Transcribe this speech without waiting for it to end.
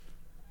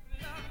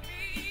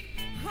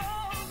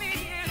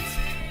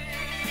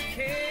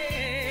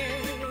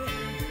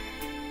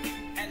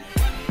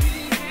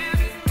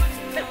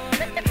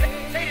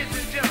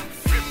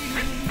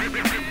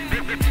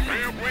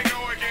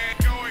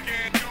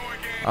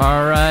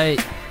All right.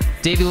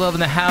 Davey Love in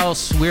the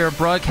house. We're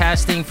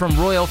broadcasting from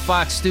Royal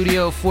Fox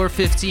Studio,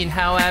 415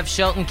 Howe Ave,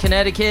 Shelton,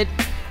 Connecticut.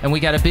 And we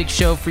got a big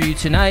show for you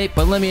tonight.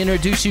 But let me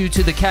introduce you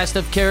to the cast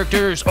of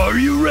characters. Are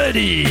you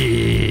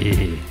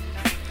ready?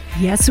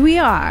 Yes, we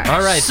are.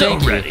 All right, So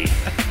thank you. ready.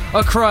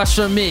 Across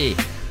from me,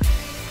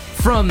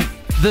 from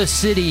the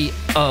city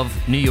of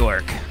New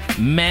York,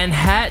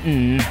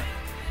 Manhattan,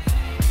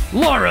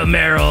 Laura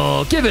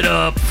Merrill. Give it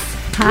up.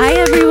 Hi,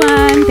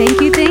 everyone.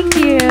 Thank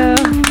you.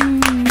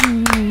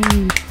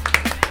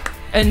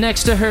 And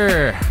next to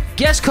her,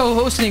 guest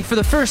co-hosting for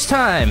the first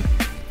time,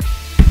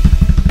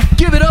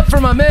 give it up for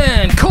my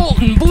man,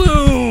 Colton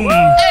Bloom.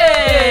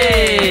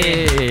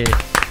 Hey!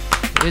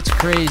 It's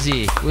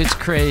crazy. It's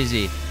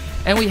crazy.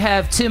 And we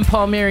have Tim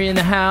Palmieri in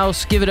the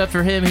house. Give it up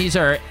for him. He's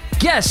our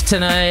guest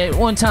tonight.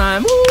 One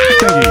time. Woo!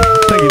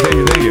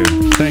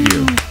 Thank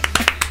you.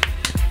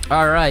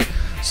 All right.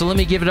 So let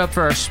me give it up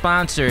for our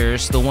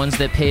sponsors, the ones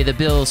that pay the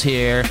bills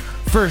here.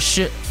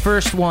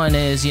 First one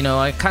is,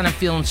 I kind of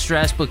feeling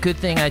stressed, but good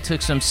thing I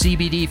took some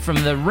CBD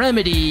from The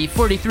Remedy,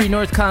 43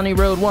 North Colony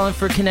Road,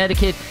 Wallingford,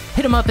 Connecticut.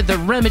 Hit them up at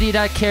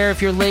theremedy.care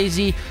if you're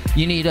lazy.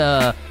 You need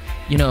a,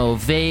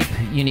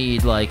 vape. You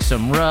need like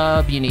some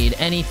rub. You need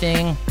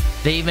anything.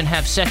 They even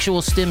have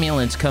sexual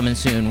stimulants coming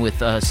soon with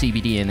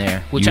CBD in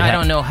there, which I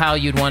don't know how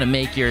you'd want to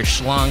make your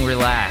schlong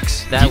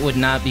relax. That would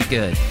not be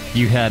good.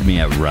 You had me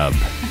at rub.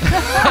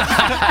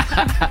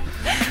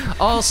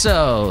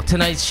 Also,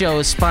 tonight's show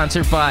is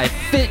sponsored by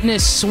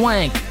Fitness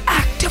Swank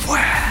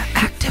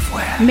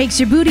Activewear. Makes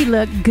your booty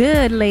look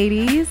good,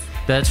 ladies.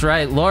 That's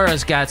right.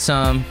 Laura's got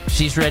some.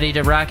 She's ready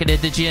to rock it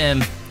at the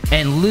gym.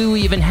 And Lou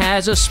even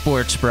has a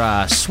sports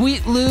bra.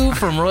 Sweet Lou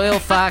from Royal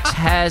Fox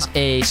has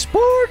a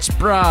sports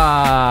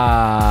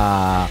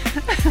bra.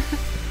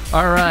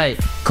 All right.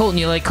 Colton,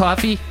 you like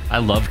coffee? I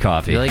love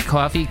coffee. You like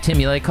coffee? Tim,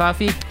 you like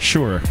coffee?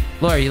 Sure.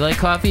 Laura, you like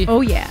coffee? Oh,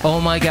 yeah. Oh,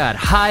 my God.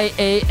 High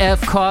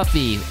AF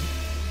Coffee.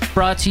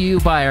 Brought to you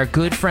by our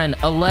good friend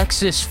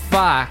Alexis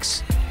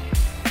Fox.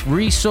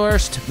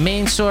 Resourced,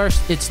 main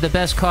sourced. It's the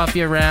best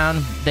coffee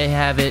around. They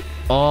have it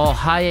all.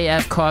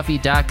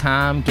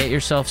 HighAFcoffee.com. Get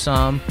yourself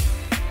some.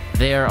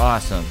 They are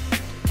awesome.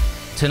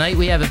 Tonight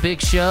we have a big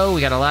show.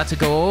 We got a lot to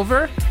go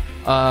over.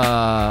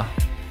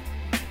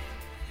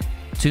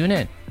 Tune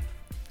in.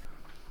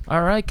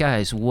 All right,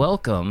 guys.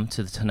 Welcome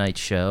to the Tonight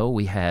Show.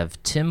 We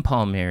have Tim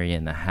Palmieri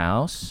in the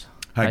house.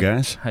 Hi,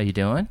 guys. How you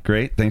doing?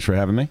 Great. Thanks for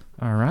having me.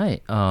 All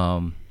right.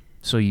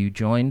 So you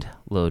joined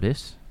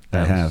Lotus.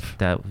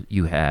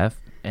 You have.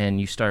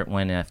 And you start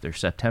when after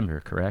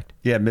September, correct?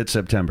 Yeah,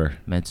 mid-September.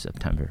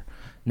 Mid-September.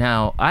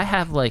 Now, I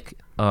have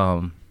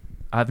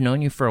I've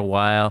known you for a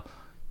while,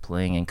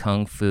 playing in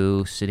Kung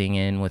Fu, sitting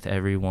in with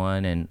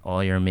everyone, and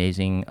all your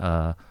amazing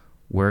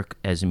work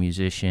as a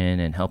musician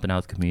and helping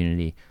out the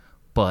community.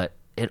 But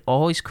it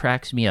always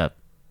cracks me up.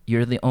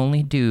 You're the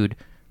only dude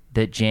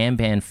that jam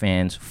band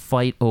fans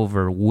fight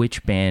over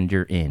which band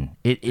you're in.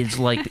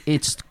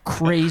 It's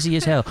crazy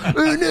as hell.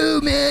 Oh no,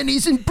 man,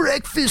 he's in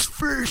Breakfast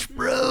first,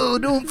 bro.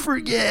 Don't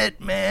forget,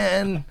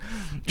 man.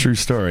 True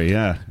story,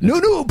 yeah.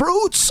 No,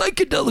 bro, it's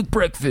Psychedelic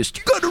Breakfast.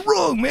 You got it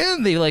wrong,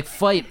 man. They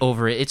fight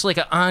over it. It's like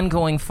an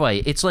ongoing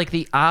fight. It's like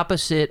the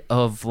opposite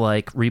of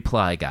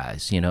Reply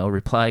Guys.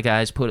 Reply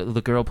Guys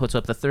the girl puts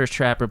up the thirst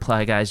trap.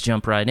 Reply Guys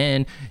jump right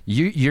in.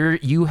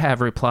 You have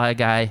Reply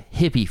Guy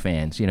hippie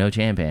fans.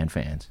 Jam band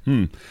fans.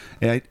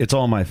 Yeah, it's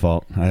all my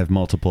fault. I have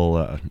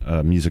multiple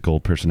musical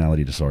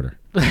personality disorder.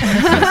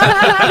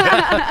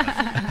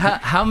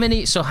 How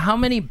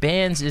many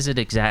bands is it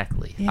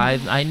exactly? Yeah.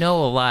 I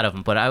know a lot of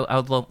them, but I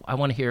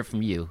want to hear it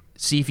from you.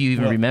 See if you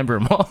even remember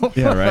them all.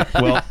 Yeah, right.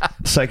 Well,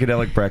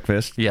 Psychedelic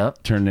Breakfast.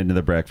 Yep. Turned into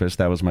The Breakfast.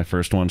 That was my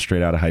first one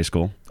straight out of high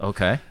school.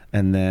 Okay.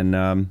 And then,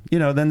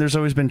 then there's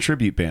always been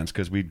tribute bands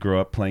because we'd grow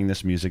up playing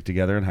this music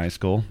together in high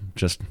school.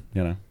 Just,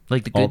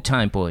 Like the Good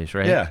Time Boys,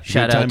 right? Yeah.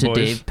 Shout out to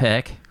Dave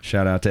Peck.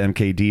 Shout out to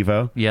MK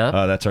Devo. Yeah.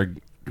 That's our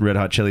Red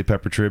Hot Chili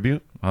Pepper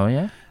tribute. Oh,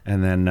 yeah?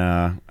 And then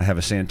I have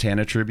a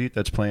Santana tribute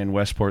that's playing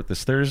Westport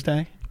this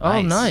Thursday. Oh,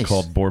 nice.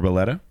 Called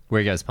Borboleta. Where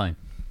are you guys playing?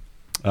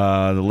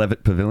 The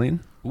Levitt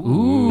Pavilion.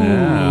 Ooh.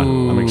 Yeah,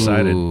 I'm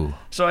excited.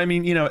 So,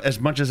 as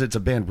much as it's a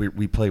band,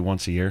 we play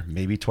once a year,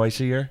 maybe twice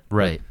a year.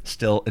 Right.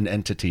 Still an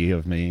entity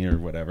of me or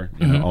whatever,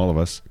 all of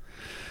us.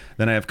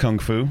 Then I have Kung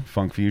Fu,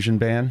 Funk Fusion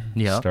Band.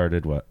 Yeah.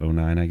 Started,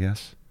 2009, I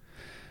guess.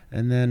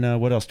 And then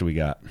what else do we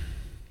got?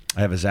 I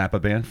have a Zappa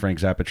band, Frank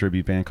Zappa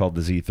tribute band called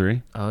the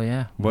Z3. Oh,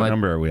 yeah. What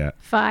number are we at?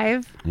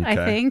 5, I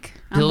Okay. think.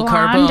 Bill I'm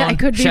blonde. Carbone. I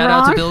could be Shout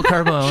wrong. out to Bill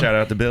Carbone. Shout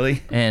out to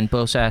Billy. And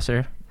Bo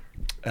Sasser.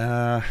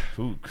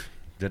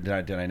 Did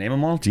I name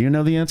them all? Do you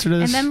know the answer to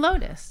this? And then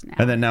Lotus now.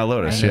 And then now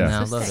Lotus, Right? yeah.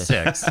 Now So Lotus.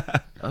 6.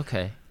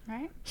 Okay.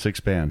 Right? 6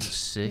 bands.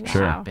 6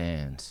 Wow.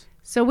 bands.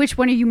 So which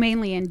one are you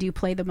mainly in? Do you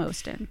play the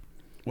most in?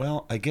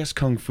 Well, I guess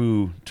Kung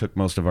Fu took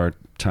most of our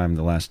time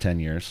the last 10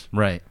 years.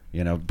 Right.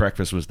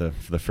 Breakfast was the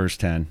first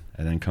 10,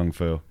 and then Kung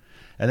Fu.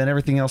 And then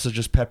everything else is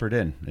just peppered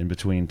in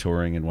between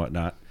touring and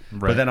whatnot.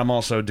 Right. But then I'm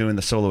also doing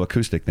the solo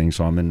acoustic thing,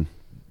 so I'm in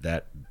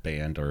that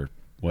band or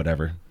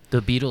whatever.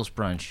 The Beatles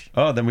brunch.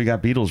 Oh, then we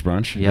got Beatles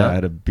brunch. Yeah. I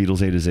had a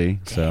Beatles A to Z.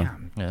 So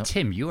Yep.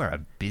 Tim, you are a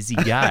busy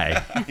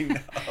guy.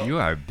 You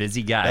are a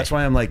busy guy. That's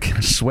why I'm like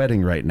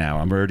sweating right now.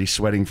 I'm already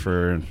sweating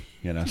for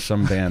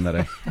some band that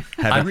I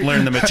haven't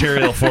learned the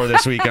material for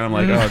this week, and I'm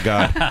like, oh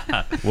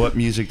god, what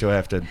music do I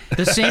have to?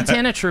 The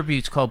Santana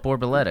tribute's called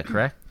Borboleta,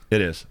 correct? It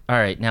is. All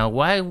right. Now,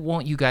 why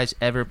won't you guys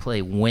ever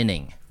play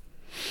 "Winning"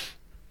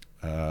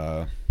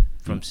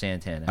 from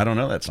Santana? I don't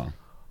know that song.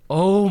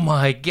 Oh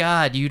my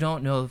God, you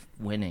don't know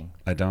 "Winning"?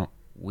 I don't.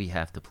 We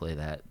have to play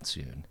that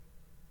soon.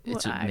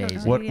 It's Well, I don't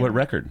amazing. know. What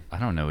record? I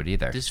don't know it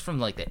either. This is from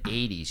like the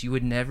 '80s. You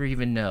would never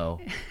even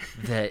know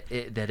that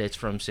it's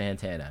from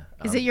Santana.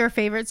 Is it your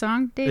favorite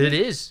song, David? It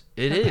is.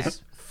 It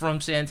is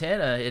from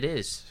Santana. It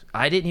is.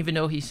 I didn't even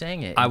know he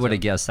sang it. I would have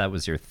until- guessed that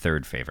was your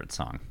third favorite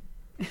song.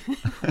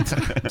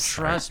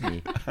 Trust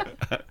me.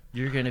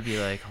 You're gonna be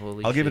like,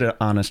 holy. I'll give it an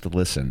honest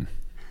listen.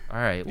 All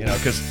right. You know,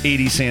 because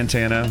 '80s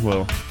Santana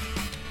will.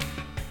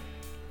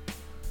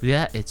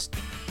 Yeah, it's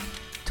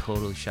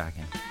totally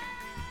shocking.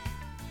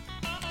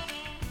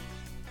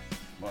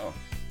 Wow.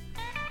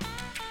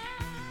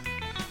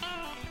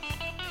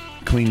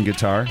 Clean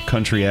guitar,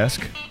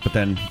 country-esque, but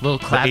then Little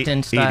the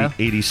Clapton style.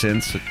 80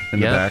 synths in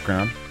the Yep.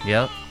 background.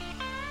 Yep.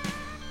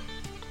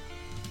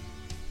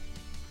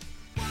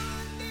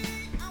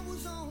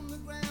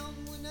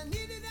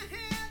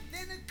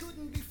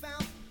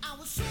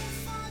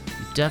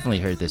 Definitely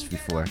heard this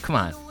before. Come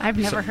on. I've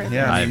never heard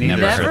yeah, that. I've me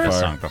never neither heard so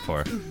this far. song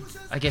before.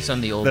 I guess I'm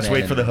the old Let's man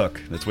wait in for the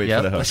hook. Let's wait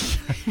Yep. for the hook.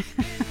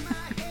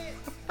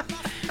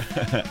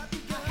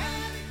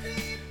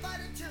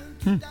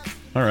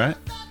 All right.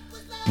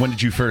 When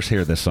did you first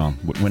hear this song?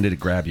 When did it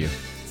grab you?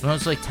 When I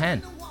was like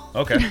 10.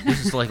 Okay.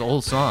 This is like an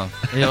old song.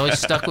 It always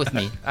stuck with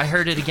me. I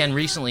heard it again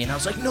recently, and I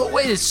was like, no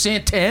way, it's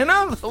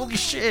Santana? Holy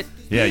shit.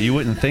 Yeah, you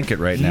wouldn't think it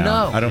right now.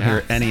 No. I don't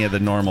hear any of the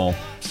normal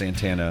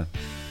Santana.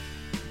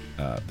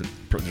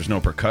 There's no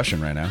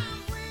percussion right now.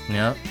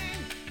 Yep.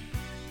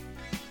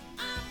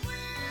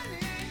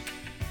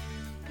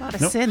 A lot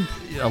of Nope. synth.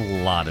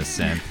 A lot of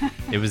synth.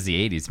 It was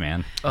the 80s,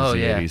 man. Oh, the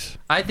yeah. 80s.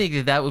 I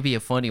think that would be a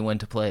funny one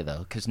to play,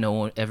 though, because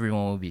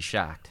everyone would be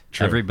shocked.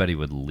 True. Everybody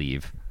would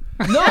leave.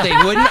 No, they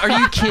wouldn't. Are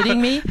you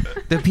kidding me?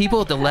 The people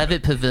at the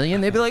Levitt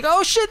Pavilion, they'd be like,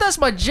 oh, shit, that's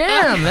my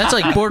jam. That's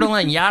like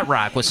borderline yacht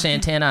rock with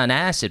Santana on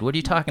acid. What are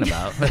you talking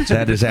about?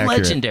 That is accurate.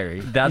 Legendary.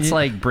 That's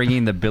like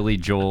bringing the Billy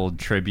Joel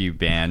tribute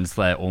bands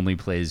that only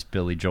plays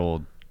Billy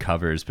Joel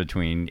covers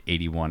between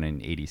 81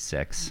 and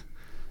 86.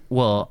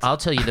 Well, I'll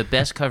tell you the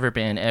best cover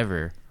band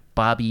ever,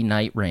 Bobby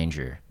Night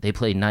Ranger. They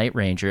play Night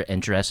Ranger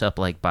and dress up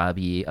like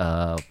Bobby,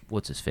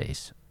 what's his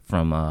face,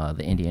 from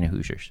the Indiana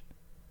Hoosiers.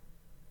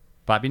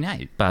 Bobby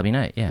Knight. Bobby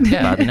Knight, yeah.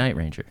 Bobby Night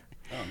Ranger.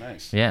 Oh,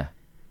 nice. Yeah,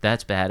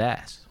 that's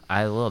badass.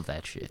 I love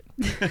that shit.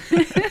 You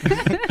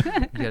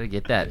gotta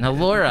get that. Now,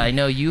 Laura, I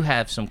know you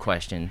have some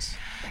questions.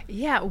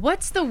 Yeah.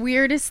 What's the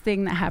weirdest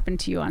thing that happened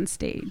to you on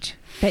stage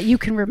that you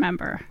can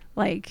remember?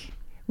 Like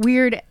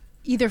weird,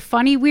 either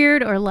funny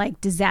weird or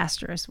like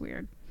disastrous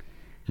weird.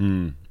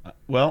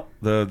 Well,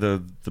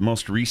 the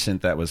most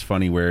recent that was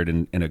funny, weird,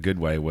 in a good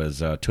way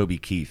was Toby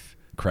Keith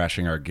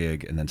crashing our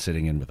gig and then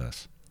sitting in with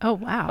us. Oh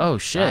wow. Oh,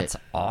 shit. That's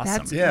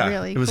awesome. That's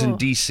really it was in cool.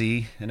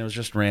 D.C. and it was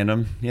just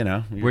random. You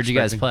know, Where'd you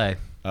guys play?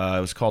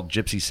 It was called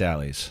Gypsy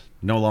Sally's.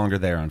 No longer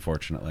there,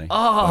 unfortunately.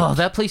 Oh,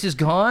 that place is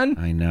gone?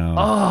 I know.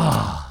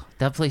 Oh,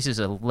 that place is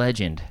a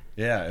legend.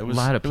 Yeah, it was.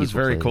 lot of it was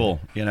people very play cool.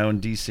 You know, in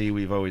D.C.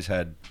 we've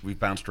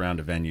bounced around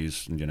to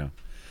venues, and,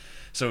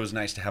 so it was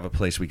nice to have a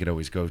place we could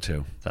always go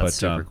to. That's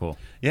super cool.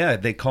 Yeah,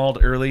 they called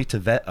early to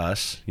vet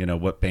us.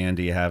 What band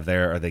do you have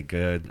there? Are they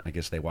good? I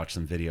guess they watched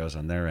some videos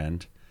on their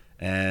end,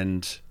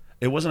 and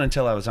it wasn't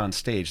until I was on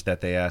stage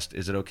that they asked,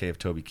 "Is it okay if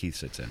Toby Keith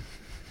sits in?"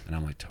 And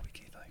I'm like, "Toby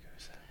Keith, like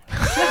who's that?"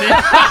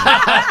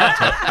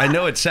 I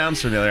know it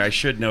sounds familiar. I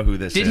should know who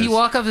this is. Did he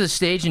walk up to the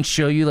stage and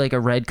show you like a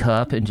red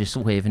cup and just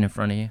waving in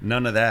front of you?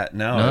 None of that.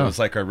 No, No. it was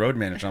like our road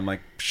manager. I'm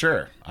like,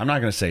 sure. I'm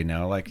not going to say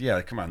no. Like,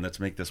 yeah, come on, let's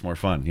make this more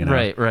fun.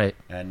 Right, right.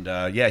 And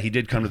yeah, he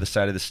did come to the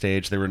side of the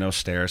stage. There were no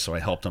stairs, so I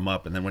helped him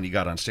up. And then when he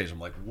got on stage, I'm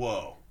like,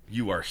 whoa,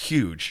 you are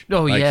huge.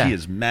 Oh, like, yeah. He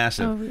is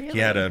massive. Oh, really? He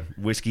had a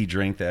whiskey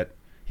drink that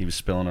he was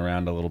spilling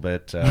around a little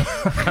bit. He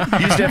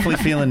was definitely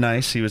feeling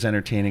nice. He was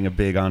entertaining a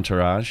big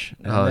entourage.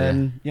 And Oh,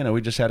 then,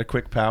 we just had a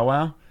quick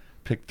powwow,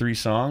 picked 3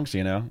 songs,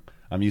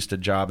 I'm used to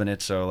jobbing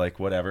it, so like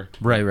whatever.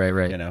 Right, right,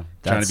 right. Trying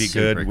That's to be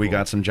super good. We cool.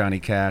 got some Johnny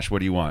Cash. What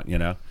do you want?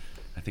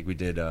 I think we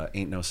did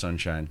Ain't No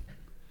Sunshine,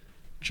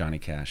 Johnny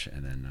Cash,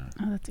 and then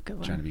Oh, that's a good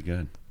one. Trying to Be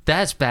Good.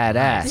 That's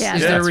badass. Yeah,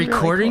 is there that's really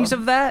recordings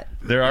cool. of that?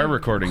 There are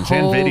recordings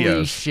Holy and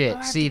videos. shit. I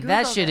have See, to that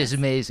Google shit is this.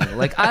 amazing.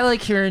 Like, I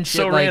like hearing shit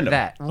So like random.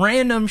 that.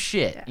 Random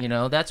shit.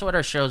 That's what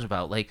our show's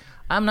about. Like,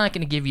 I'm not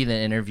going to give you the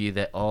interview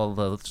that all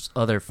those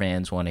other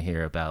fans want to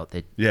hear about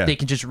that Yeah. they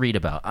can just read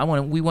about.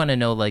 We want to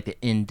know, like, the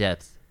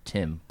in-depth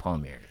Tim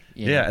Palmieri.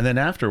 Yeah, and then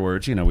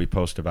afterwards, we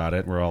post about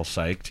it. We're all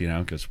psyched,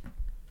 because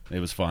it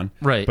was fun.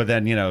 Right. But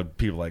then,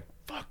 people like,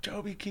 fuck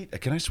Toby Keith.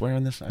 Can I swear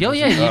on this? Oh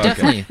yeah, you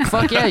definitely.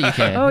 Fuck yeah, you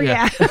can. Oh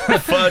yeah.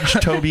 Fudge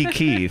Toby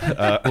Keith.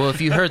 Well,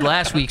 if you heard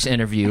last week's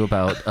interview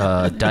about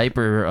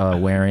diaper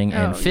wearing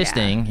and Oh,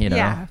 fisting, yeah. you know,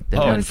 Yeah, that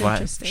that went, was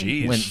interesting.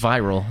 Jeez. went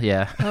viral.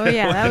 Yeah, Oh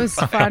yeah, that was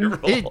fun.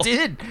 it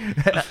did.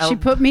 She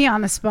put me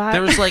on the spot.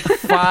 There was like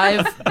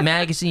 5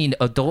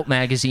 adult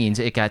magazines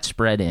it got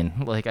spread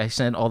in. Like I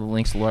sent all the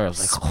links to Laura. I was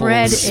like,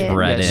 Spread holy in.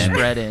 Spread yeah, in.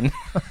 spread in.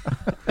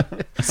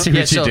 See Yeah,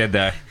 what you so- did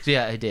there.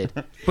 Yeah, I did.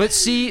 But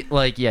see,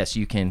 like, yes,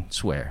 you can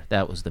swear.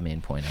 That was the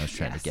main point I was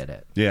trying to get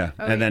at. Yeah,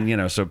 Oh, and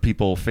then so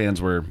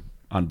fans were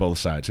on both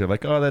sides. They're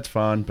like, "Oh, that's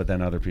fun," but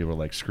then other people were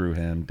like, "Screw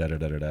him," da da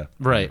da da da.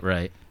 Right,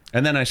 right.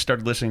 And then I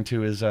started listening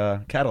to his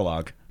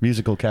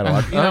musical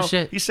catalog. Oh,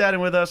 shit. He sat in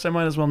with us. I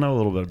might as well know a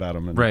little bit about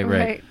him. And, Right, right.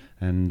 Right.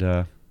 And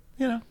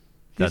he's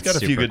That's got a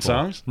few super good cool.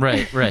 songs.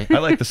 Right, right. I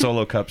like the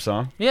Solo Cup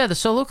song. Yeah, the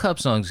Solo Cup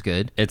song's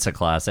good. It's a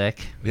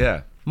classic.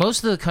 Yeah.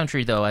 Most of the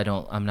country, though,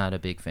 I'm not a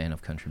big fan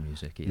of country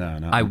music either.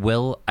 No.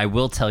 I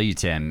will tell you,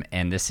 Tim,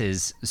 and this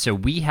is so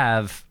we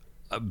have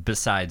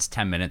besides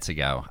 10 minutes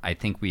ago, I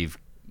think we've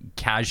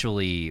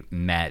casually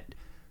met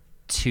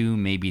 2,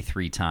 maybe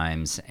 3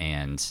 times,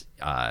 and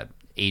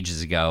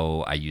ages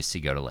ago I used to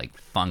go to like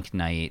Funk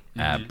Night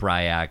at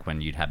Bryac when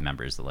you'd have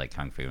members of like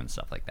Kung Fu and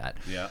stuff like that.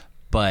 Yeah.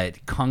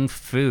 But Kung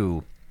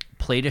Fu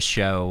played a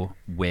show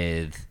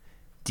with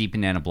Deep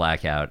Banana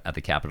Blackout at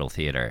the Capitol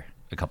Theater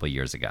a couple of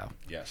years ago.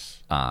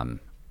 Yes.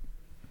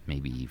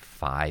 Maybe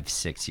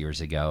 5-6 years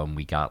ago, and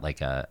we got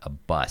like a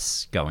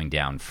bus going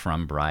down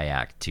from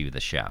Bryac to the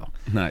show.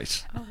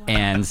 Nice.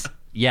 And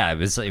yeah, it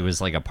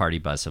was like a party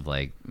bus of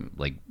like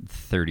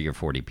 30 or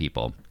 40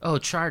 people. Oh,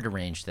 Chard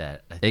arranged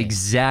that. I think.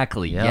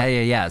 Exactly. Yeah.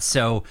 Yeah.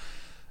 So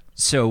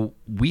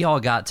we all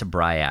got to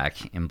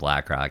Bryac in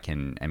Black Rock,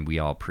 and we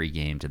all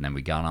pre-gamed, and then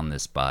we got on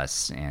this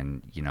bus,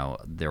 and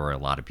there were a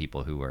lot of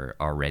people who were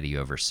already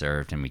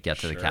overserved, and we get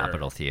to the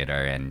Capitol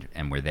Theater,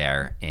 and we're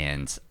there,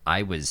 and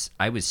I was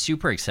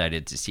super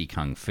excited to see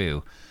Kung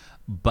Fu,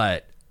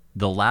 but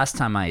the last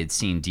time I had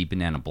seen Deep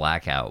Banana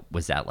Blackout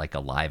was at like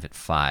a Live at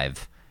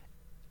 5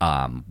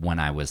 when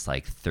I was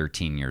like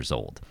 13 years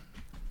old,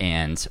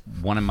 and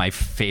one of my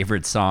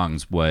favorite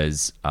songs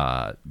was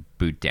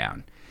Boot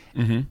Down.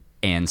 Mm-hmm.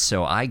 And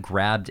so I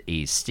grabbed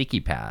a sticky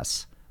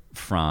pass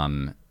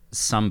from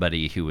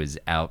somebody who was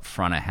out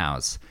front of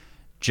house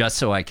just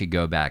so I could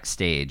go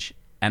backstage.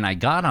 And I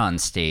got on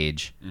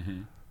stage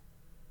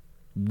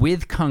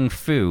with Kung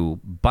Fu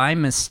by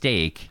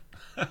mistake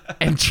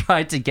and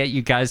tried to get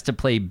you guys to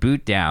play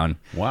Boot Down.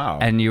 Wow.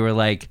 And you were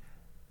like,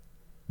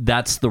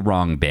 that's the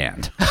wrong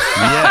band.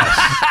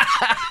 Yes.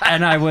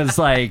 And I was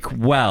like,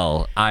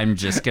 well, I'm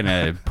just going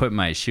to put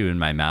my shoe in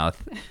my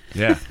mouth.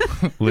 Yeah.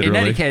 Literally. In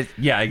any case,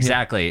 yeah,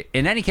 exactly.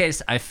 In any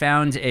case, I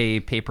found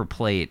a paper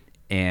plate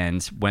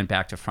and went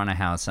back to front of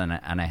house, and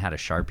I had a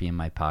Sharpie in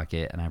my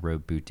pocket, and I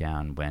wrote Boot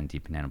Down when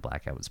Deep Banana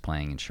Blackout was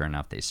playing, and sure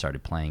enough, they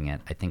started playing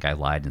it. I think I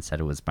lied and said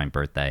it was my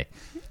birthday.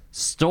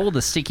 Stole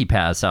the sticky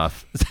pass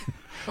off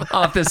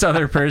this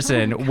other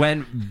person,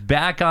 went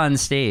back on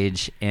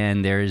stage,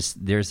 and there's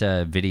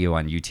a video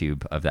on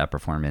YouTube of that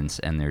performance,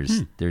 and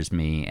there's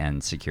me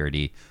and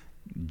security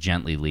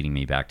gently leading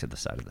me back to the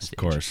side of the stage.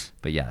 Of course.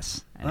 But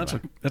yes. Anyway.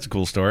 That's a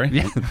cool story.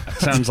 Yeah.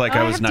 Sounds like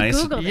I I was have to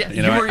nice. Google this.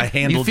 I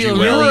handled you feel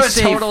well. You really were a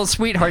safe. total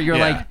sweetheart. You're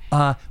Yeah.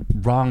 like,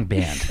 wrong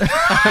band.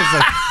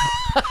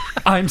 I was like,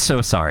 I'm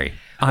so sorry.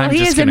 I'm Well, he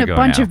just is in gonna a go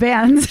bunch now. of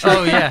bands.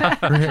 Oh yeah,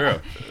 True.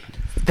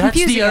 that's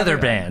Confusing the other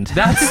everyone. band,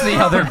 That's the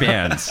other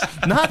band.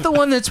 not the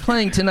one that's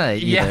playing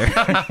tonight. Either.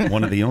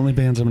 One of the only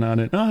bands I'm not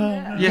in.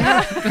 Oh.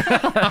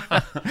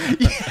 Yeah,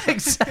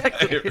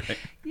 exactly.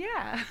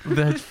 Yeah.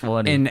 That's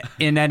funny.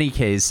 In any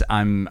case,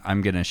 I'm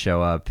gonna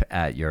show up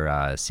at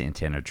your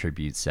Santana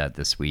tribute set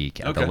this week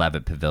at the Okay.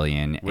 Levitt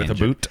Pavilion With and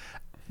a boot.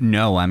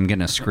 No, I'm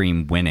gonna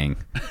scream winning.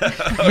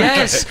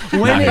 Yes.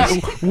 When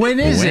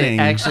is Winning. it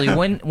actually?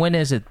 When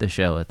is it the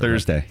show at the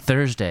Thursday.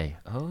 Thursday.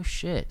 Oh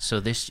shit.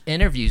 So this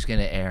interview's going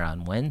to air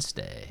on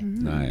Wednesday.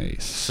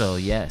 Nice. So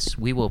yes,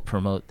 we will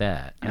promote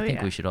that. I Oh, think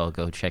yeah. we should all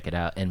go check it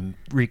out and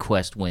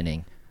request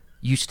winning.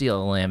 You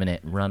steal a laminate,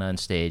 run on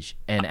stage,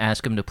 and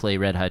ask them to play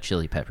Red Hot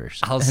Chili Peppers.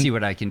 I'll see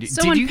what I can do.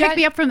 Someone Did you pick guys,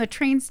 me up from the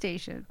train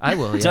station. I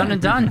will. Yeah. Done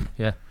and done.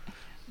 Yeah.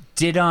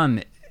 Did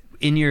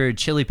in your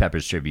Chili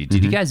Peppers tribute,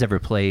 did you guys ever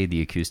play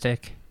the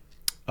acoustic?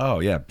 Oh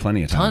yeah,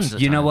 plenty of times. Tons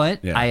of You know times.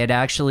 what? Yeah. I had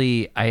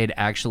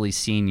actually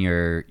seen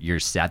your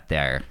set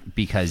there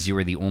because you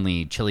were the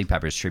only Chili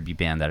Peppers tribute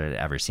band that I'd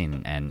ever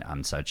seen, and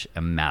I'm such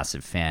a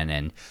massive fan.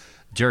 And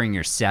during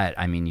your set,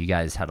 I mean, you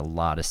guys had a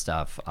lot of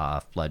stuff,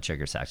 Blood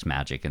Sugar Sex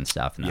Magic and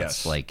stuff, and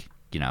that's Yes. like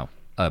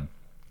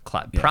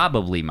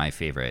probably my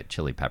favorite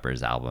Chili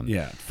Peppers album.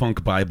 Yeah,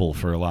 funk Bible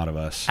for a lot of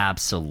us.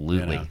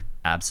 Absolutely. You know.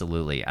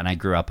 Absolutely. And I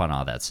grew up on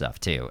all that stuff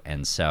too.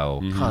 And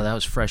so Oh, that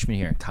was freshman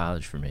year in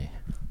college for me.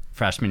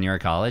 freshman year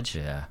of college,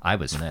 Yeah. I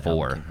was When that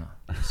 4. album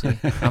came out.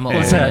 See, I'm an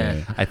old Is that-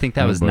 man. I think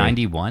that Oh, was boy.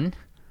 91.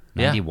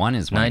 Yeah. 91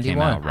 is when it came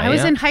 91. out, right? I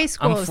was Yeah. in high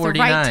school. I'm It was the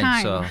 49, right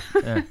time. so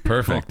yeah.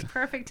 Perfect.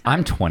 Perfect time.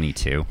 I'm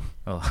 22.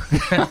 Oh.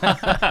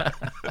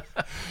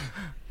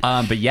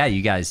 But yeah,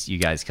 you guys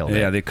killed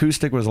Yeah, it. the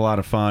acoustic was a lot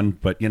of fun,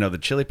 but the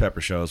Chili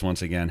Pepper shows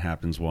once again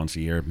happens once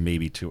a year,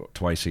 maybe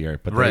twice a year,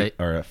 but Right.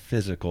 they are a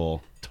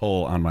physical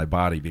toll on my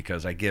body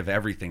because I give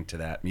everything to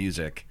that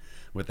music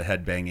with the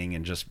head banging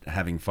and just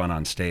having fun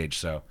on stage.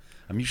 So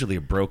I'm usually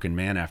a broken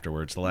man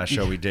afterwards. The last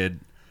show we did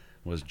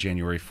was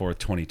January 4th,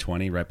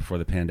 2020, right before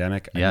the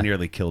pandemic. Yeah. I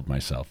nearly killed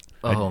myself.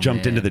 Oh, I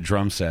jumped man. into the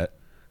drum set.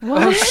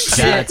 Oh, shit.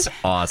 That's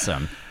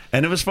awesome.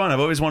 And it was fun. I've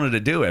always wanted to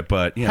do it,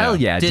 but Hell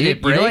yeah, Did dude. it You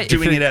know break? what? If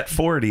doing it at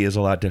 40 is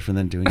a lot different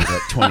than doing it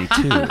at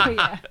 22.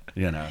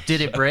 Yeah.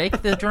 Did it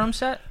break the drum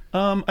set?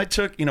 I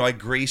took, I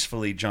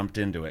gracefully jumped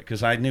into it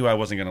because I knew I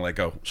wasn't going to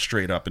go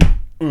straight up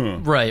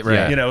and, Right.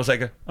 it was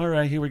like, all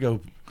right, here we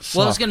go.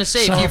 Well, I was gonna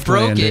say, if you Soft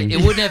broke landing. it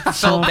wouldn't have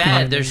felt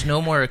bad. There's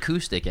no more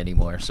acoustic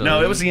anymore. So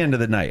No, it was the end of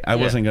the night. I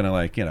wasn't going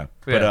to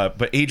Yeah.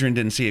 but Adrian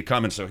didn't see it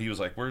coming, so he was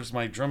like, where's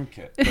my drum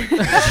kit? Do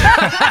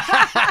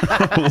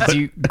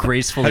you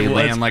gracefully I was.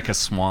 land like a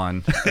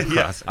swan?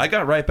 Yes, I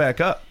got right back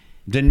up.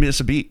 Didn't miss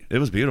a beat. It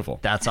was beautiful.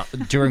 That's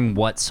during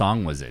what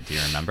song was it? Do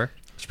you remember?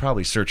 It's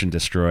probably Search and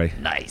Destroy.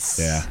 Nice.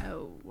 Yeah,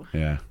 Oh.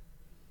 yeah.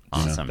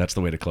 Awesome. That's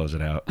the way to close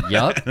it out.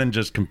 Yup. And then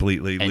just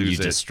completely And lose you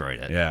it. destroyed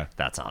it. Yeah.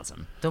 That's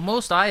awesome. the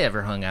most I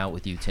ever hung out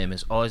with you, Tim,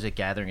 is always at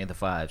Gathering of the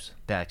Fives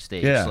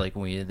backstage. Yeah. Like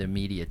when we had the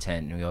media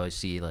tent, and we always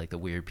see like the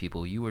weird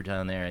people. You were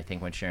down there, I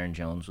think, when Sharon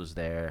Jones was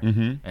there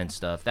and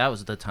stuff. That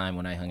was the time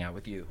when I hung out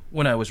with you,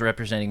 when I was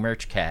representing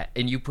Merch Cat,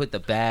 and you put the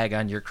bag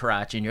on your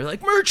crotch, and you're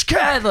like Merch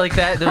Cat, like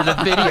that. There was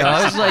a video.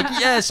 I was like,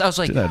 yes. I was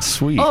like, Dude, that's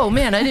sweet. oh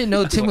man, I didn't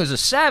know Tim was a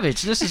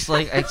savage. This is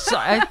like,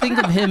 I think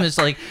of him as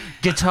like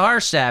guitar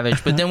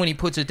savage, but then when he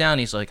puts it down,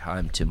 he's like, hi,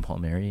 I'm Tim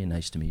Palmieri, and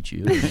nice to meet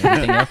you, and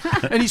everything else.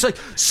 And he's like,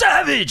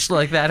 savage,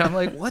 like that. I'm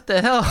like, what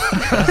the hell?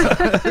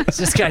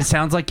 This guy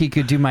sounds like he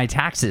could do my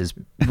taxes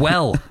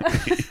well.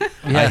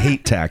 I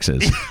hate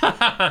taxes.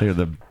 They're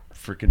the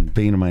freaking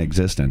bane of my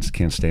existence.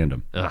 Can't stand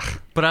them.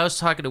 But I was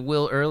talking to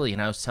Will early,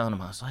 and I was telling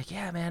him, I was like,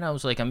 yeah, man. I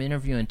was like, I'm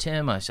interviewing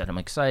Tim. I said, I'm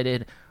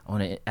excited. I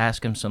want to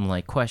ask him some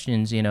like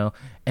questions,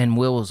 And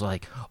Will was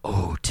like,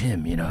 oh,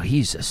 Tim,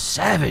 he's a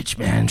savage,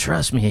 man.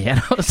 Trust me. And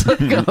I was like,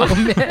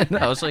 oh, man.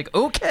 I was like,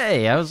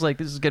 okay. I was like,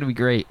 this is going to be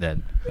great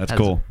then. That's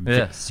cool.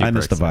 Yeah. I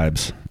miss the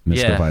vibes.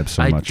 Miss the vibes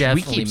so much. We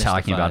definitely keep miss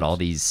talking the about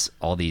vibes.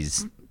 all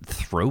these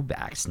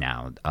throwbacks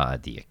now,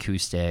 the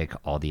acoustic,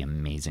 all the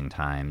amazing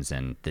times,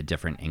 and the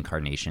different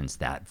incarnations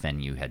that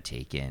venue had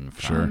taken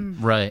from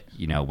Right.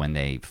 when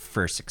they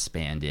first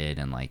expanded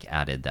and like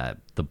added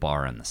the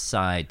bar on the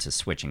side to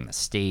switching the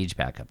stage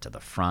back up to the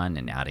front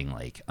and adding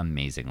like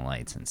amazing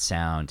lights and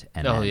sound,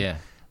 and Oh, then, yeah.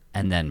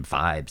 and then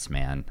vibes,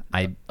 man.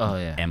 Oh,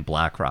 yeah. And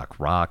Black Rock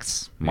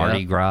rocks,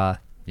 Mardi Gras.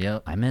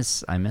 Yep. I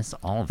miss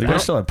all of They that.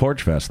 guys still have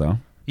Porch Fest though.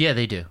 Yeah,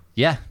 they do.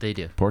 Yeah. They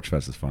do. Porch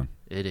Fest is fun.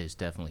 It is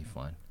definitely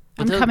fun.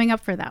 I'm But coming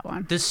up for that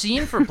one. The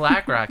scene for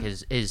Black Rock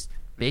is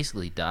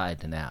basically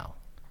died now.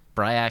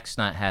 Bryak's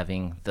not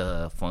having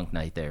the funk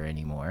night there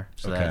anymore,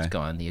 so Okay. that's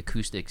gone. The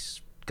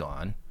acoustic's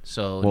gone.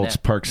 So Well, it's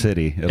Park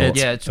City. It'll,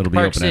 yeah, it's it'll be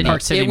Park opening City. up.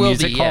 Park City It will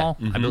Music be, yeah. Hall,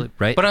 I believe,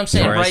 right? But I'm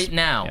saying Forest?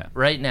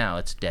 right now,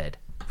 it's dead,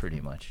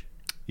 pretty much.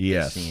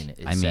 Yes. The scene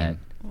is I mean, sad.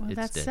 Well, It's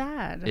that's dead.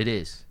 sad. It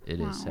is. It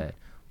is Wow. sad.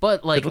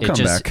 But like, It'll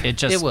come back.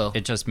 It will.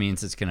 It just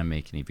means it's going to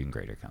make an even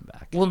greater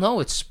comeback. Well, no,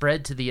 it's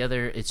spread to the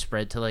other. It's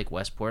spread to like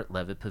Westport,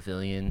 Levitt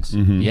Pavilions.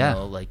 Yeah.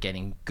 like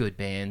getting good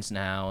bands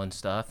now and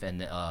stuff.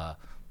 And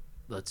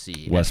let's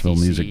see, Westville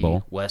FTC, Music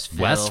Bowl.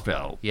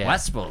 Westville. Yeah.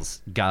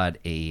 Westville's got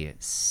a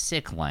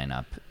sick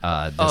lineup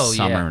this Oh,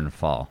 summer yeah. and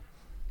fall.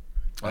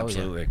 Oh, yeah.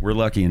 Absolutely. We're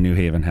lucky in New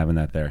Haven having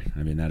that there.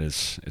 I mean,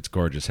 it's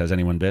gorgeous. Has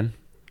anyone been?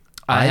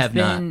 I have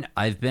been, not.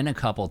 I've been a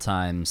couple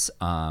times.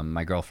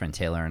 My girlfriend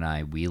Taylor and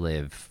I, we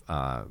live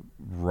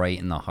right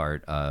in the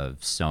heart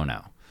of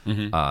Sono.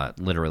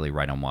 Literally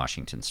right on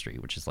Washington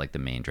Street, which is like the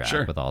main drag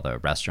Sure. with all the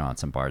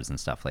restaurants and bars and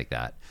stuff like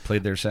that.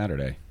 Played there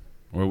Saturday.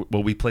 Well,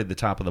 we played the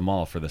top of the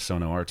mall for the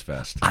Sono Arts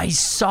Fest. I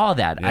saw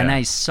that, and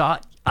Yeah.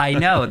 I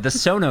know the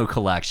Sono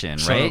collection,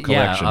 Sono right?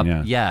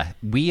 collection, yeah.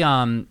 We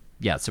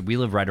so we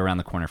live right around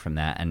the corner from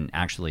that, and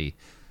actually,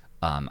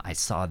 I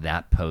saw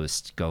that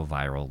post go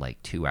viral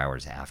like 2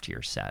 hours after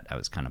your set. I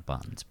was kind of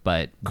bummed,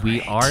 but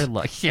we are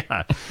like,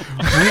 yeah.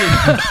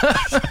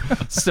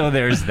 So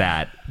there's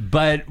that,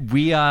 but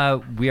we are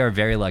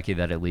very lucky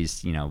that at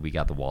least we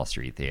got the Wall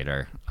Street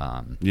Theater.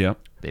 Yep.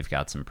 They've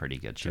got some pretty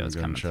good shows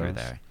good coming through shows.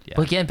 there. Yeah.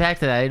 But getting back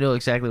to that, I know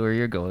exactly where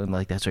you're going.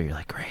 Like that's where you're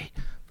like, great.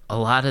 A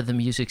lot of the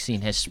music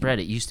scene has spread.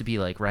 It used to be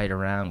like right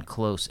around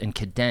close and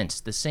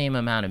condensed. The same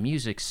amount of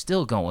music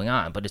still going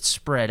on, but it's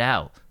spread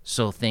out.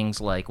 So things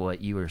like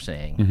what you were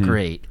saying,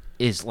 great,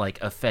 is like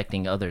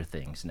affecting other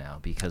things now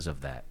because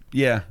of that.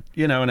 Yeah,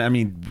 and I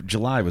mean,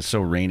 July was so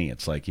rainy.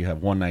 It's like you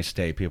have one nice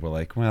day. People are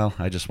like, well,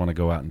 I just want to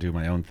go out and do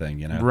my own thing,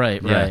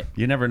 Right, Yeah. right.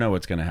 You never know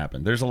what's going to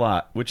happen. There's a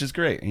lot, which is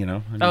great, I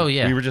mean, Oh,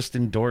 yeah. We were just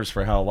indoors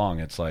for how long?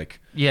 It's like,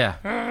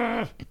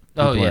 Yeah.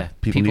 Oh yeah.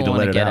 people need to wanna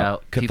let it get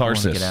out. People wanna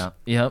Catharsis. get out.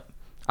 Yep.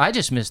 I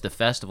just miss the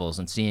festivals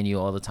and seeing you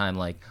all the time.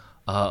 Like,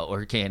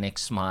 Organic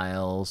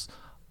Smiles.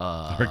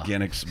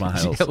 Organic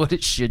Smiles. You know what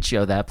a shit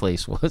show that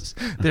place was.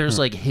 There's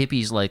like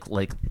hippies like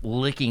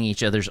licking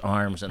each other's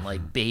arms and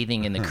like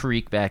bathing in the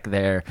creek back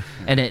there.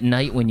 And at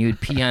night when you'd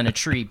pee on a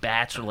tree,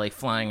 bats are like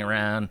flying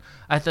around.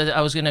 I thought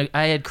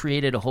I had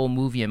created a whole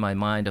movie in my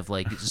mind of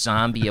like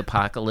zombie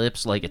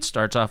apocalypse. Like it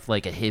starts off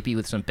like a hippie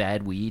with some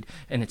bad weed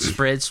and it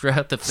spreads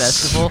throughout the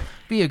festival.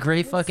 Be a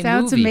great fucking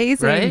Sounds movie.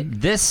 amazing. Right?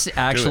 This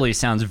actually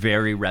sounds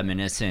very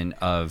reminiscent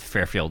of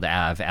Fairfield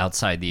Ave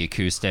outside the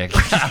acoustic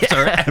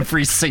after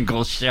every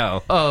single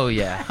show. Oh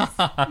yeah.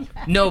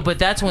 No, but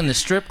that's when the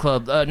strip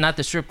club, not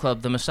the strip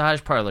club, the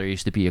massage parlor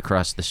used to be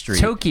across the street.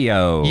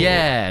 Tokyo.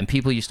 Yeah, and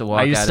people used to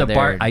walk out of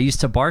there. I used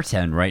to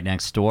bartend right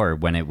next door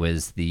when it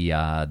was the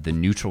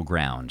neutral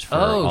ground for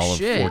Oh, all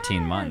shit. of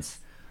 14 months.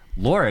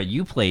 Laura,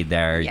 you played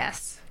there.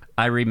 Yes.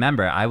 I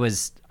remember. I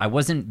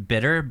wasn't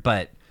bitter,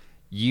 but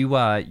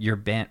your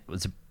band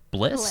was it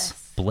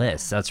Bliss?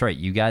 Bliss. That's right.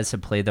 You guys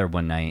had played there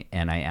one night,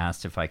 and I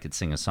asked if I could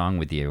sing a song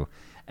with you,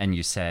 and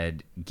you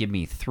said, "Give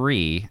me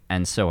 3,"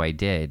 and so I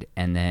did.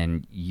 And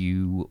then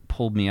you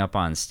pulled me up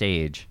on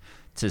stage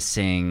to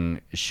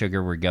sing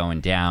 "Sugar We're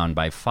Going Down"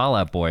 by Fall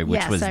Out Boy,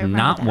 which Yes, was I remember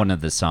not that. one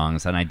of the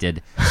songs, and I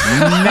did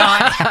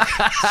not.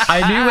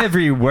 I knew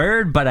every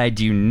word, but I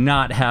do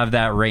not have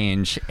that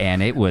range,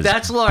 and it was.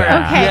 That's Laura.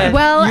 bad. Okay, Yeah,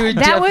 well, you're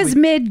that was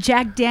definitely- mid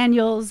Jack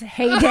Daniels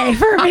heyday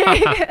for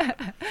me.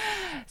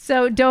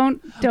 So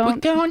don't Going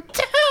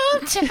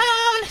downtown.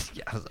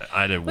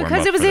 I didn't warm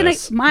because up it was for in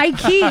this. my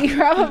key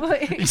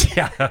probably.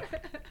 Yeah,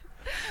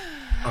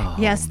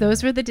 Yes,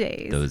 those were the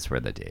days. those were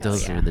the days.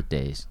 Those were the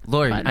days.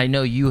 Lori, Fun. I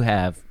know you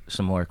have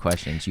some more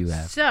questions you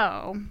have.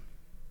 So,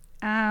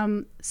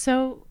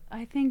 so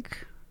I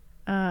think,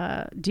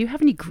 do you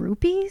have any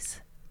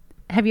groupies?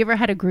 Have you ever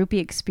had a groupie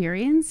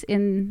experience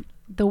in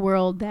the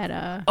world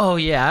that, Oh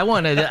yeah, I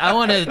want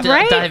to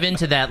Right? dive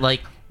into that,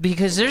 like,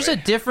 because there's a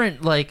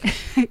different, like,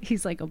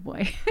 he's like, oh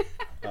boy.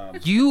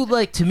 you,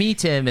 like, to me,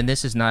 Tim, and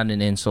this is not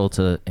an insult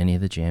to any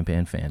of the jam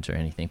band fans or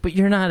anything, but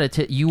you're not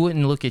you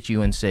wouldn't look at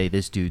you and say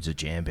this dude's a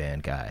jam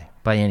band guy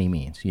by any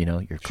means. You know,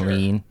 you're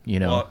clean. You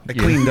know, Well, I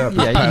cleaned up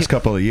the Yeah, past you-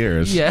 couple of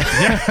years.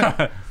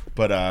 yeah.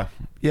 But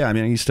yeah, I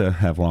mean, I used to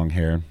have long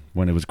hair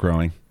when it was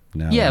growing.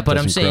 Now Yeah, it but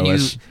I'm doesn't saying grow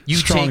you as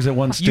strong take as it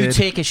once you did.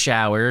 take a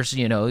showers.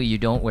 You know, you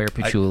don't wear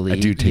patchouli. I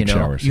do take you know,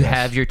 showers, You yes.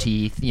 have your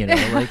teeth. You know,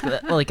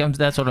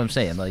 that's what I'm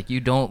saying. Like,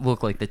 you don't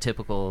look like the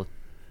typical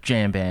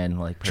jam band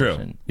like True,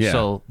 person. yeah.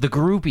 So the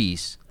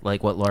groupies,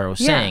 like what Laura was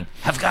Yeah. saying,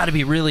 have got to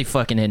be really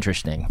fucking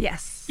interesting.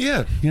 Yes.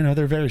 Yeah,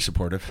 they're very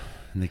supportive,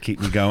 and they keep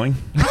me going.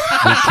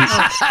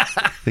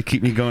 They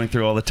keep me going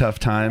through all the tough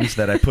times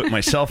that I put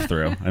myself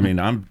through. I mean,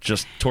 I'm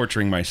just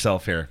torturing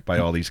myself here by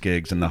all these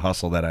gigs and the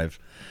hustle that I've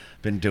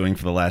been doing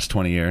for the last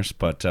 20 years.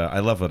 But I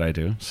love what I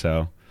do,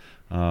 so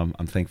I'm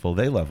thankful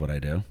they love what I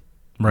do.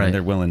 Right. And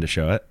they're willing to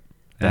show it.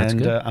 That's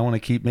and good. I want to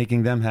keep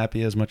making them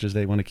happy as much as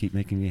they want to keep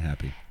making me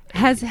happy.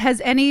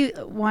 Has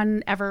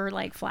anyone ever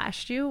like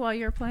flashed you while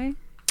you were playing?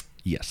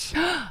 Yes.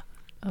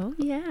 Oh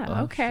yeah.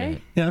 Oh, okay.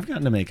 shit. Yeah, I've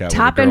gotten to make out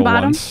Top with a and girl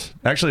bottom? once.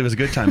 Actually, it was a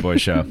Good Time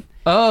Boys show.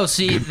 Oh,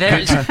 see,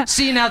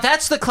 see, now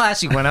that's the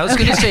classy one. I was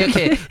going to say,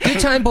 okay, Good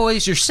Time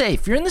Boys, you're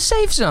safe. You're in the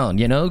safe zone,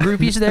 you know.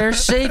 Groupies there,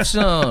 safe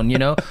zone, you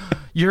know.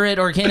 You're at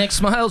Organic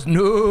Smiles,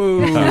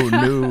 no.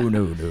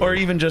 Or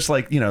even just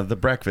like, the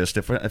breakfast.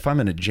 If I'm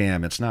in a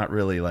jam, it's not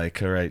really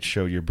like, all right,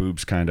 show your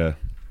boobs kind of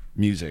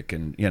music.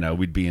 And,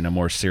 we'd be in a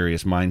more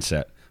serious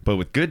mindset. But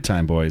with Good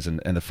Time Boys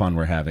and the fun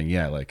we're having,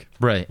 yeah, like,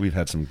 Right. we've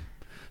had some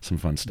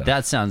fun stuff.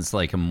 That sounds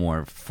like a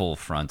more full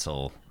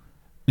frontal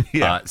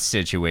yeah.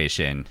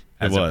 situation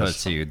as It was.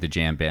 opposed to the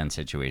jam band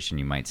situation.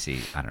 You might see,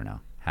 I don't know,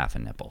 half a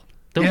nipple.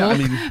 The Yeah, I wolf-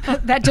 mean,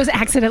 That just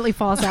accidentally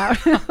falls out.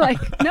 Like,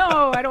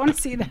 no, I don't want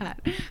to see that.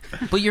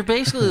 But you're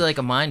basically like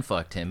a mind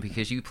fuck, Tim,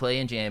 because you play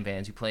in jam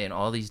bands, you play in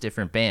all these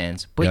different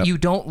bands, but Yep. you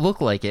don't look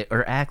like it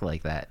or act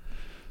like that.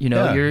 You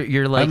know, yeah.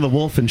 you're like I'm the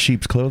wolf in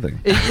sheep's clothing.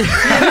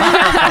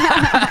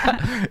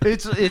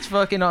 it's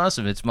fucking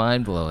awesome. It's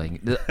mind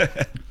blowing.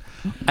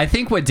 I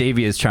think what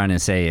Davey is trying to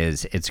say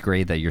is it's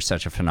great that you're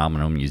such a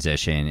phenomenal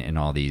musician in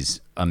all these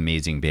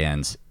amazing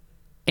bands,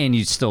 and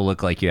you still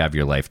look like you have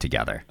your life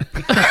together.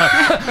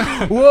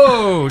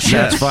 Whoa, shots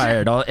Yes.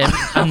 fired.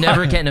 I'm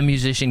never getting a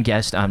musician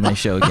guest on my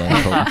show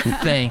again. Colton.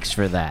 Thanks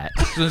for that.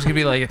 So it's gonna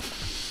be like,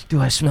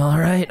 do I smell all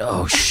right?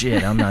 Oh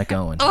shit, I'm not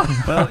going.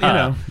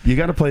 Well, you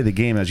got to play the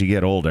game as you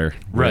get older.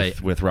 Right.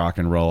 With rock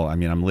and roll. I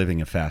mean, I'm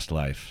living a fast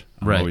life.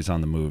 I'm Right. always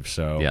on the move.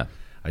 So Yeah.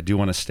 I do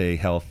want to stay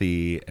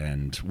healthy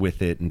and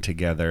with it and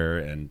together.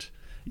 And,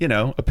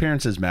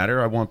 appearances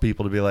matter. I want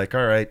people to be like,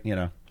 all right,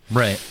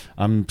 Right.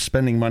 I'm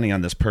spending money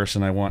on this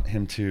person. I want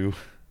him to,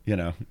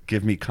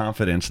 give me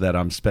confidence that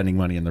I'm spending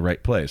money in the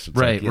right place. It's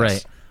Right, like, yes,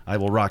 right. I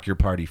will rock your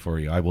party for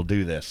you. I will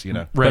do this,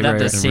 Right, But at right, the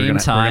right. And same we're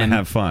time, gonna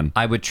have fun.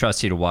 I would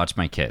trust you to watch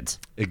my kids.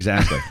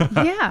 Exactly.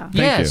 Yeah.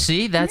 Yeah, you.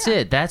 see, that's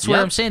it. That's what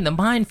Yep. I'm saying. The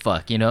mind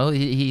fuck,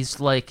 he's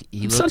like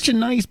he looks. Such a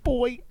nice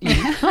boy.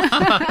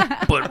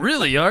 But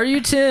really, are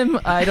you, Tim?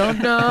 I don't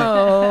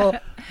know.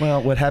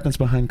 Well, what happens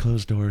behind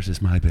closed doors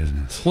is my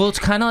business. Well, it's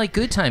kind of like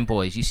Good Time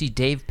Boys. You see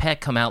Dave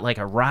Peck come out like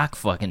a rock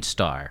fucking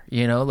star,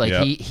 you know? Like,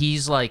 Yep.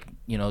 he's like,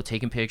 you know,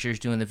 taking pictures,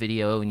 doing the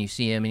video, and you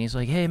see him, and he's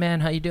like, hey,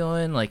 man, how you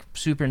doing? Like,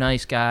 super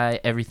nice guy,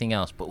 everything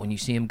else. But when you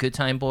see him Good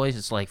Time Boys,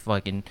 it's like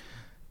fucking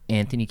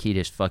Anthony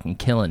Kiedis fucking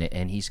killing it,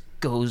 and he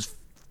goes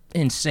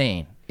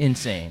insane.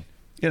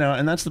 You know,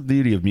 and that's the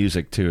beauty of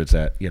music, too. It's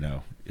that, you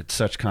know, it's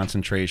such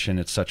concentration.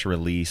 It's such a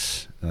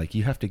release. Like,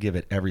 you have to give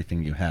it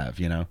everything you have,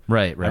 you know?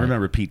 Right. I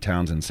remember Pete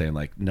Townsend saying,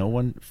 like, no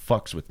one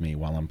fucks with me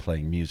while I'm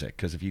playing music.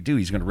 Because if you do,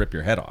 he's going to rip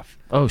your head off.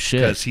 Oh,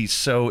 shit. Because he's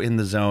so in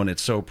the zone.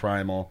 It's so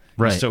primal.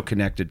 Right. He's so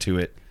connected to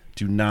it.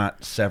 Do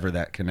not sever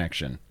that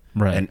connection.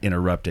 Right. And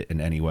interrupt it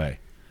in any way.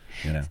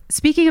 You know?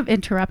 Speaking of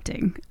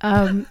interrupting,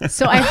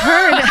 so I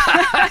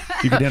heard.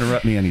 You can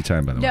interrupt me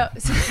anytime, by the No.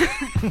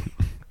 way.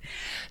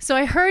 So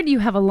I heard you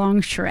have a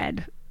long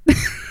shred.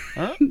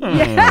 Oh.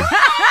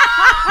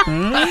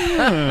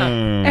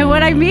 And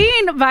what I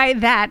mean by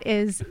that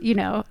is, you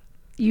know,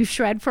 you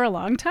shred for a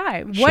long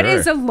time. What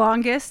is Sure. the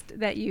longest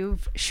that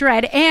you've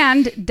shred?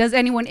 And does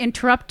anyone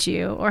interrupt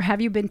you, or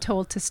have you been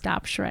told to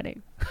stop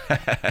shredding? And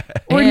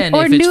if it's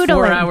 4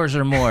 noodling. hours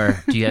or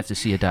more, do you have to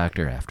see a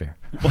doctor after?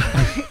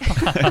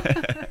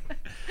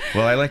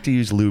 Well, I like to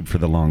use lube for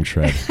the long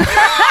shred.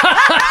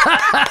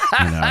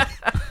 You know,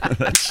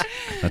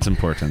 that's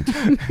important.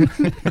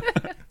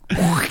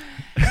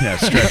 Yeah,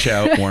 stretch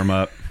out, warm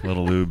up,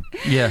 little lube.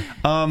 Yeah.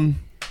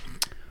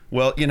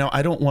 Well, you know,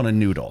 I don't want to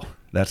noodle.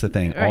 That's the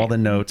thing. All Right. the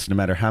notes, no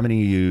matter how many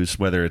you use,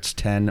 whether it's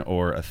 10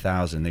 or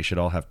 1,000, they should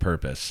all have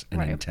purpose and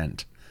Right.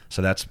 intent.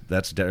 So that's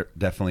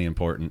definitely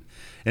important.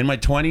 In my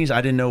 20s,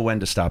 I didn't know when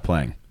to stop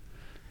playing.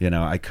 You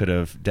know, I could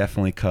have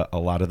definitely cut a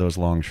lot of those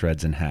long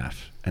shreds in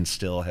half and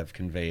still have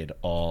conveyed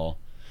all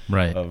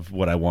Right. of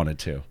what I wanted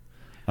to.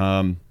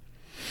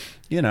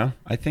 You know,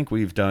 I think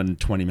we've done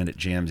 20-minute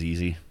jams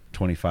easy,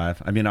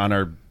 25. I mean, on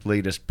our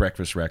latest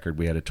breakfast record,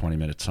 we had a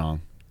 20-minute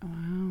song.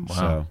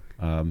 Wow.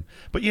 So,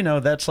 but you know,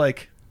 that's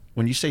like,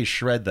 when you say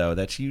shred, though,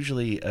 that's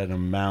usually an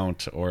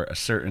amount or a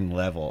certain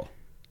level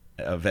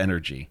of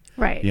energy.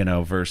 Right. You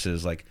know,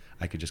 versus like,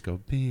 I could just go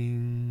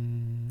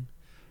bing,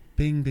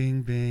 bing,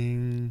 bing,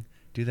 bing,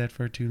 do that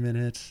for 2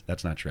 minutes.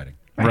 That's not shredding.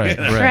 Right.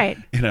 Right.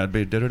 You know, it'd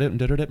be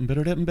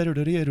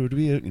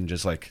and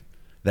just like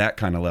that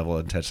kind of level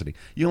of intensity.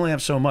 You only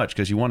have so much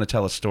because you want to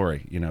tell a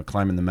story, you know,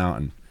 climbing the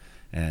mountain.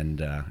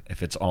 And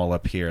if it's all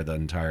up here the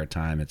entire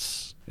time,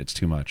 it's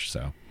too much.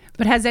 So.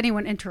 But has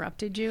anyone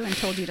interrupted you and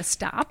told you to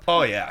stop?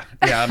 Oh yeah,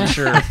 I'm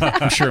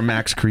sure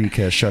Max Creek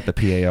has shut the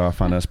PA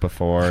off on us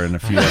before, and a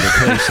few other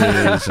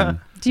places. And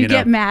Do you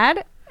get know,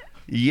 mad?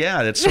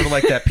 Yeah, it's sort of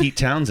like that Pete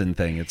Townsend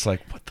thing. It's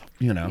like, what the,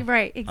 you know,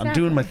 Right, I'm exactly.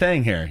 doing my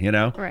thing here, you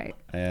know. Right.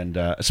 And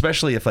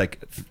especially if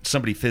like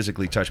somebody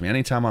physically touched me.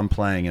 Anytime I'm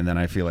playing and then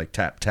I feel like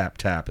tap tap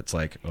tap, it's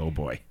like, oh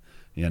boy,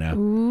 you know.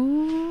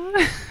 Ooh.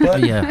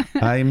 But Yeah.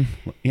 I'm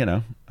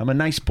a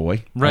nice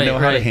boy. Right, I know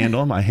how to right.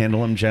 handle them. I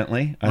handle them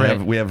gently. Right.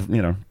 We have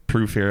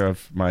proof here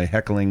of my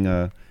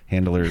heckling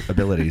handler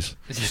abilities.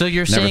 So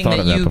you're Never saying thought that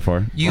of that you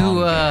before.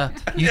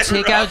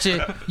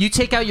 you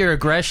take out your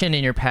aggression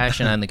and your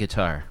passion on the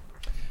guitar.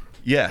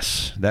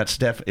 Yes, that's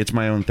it's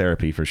my own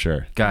therapy for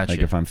sure. Gotcha.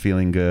 Like if I'm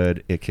feeling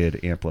good, it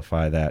could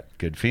amplify that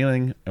good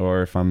feeling,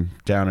 or if I'm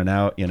down and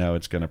out,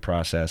 it's going to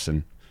process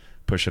and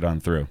push it on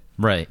through.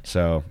 Right.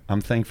 So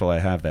I'm thankful I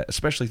have that,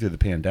 especially through the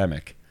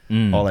pandemic.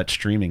 All that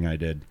streaming I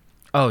did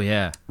Oh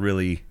yeah.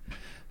 really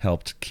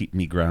helped keep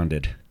me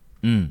grounded.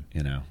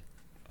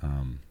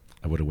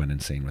 I would have went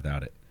insane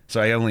without it. So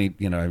I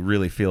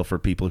really feel for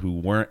people who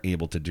weren't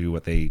able to do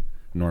what they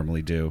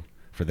normally do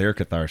for their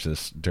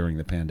catharsis during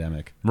the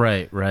pandemic.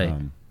 Right. Right.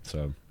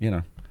 So,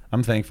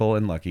 I'm thankful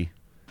and lucky.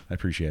 I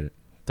appreciate it.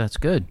 That's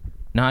good.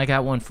 Now I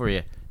got one for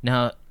you.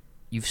 Now,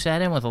 you've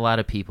sat in with a lot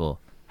of people.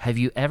 Have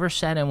you ever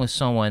sat in with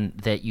someone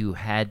that you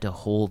had to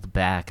hold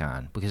back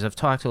on? Because I've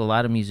talked to a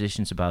lot of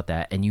musicians about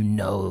that, and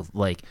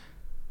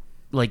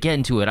get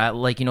into it. I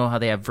how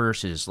they have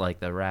verses, like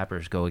the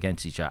rappers go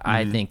against each other. Mm-hmm.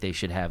 I think they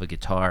should have a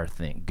guitar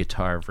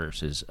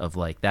verses of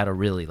that'll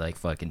really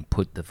fucking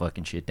put the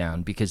fucking shit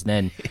down, because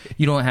then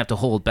you don't have to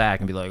hold back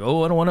and be like,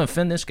 oh, I don't want to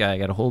offend this guy. I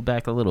got to hold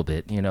back a little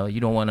bit. You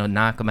don't want to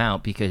knock him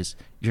out because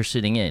you're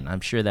sitting in.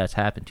 I'm sure that's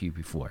happened to you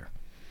before.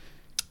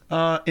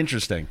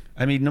 Interesting.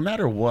 I mean, no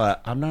matter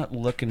what, I'm not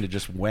looking to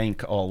just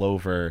wank all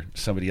over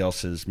somebody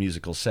else's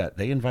musical set.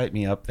 They invite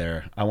me up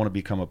there. I want to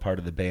become a part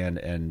of the band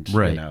and,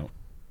 Right.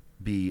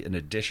 be an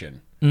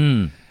addition.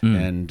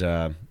 And,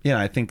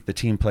 I think the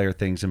team player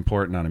thing's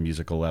important on a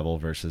musical level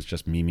versus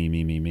just me,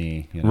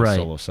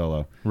 Right.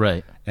 solo.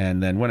 Right.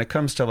 And then when it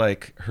comes to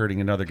hurting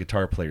another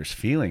guitar player's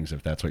feelings,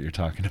 if that's what you're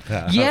talking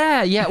about.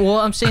 Yeah. Well,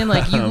 I'm saying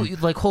you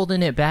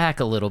holding it back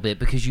a little bit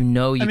because you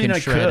can I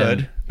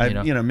shred could.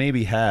 him. I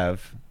maybe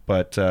have,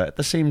 but at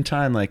the same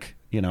time,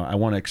 I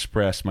want to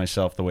express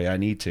myself the way I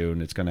need to,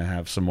 and it's going to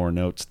have some more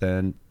notes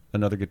than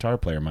another guitar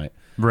player might.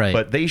 Right.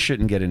 But they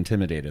shouldn't get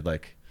intimidated.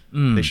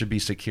 They should be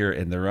secure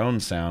in their own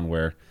sound.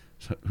 Where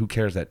who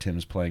cares that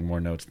Tim's playing more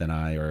notes than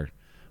I, or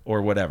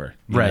whatever.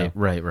 you know?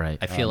 Right.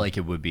 I feel like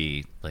it would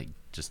be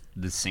just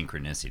the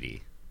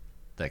synchronicity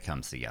that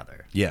comes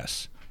together.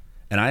 Yes,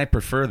 and I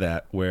prefer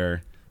that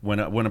where when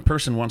a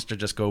person wants to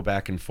just go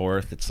back and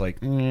forth, it's like,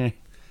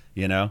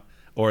 you know,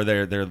 or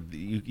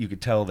you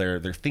could tell they're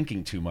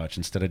thinking too much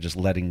instead of just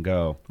letting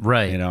go.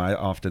 Right. You know, I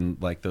often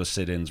like those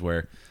sit-ins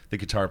where the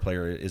guitar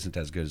player isn't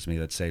as good as me,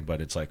 let's say,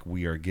 but it's like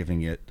we are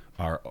giving it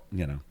our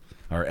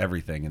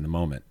everything in the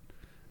moment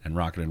and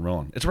rocking and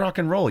rolling. It's rock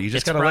and roll. You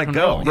just got to rock let and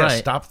go. roll. Yeah, Right.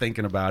 stop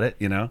thinking about it,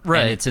 you know?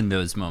 Right. And it's in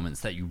those moments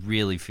that you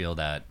really feel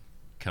that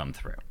come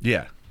through.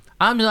 Yeah.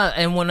 I'm not,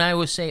 and when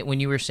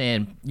you were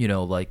saying, you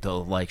know, like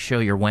the show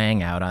your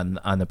wang out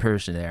on the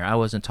person there, I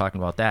wasn't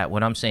talking about that.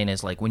 What I'm saying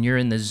is like when you're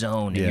in the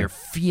zone and Yeah. you're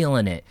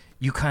feeling it,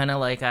 you kind of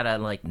like gotta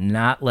like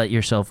not let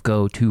yourself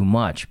go too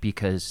much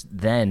because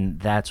then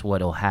that's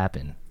what'll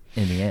happen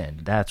in the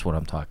end. That's what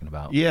I'm talking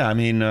about. Yeah, I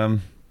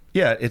mean,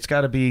 it's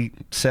got to be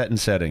set and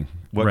setting.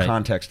 What Right.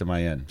 context am I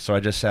in? So I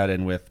just sat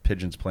in with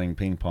Pigeons playing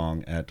ping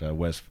pong at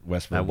Westville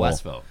At Bowl.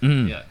 Westville.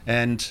 Yeah.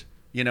 And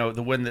you know,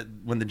 when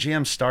the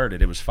jam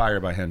started, it was Fire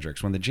by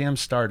Hendrix. When the jam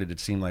started, it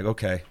seemed like,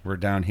 okay, we're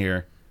down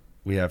here,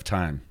 we have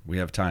time,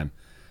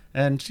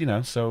 and you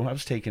know, so I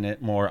was taking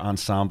it more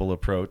ensemble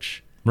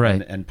approach,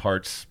 Right. and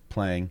parts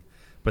playing,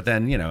 but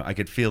then you know, I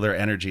could feel their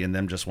energy and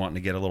them just wanting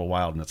to get a little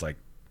wild, and it's like,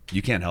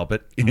 you can't help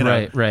it, you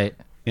know? Right.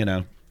 You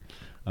know,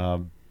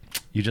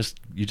 you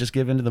just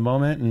give into the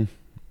moment, and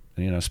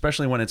you know,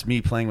 especially when it's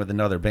me playing with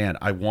another band,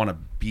 I want to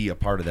be a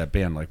part of that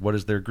band. Like, what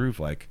is their groove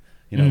like?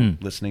 You know,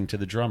 listening to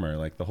the drummer,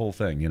 like the whole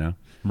thing, you know,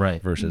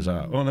 Right. versus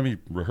let me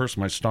rehearse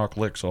my stock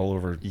licks all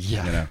over.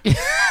 Yeah. You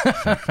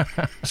know,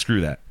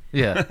 screw that.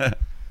 Yeah.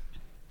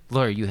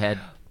 Laura, you had.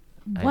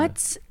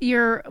 What's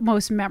your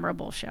most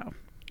memorable show?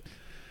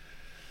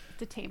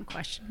 It's a tame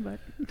question, but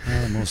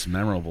Most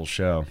memorable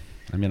show.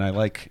 I mean, I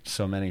like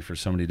so many for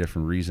so many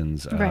different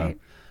reasons. Right.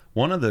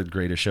 One of the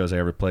greatest shows I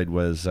ever played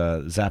was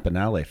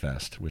Zappanale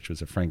Fest, which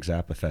was a Frank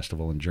Zappa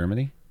festival in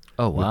Germany.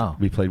 Oh wow.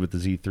 We played with the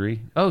Z3.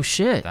 Oh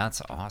shit.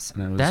 That's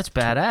awesome. And it was That's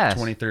badass.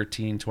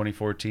 2013,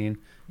 2014.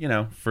 You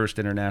know, first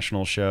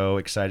international show.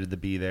 Excited to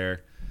be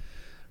there.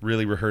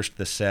 Really rehearsed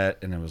the set,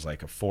 and it was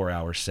like a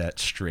 4-hour set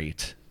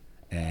straight.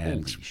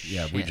 And Holy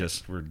yeah, we shit.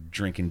 just were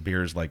drinking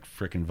beers like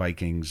frickin'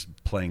 Vikings,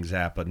 playing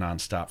Zappa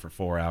nonstop for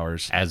 4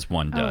 hours. As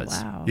one oh does.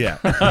 wow, Yeah.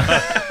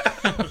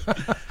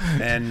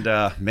 And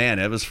man,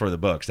 it was for the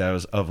books. That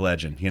was of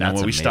legend. You know, That's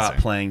when we stopped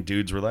amazing. playing,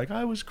 dudes were like,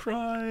 I was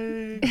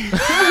crying.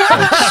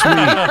 Like,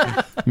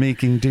 sweet.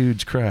 Making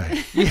dudes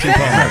cry.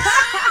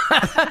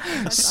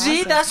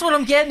 See, that's what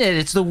I'm getting at.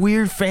 It's the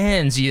weird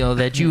fans, you know,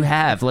 that you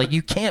have. Like,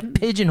 you can't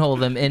pigeonhole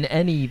them in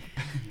any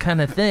kind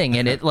of thing,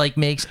 and it like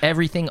makes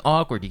everything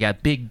awkward. You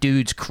got big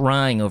dudes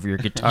crying over your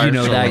guitar. You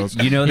know solos,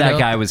 that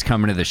guy was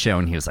coming to the show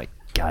and he was like,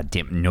 God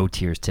damn, no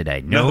tears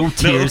today. No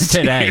tears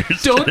today.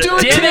 Don't do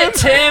it, Damn it,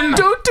 Tim.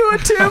 Don't do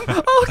it, Tim.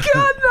 Oh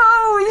God,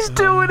 no! He's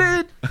doing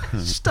it.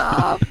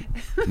 Stop.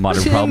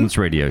 Modern Tim. Problems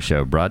Radio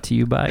Show brought to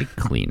you by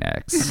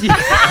Kleenex.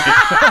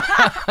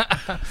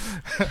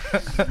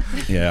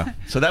 Yeah.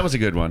 So that was a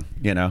good one,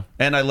 you know.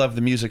 And I love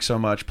the music so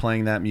much,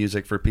 playing that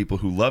music for people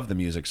who love the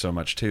music so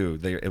much too.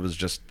 It was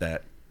just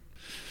that,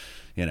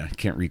 you know,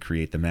 can't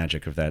recreate the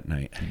magic of that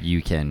night.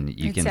 You can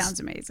it sounds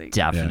amazing.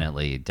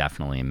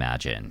 definitely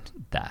imagine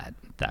that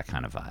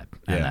kind of vibe.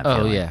 And Yeah. that Oh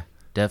feeling. yeah,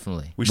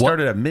 definitely. We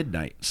started at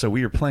midnight, so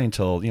we were playing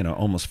till, you know,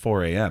 almost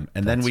 4 a.m.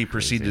 And then That's we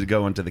proceeded crazy. to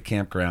go into the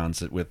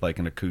campgrounds with like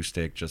an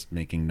acoustic, just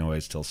making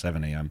noise till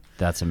 7 a.m.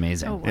 That's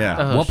amazing. Oh, wow. Yeah.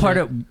 Oh, What part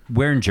shit. of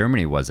where in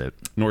Germany was it?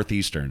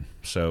 Northeastern.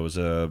 So it was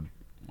what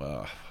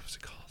was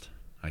it called?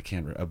 I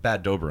can't remember.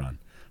 Bad Dobron.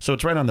 So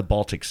it's right on the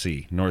Baltic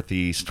Sea,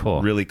 northeast,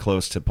 Cool. really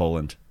close to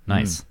Poland.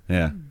 Nice.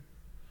 Yeah.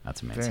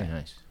 That's Very amazing.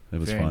 nice. It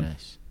was Very fun.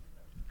 nice.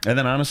 And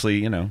then honestly,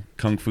 you know,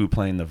 Kung Fu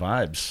playing the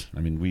vibes.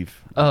 I mean, one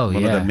Oh, yeah.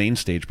 of the main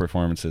stage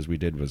performances we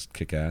did was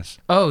kick ass.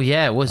 Oh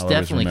yeah, it was I'll always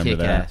definitely remember kick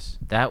that. ass.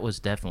 That was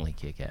definitely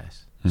kick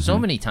ass. So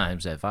many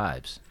times at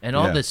Vibes, and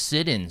all Yeah. the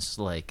sit-ins.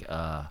 Like,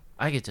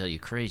 I could tell you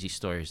crazy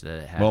stories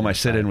that happened. Well, my at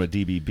sit-in Vibes. with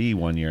DBB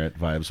one year at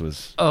Vibes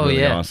was Oh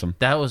really yeah, awesome.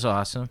 That was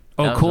awesome.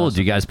 Oh, That was cool. awesome.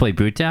 Do you guys play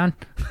Boot Down?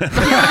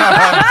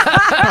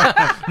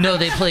 No,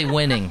 they play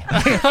Winning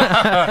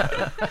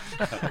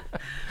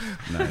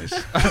Nice.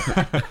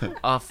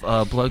 off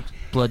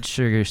Blood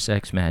Sugar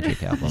Sex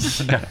Magic album.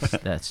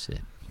 That's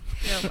it.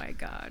 Oh my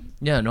god.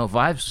 Yeah, no,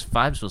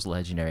 Vibes was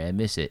legendary. I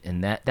miss it,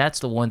 and that's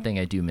the one thing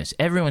I do miss.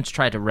 Everyone's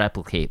tried to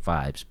replicate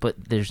Vibes,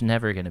 but there's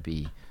never gonna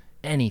be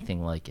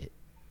anything like it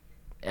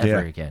ever Yeah.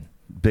 again.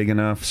 Big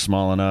enough,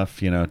 small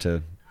enough, you know,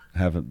 to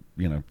have a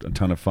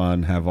ton of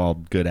fun, have all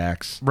good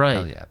acts. Right.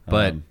 Hell yeah.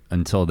 But Um,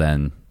 until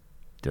then,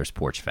 there's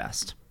Porch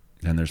Fest.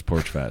 And there's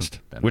Porch Fest,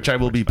 Then which there's I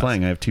will Porch be Fest.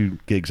 playing. I have 2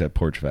 gigs at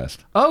Porch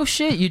Fest. Oh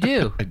shit, you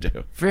do. I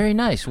do. Very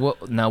nice.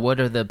 What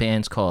are the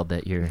bands called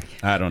that you're?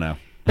 I don't know.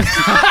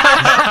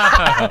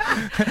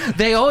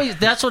 They always.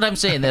 That's what I'm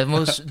saying.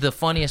 The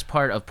funniest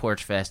part of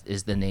Porch Fest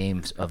is the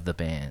names of the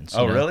bands.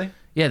 Oh, you know? really?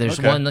 Yeah, there's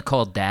Okay. one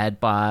called Dad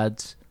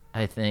Bods,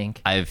 I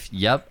think.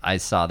 I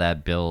saw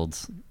that build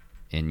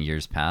in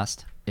years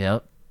past.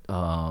 Yep.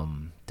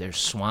 There's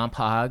Swamp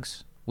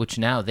Hogs, which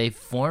now they've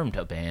formed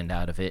a band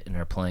out of it and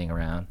are playing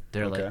around.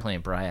 They're Okay. like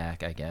playing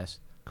Bryac, I guess.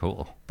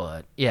 Cool.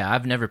 But yeah,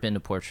 I've never been to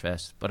Porch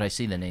Fest, but I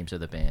see the names of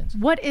the bands.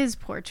 What is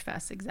Porch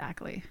Fest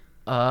exactly?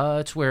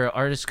 It's where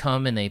artists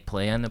come and they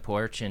play on the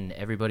porch, and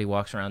everybody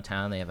walks around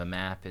town. They have a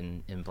map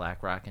in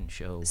Black Rock and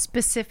show.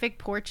 Specific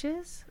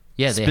porches?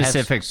 Yeah, they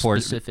Specific have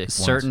porch. specific ones.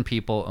 Certain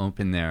people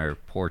open their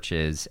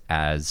porches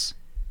as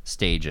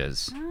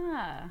stages.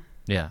 Ah.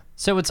 Yeah.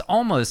 So it's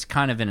almost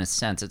kind of, in a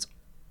sense, it's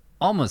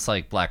almost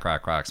like Black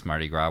Rock Rocks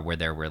Mardi Gras, where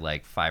there were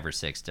like 5 or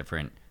 6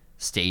 different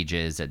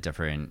stages at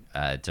different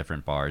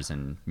bars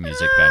and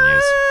music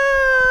venues.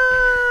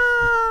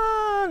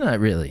 Not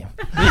really.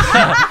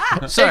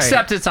 Sorry.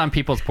 Except it's on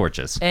people's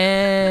porches.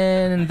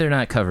 And they're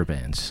not cover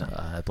bands.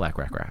 Black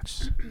Rock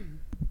Rocks.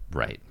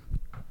 Right.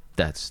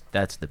 That's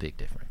the big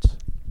difference.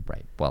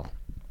 Right. Well,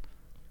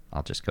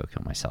 I'll just go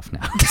kill myself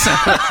now.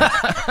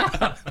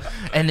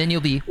 And then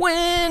you'll be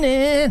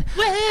winning.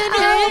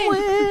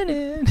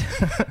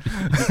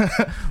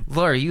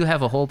 Laura, you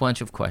have a whole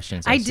bunch of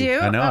questions. I see. do?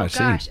 I know, Oh, I've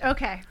seen. gosh.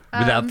 Okay.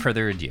 Without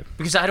further ado.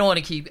 Because I don't want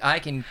to keep. I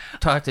can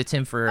talk to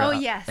Tim for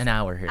yes. an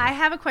hour here. I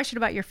have a question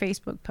about your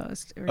Facebook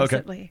post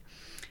recently.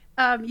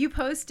 You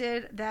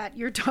posted that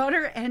your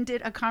daughter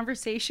ended a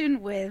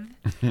conversation with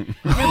your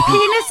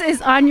penis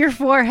is on your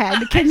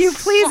forehead. Can you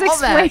please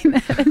saw explain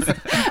this?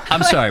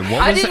 I'm sorry. What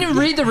I was didn't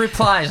read the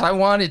replies. I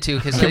wanted to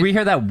because Can we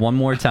hear that one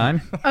more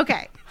time?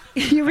 Okay.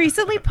 You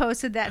recently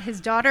posted that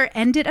his daughter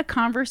ended a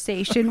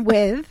conversation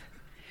with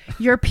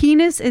your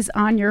penis is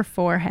on your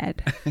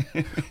forehead.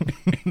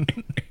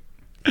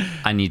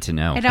 I need to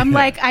know. And I'm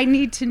like, I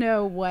need to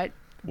know what.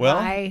 Well,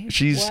 why,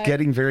 she's what?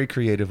 getting very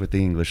creative with the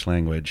English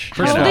language.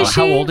 First How of old all, is she?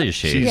 how old is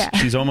she? She's, Yeah.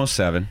 she's almost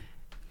 7.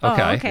 Oh,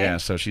 Okay. okay. Yeah,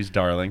 so she's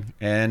darling.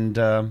 And,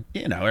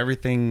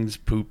 everything's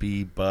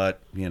poopy,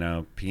 butt,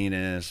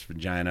 penis,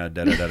 vagina,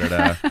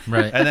 da-da-da-da-da.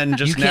 right. And then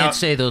just you now... can't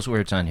say those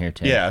words on here,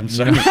 Tim. Yeah, I'm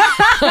sorry.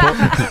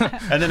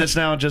 And then it's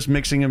now just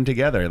mixing them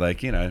together.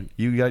 Like,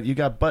 you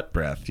got butt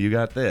breath. You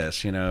got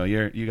this. You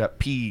got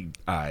pea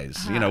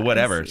eyes. I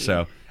Whatever. see.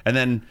 So, and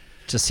then...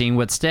 Just seeing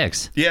what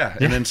sticks. Yeah,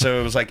 and then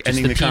so it was like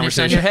ending the the penis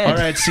on conversation. your head. All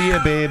right, see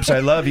ya, babes. I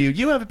love you.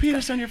 You have a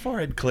penis on your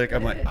forehead. Click.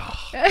 I'm like,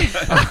 oh.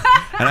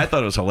 And I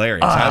thought it was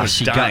hilarious. I was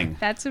she got- dying.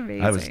 That's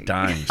amazing. I was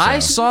dying. So. I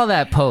saw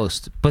that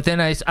post, but then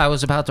I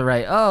was about to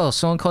write, oh,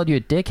 someone called you a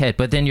dickhead,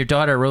 but then your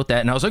daughter wrote that,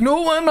 and I was like,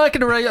 no, I'm not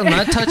going to write. I'm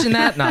not touching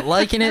that, not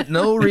liking it,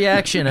 no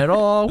reaction at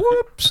all.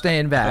 Whoop,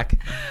 staying back.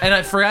 And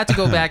I forgot to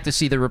go back to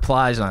see the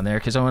replies on there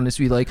because I wanted to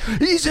be like,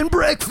 he's in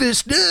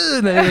breakfast,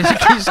 dude. And it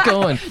keeps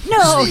going.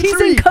 No, he's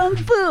C3. in Kung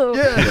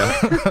Fu.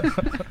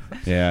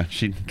 Yeah,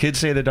 kids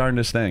say the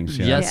darndest things.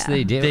 Yeah. Yes, Yeah.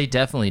 they do. They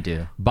definitely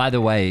do. By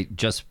the way,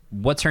 just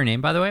what's her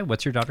name, by the way?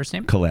 What's your daughter's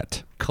name?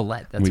 Colette.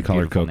 Colette. That's We a call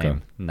her beautiful Coco.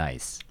 name.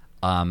 Nice.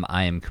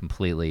 I am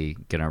completely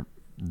going to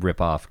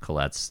rip off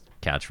Colette's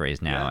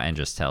catchphrase now and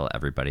just tell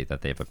everybody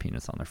that they have a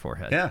penis on their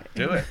forehead. Yeah,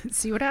 do it.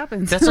 See what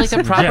happens. That's like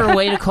the proper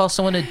way to call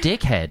someone a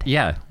dickhead.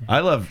 Yeah. I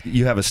love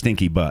you have a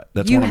stinky butt.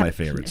 That's you one of have my a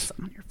favorites.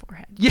 penis on your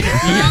forehead. You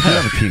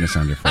have a penis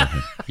on your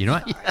forehead. You know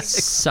what?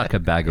 Suck a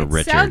bag of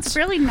Richards. Sounds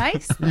really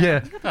nice. Though.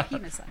 Yeah. You have a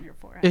penis on your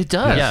forehead. It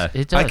does. Yeah.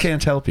 It does. I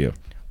can't help you.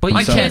 But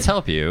I you can't can't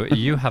help you.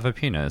 You have a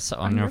penis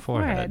on your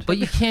forehead. But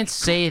you can't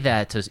say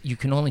that to. You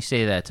can only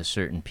say that to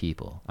certain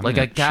people. Like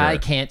a mean, guy sure.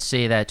 can't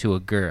say that to a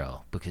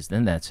girl because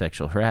then that's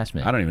sexual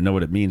harassment. I don't even know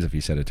what it means if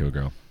you said it to a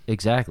girl.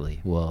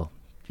 Exactly. Well,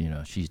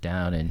 she's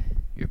down and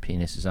your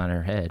penis is on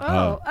her head.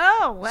 Oh,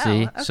 wow.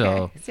 See? Okay.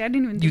 So See, I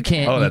didn't even. You think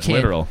can't. Oh, you that's can't-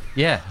 literal.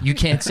 Yeah, you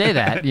can't say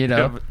that.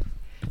 that.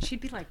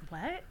 She'd be like,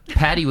 "What?"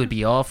 Patty would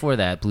be all for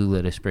that blue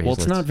lettuce Well, bracelets.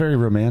 it's not very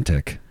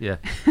romantic. Yeah.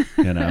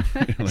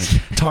 Like,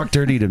 talk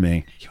dirty to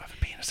me. You have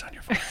a penis on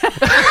your forehead.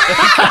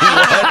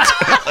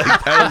 What?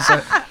 Like,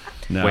 that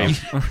is no.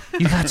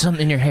 You got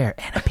something in your hair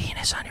and a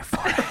penis on your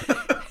forehead.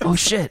 Oh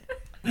shit!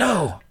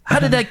 No! How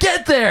did that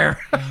get there?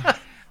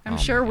 I'm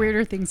sure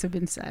weirder things have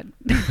been said.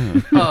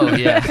 Oh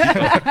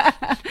yeah.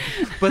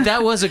 But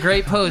that was a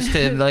great post,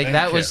 Tim. Like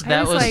that was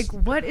I was like,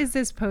 "What is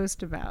this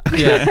post about?"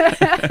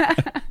 yeah.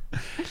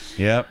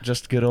 Yep,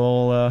 just good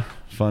old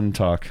fun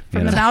talk.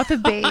 From the mouth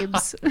of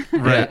babes.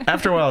 Right.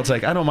 After a while, it's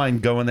like I don't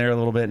mind going there a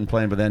little bit and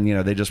playing, but then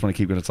they just want to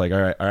keep it. It's like, all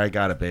right,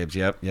 got it, babes.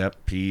 Yep,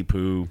 pee,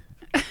 poo,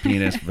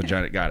 penis,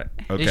 vagina, got it.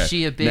 Okay. Is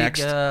she a big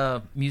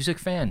Next. music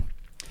fan?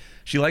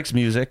 She likes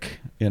music.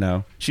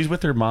 She's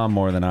with her mom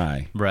more than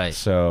I. Right.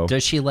 So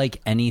Does she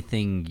like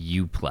anything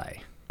you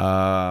play?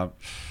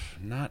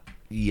 not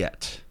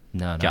yet.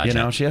 No.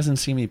 Gotcha. She hasn't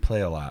seen me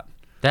play a lot,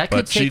 That could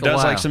but take she a does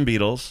while. like some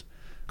Beatles.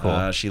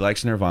 Cool. She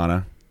likes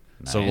Nirvana.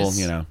 So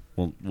Nice.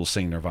 we'll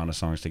sing Nirvana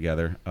songs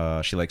together.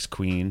 She likes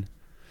Queen.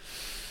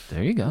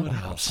 There you go.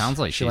 Sounds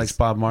like She likes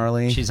Bob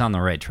Marley. she's on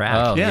the right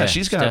track. Oh Yeah, yeah,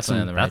 she's got definitely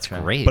some- on the right That's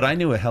track. great. But I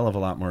knew a hell of a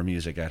lot more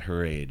music at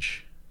her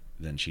age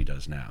than she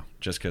does now,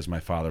 just because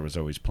my father was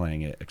always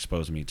playing it,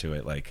 exposed me to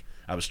it. Like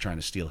I was trying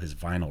to steal his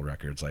vinyl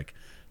records, like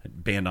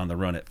Band on the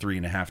Run at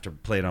 3.5 to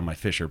play it on my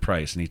Fisher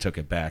Price, and he took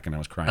it back, and I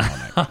was crying all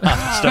night.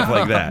 Stuff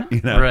like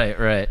that,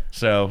 Right.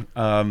 So,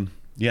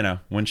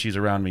 when she's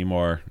around me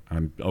more,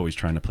 I'm always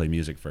trying to play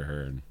music for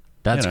her. And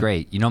That's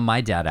great.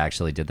 My dad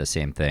actually did the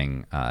same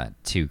thing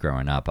too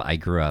growing up. I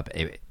grew up,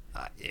 it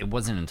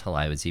wasn't until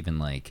I was even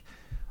like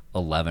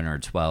 11 or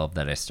 12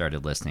 that I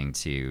started listening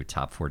to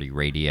Top 40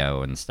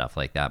 radio and stuff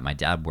like that. My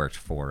dad worked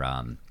for,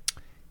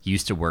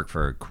 used to work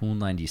for Cool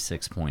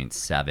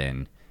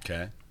 96.7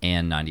 Okay.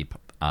 and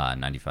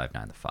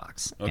 95.9 The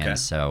Fox. Okay. And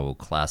so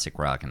classic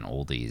rock and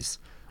oldies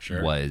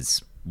Sure.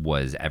 was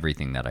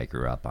everything that I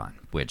grew up on,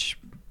 which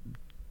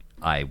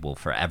I will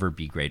forever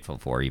be grateful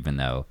for, even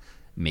though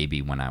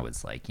maybe when I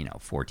was like,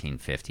 14,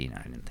 15,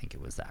 I didn't think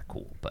it was that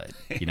cool. But,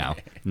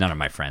 none of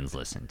my friends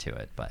listened to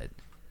it. But,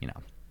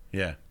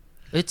 Yeah.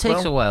 It takes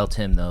Well- a while,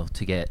 Tim, though,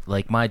 to get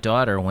like my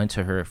daughter went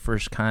to her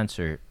first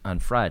concert on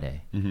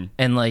Friday,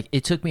 and like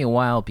it took me a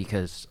while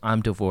because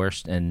I'm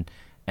divorced and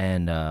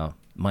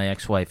my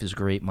ex-wife is a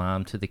great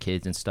mom to the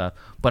kids and stuff,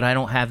 but I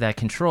don't have that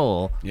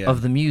control Yeah.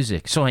 of the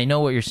music. So I know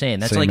what you're saying.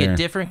 That's Same like here. a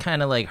different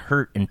kind of like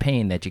hurt and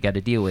pain that you got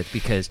to deal with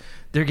because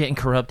they're getting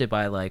corrupted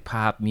by like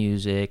pop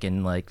music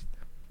and like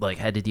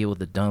had to deal with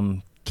the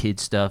dumb kid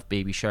stuff,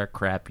 Baby Shark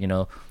crap,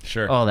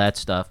 Sure. all that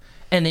stuff.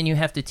 And then you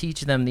have to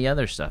teach them the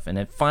other stuff. And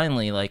then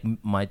finally, like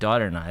my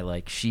daughter and I,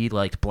 like she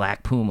liked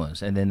Black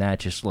Pumas, and then that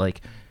just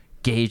like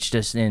gauged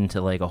us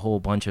into like a whole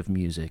bunch of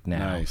music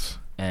now. Nice.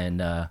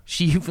 And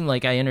she even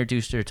like I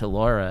introduced her to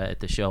Laura at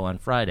the show on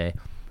Friday,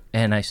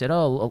 and I said,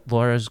 "Oh,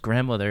 Laura's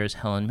grandmother is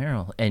Helen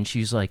Merrill," and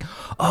she's like,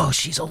 "Oh,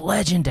 she's a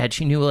legend, Dad.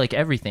 She knew like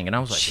everything." And I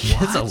was like, she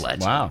is a "What?"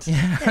 legend. Wow.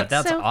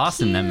 That's so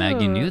awesome that Maggie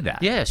cute. knew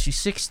that. Yeah, she's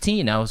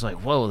 16. I was like,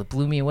 "Whoa!" That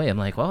blew me away. I'm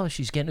like, "Well,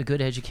 she's getting a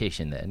good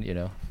education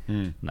then,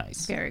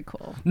 Nice. Very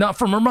cool. Not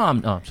from her mom."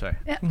 No, I'm sorry.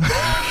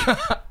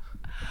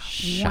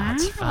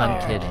 Shots Wow.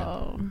 fired. I'm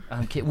kidding.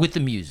 I'm kidding. With the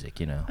music,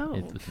 Oh.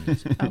 With the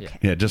music. Okay.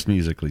 Yeah, just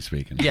musically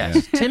speaking.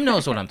 Yes, Tim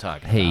knows what I'm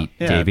talking Hey, about.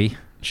 Yeah. Davey.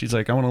 She's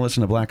like, I want to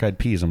listen to Black Eyed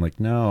Peas. I'm like,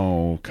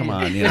 no, come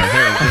on. Here,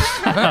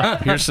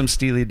 here's some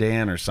Steely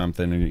Dan or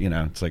something. And,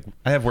 it's like,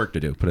 I have work to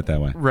do. Put it that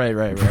way.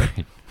 Right.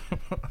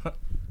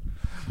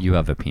 You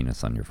have a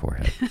penis on your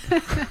forehead.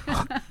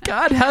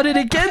 God, how did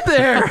it get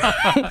there?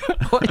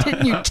 Why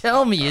didn't you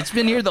tell me? It's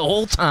been here the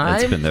whole time.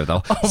 It's been there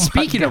though. Oh my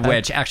Speaking of God.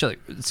 which, actually,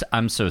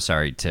 I'm so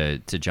sorry to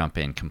jump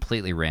in.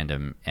 Completely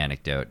random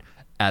anecdote.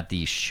 At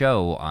the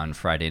show on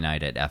Friday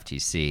night at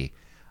FTC,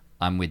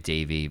 I'm with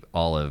Davey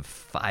all of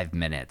 5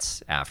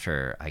 minutes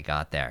after I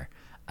got there,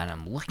 and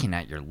I'm looking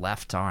at your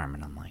left arm,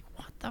 and I'm like,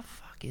 what the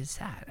fuck is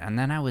that? And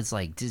then I was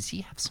like, does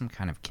he have some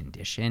kind of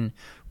condition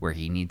where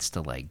he needs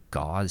to like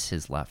gauze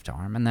his left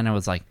arm? And then I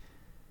was like,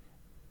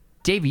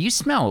 Davey, you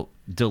smell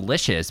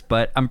delicious,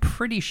 but I'm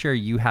pretty sure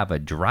you have a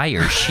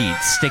dryer sheet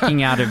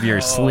sticking out of your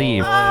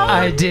sleeve.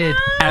 I did.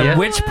 At Yeah.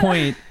 which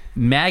point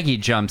Maggie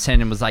jumps in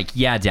and was like,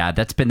 yeah, Dad,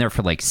 that's been there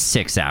for like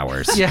 6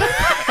 hours. Yeah.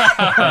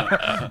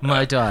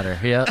 My daughter.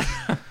 Yep.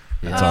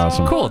 That's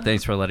awesome. Cool.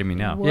 Thanks for letting me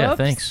know. Yeah.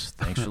 Whoops.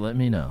 Thanks for letting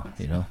me know.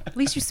 At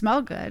least you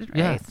smell good, right?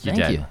 Yeah. You Thank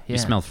did. you. You Yeah.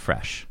 smelled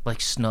fresh.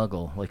 like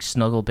Snuggle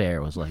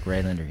Bear was like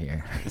right under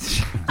here.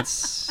 That's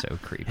so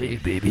creepy. Hey,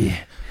 baby.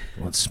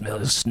 Want to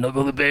smell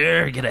Snuggle the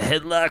Bear? Get a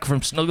headlock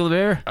from Snuggle the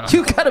Bear?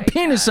 You got a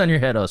penis on your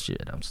head. Oh,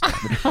 shit. I'm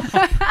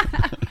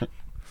stopping.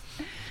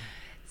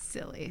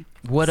 Silly.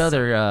 What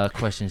other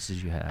questions did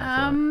you have?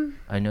 Um,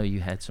 I know you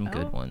had some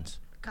good oh. ones.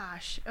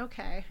 Gosh.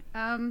 Okay.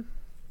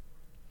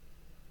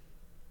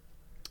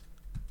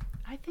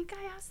 I think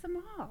I asked them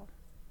all.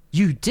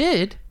 You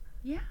did?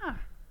 Yeah.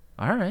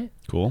 All right.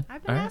 Cool.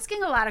 I've been All right.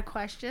 asking a lot of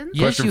questions.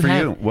 Yes, Question you for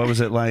have. you. What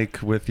was it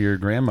like with your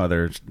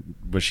grandmother?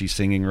 Was she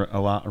singing a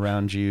lot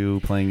around you,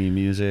 playing you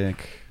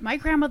music? My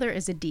grandmother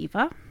is a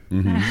diva.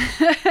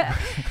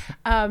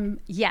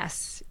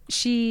 Yes,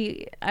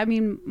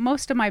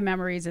 most of my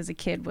memories as a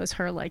kid was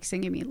her like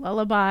singing me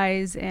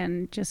lullabies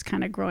and just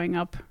kind of growing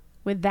up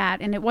with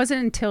that. And it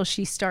wasn't until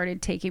she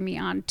started taking me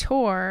on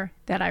tour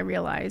that I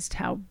realized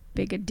how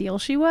big a deal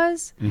she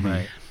was.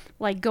 Right.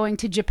 Like going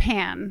to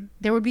Japan,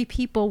 there would be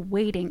people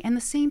waiting, and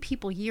the same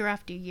people year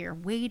after year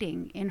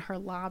waiting in her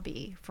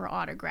lobby for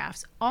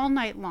autographs all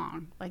night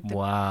long. Like the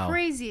Wow.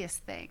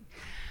 craziest thing.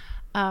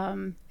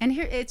 And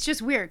here it's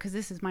just weird because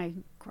this is my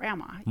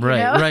grandma. you Right,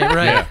 know?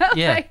 right.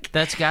 Yeah. Like-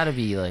 That's got to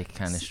be like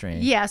kind of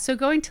strange. Yeah, so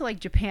going to like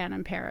Japan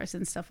and Paris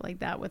and stuff like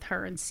that with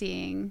her and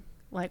seeing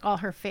like all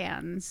her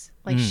fans,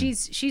 like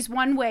she's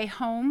one way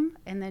home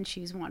and then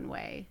she's one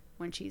way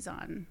when she's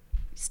on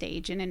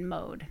stage and in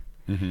mode.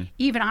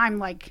 Even I'm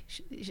like,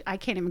 I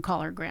can't even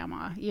call her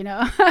grandma,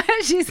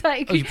 she's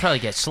like, Oh, you probably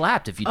get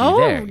slapped if you do oh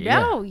there.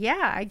 no,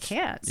 yeah, I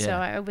can't. So Yeah.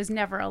 I was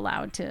never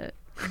allowed to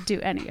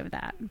do any of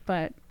that.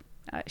 But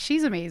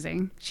she's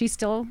amazing. She's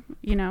still,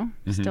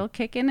 still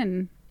kicking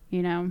and,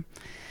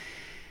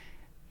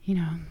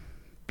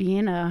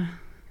 being a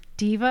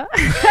diva.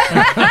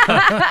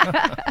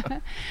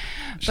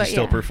 She's But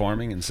still yeah.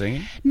 performing and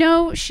singing?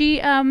 No, she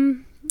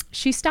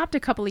stopped a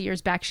couple of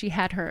years back. She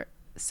had her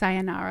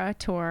Sayonara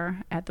tour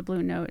at the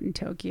Blue Note in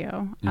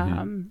Tokyo.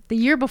 The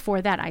year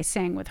before that, I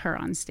sang with her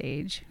on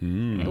stage,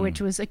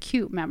 which was a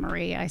cute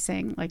memory. I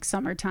sang like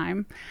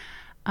Summertime.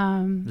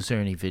 Was there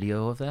any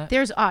video of that?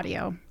 There's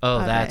audio. Oh,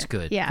 of that's it.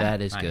 good. Yeah.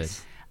 That is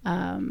Nice.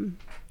 good.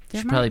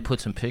 Should probably put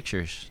some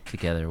pictures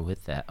together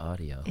with that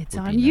audio. It's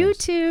Would on be nice.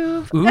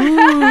 YouTube.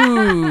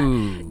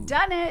 Ooh.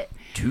 Done it.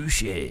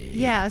 Touche.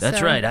 Yeah, That's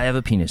so- right. I have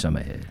a penis on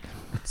my head.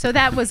 So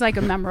that was like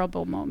a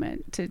memorable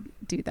moment to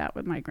do that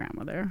with my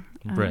grandmother.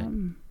 Right.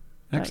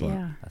 But Excellent.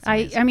 yeah, That's I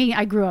amazing. mean,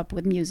 I grew up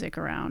with music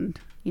around,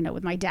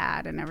 with my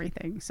dad and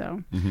everything.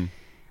 So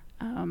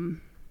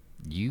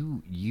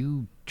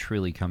You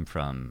truly come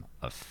from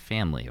a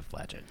family of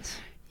legends.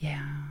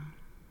 yeah,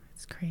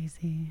 it's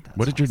crazy.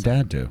 What did your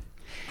dad do?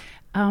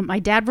 My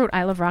dad wrote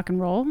 "I Love Rock and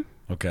Roll,"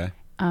 Okay.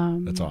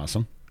 That's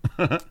awesome.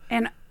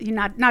 and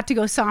not to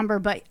go somber,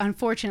 but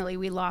unfortunately,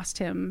 we lost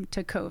him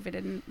to COVID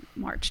in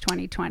March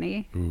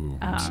 2020. Ooh,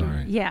 I'm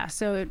sorry. Yeah,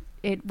 so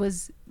it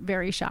was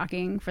very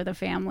shocking for the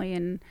family,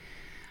 and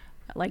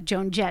like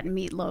Joan Jett and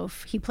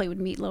Meatloaf, he played with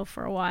Meatloaf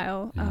for a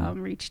while,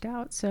 reached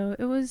out. So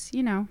it was,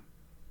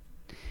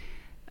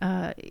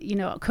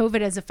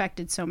 COVID has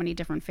affected so many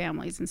different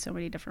families in so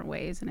many different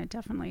ways, and it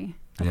definitely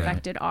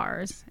affected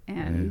ours.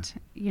 And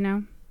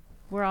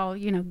we're all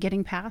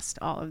getting past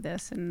all of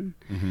this and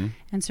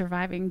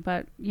surviving.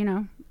 But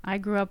I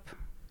grew up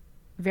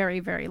very,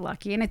 very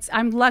lucky, and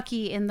I'm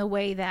lucky in the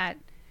way that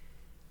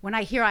when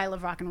I hear "I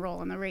Love Rock and Roll"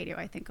 on the radio,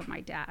 I think of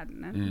my dad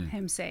and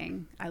him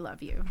saying "I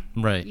love you."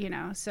 Right.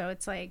 So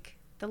it's like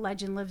the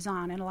legend lives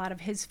on, and a lot of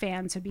his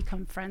fans have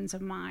become friends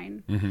of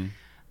mine.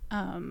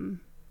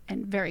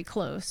 And very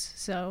close.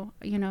 So,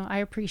 I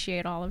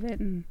appreciate all of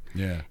it and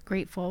Yeah.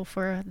 grateful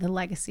for the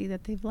legacy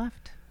that they've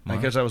left. I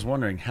guess I was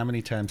wondering, how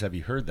many times have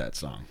you heard that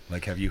song?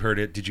 Like, have you heard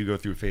it? Did you go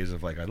through a phase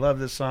of like, I love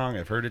this song,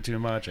 I've heard it too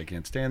much, I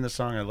can't stand this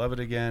song, I love it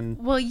again?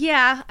 Well,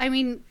 yeah. I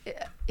mean,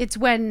 it's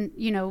when,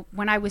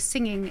 when I was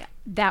singing,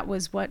 that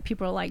was what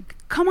people were like,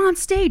 come on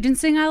stage and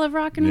sing "I Love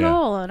Rock and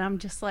Roll." And I'm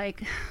just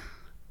like,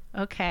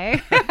 okay.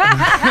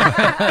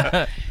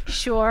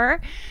 Sure.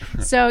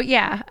 So,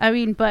 yeah. I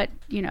mean, but,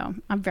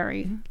 I'm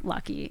very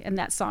lucky. And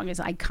that song is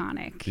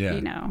iconic,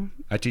 Yeah.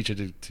 I teach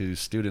it to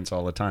students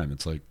all the time.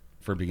 It's like,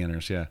 for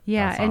beginners, yeah.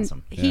 Yeah, That's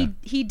and awesome.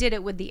 he did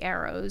it with the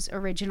Arrows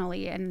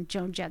originally, and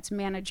Joan Jett's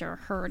manager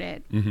heard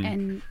it,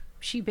 and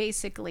she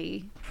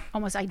basically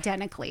almost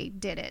identically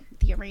did it,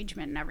 the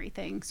arrangement and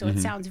everything. So it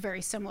sounds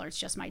very similar. It's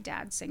just my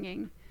dad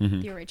singing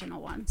the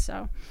original one.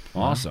 So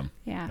Awesome.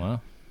 yeah,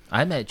 Well,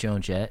 I met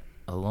Joan Jett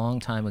a long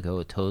time ago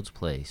at Toad's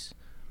Place.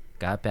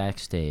 Got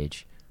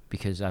backstage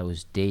because I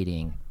was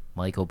dating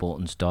Michael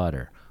Bolton's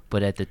daughter.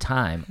 But at the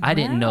time, I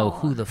didn't know Wow.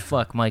 who the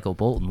fuck Michael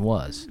Bolton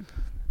was.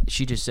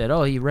 She just said,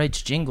 "Oh, he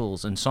writes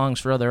jingles and songs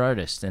for other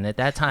artists." And at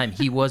that time,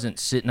 he wasn't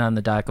sitting on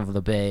the dock of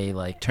the bay,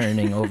 like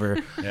turning over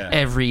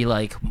every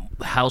like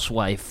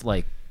housewife,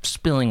 like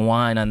spilling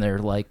wine on their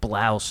like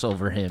blouse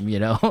over him,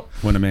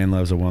 When a man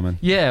loves a woman.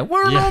 Yeah,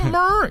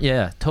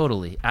 yeah,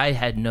 totally. I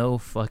had no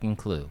fucking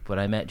clue, but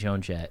I met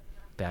Joan Jett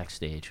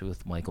backstage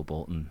with Michael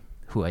Bolton,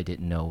 who I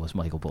didn't know was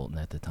Michael Bolton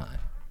at the time.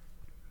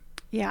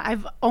 yeah.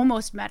 I've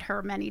almost met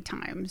her many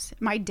times.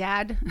 My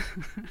dad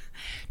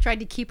tried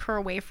to keep her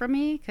away from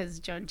me because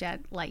Joan Jett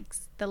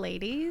likes the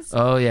ladies.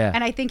 Oh yeah.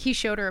 And I think he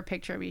showed her a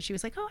picture of me. She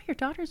was like, "Oh, your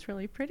daughter's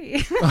really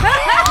pretty."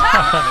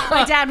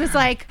 My dad was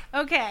like,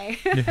 "Okay."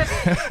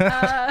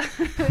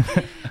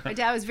 My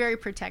dad was very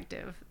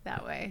protective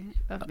that way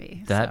of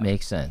me. That so,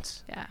 makes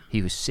sense. yeah.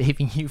 He was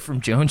saving you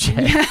from Joan Jett.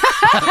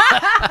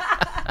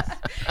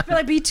 I feel like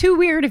it'd be too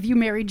weird if you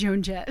married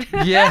Joan Jett.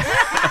 Yeah.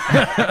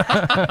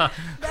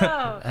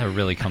 No. That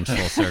really comes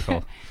full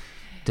circle.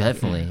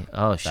 Definitely.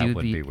 Oh, she That would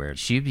would be weird.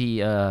 She'd be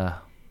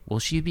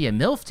she'd be a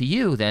MILF to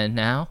you then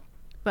now.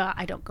 Well,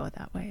 I don't go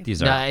that way.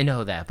 These No, are I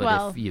know that, but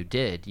Well, if you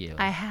did,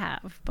 I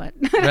have, but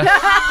when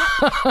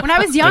I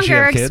was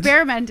younger, have kids?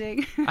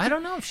 experimenting. I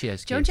don't know if she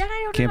has kids. Joan Jett,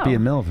 I don't Can't know. be a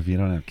MILF if you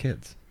don't have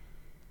kids.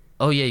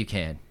 Oh yeah, you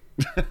can.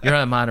 You're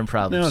on Modern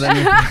Problems. No,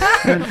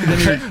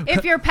 then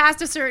If you're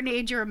past a certain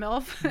age, you're a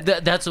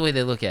MILF. That's the way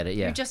they look at it.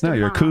 Yeah, You're just no, a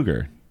you're a mom.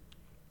 cougar.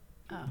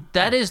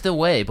 that is the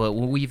way. But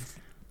we've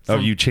Oh,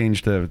 you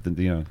changed the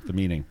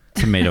meaning.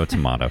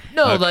 tomato.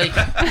 no like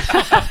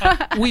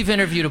we've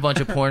interviewed a bunch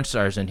of porn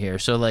stars in here,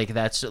 so like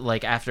that's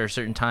like after a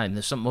certain time,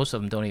 most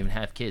of them don't even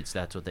have kids.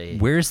 That's what they.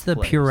 Where's the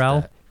play, is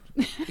Purell?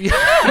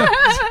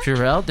 that.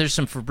 Purell? There's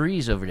some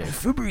Febreze over there.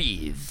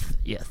 Febreze.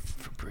 Yes,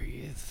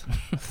 Febreze.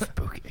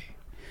 Okay.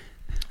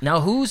 Now,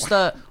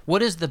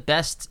 what is the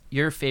best,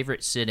 your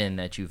favorite sit-in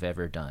that you've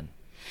ever done?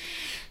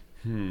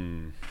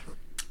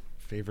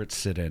 Favorite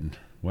sit-in?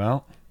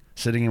 Well,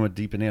 sitting in with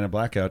Deep Banana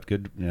Blackout,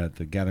 good.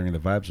 The Gathering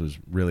of the Vibes was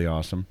really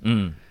awesome.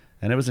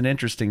 And it was an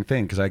interesting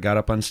thing because I got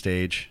up on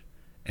stage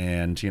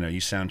and,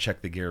 you sound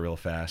check the gear real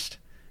fast.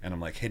 And I'm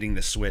like hitting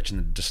the switch and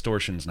the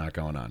distortion's not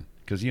going on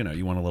because, you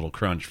want a little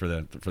crunch for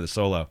the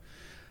solo.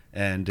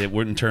 And it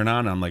wouldn't turn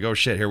on. I'm like, oh,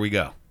 shit, here we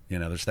go.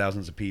 There's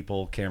thousands of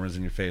people, cameras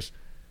in your face.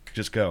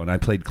 Just go. And I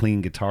played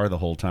clean guitar the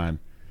whole time.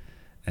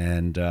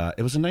 And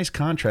it was a nice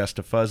contrast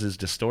to Fuzz's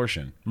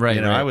distortion. Right,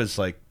 right. I was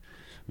like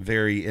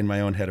very in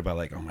my own head about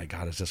like, oh my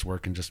God, is this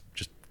working? Just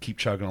keep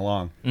chugging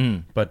along.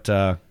 But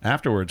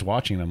afterwards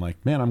watching it, I'm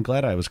like, man, I'm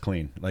glad I was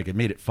clean. Like it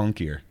made it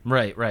funkier.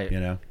 Right.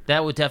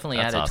 That would definitely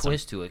That's add a awesome.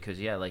 twist to it because,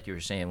 yeah, like you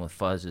were saying with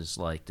Fuzz is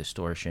like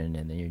distortion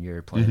and then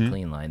you're playing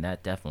clean line.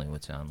 That definitely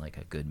would sound like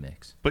a good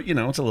mix. But,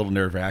 it's a little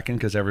nerve-wracking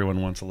because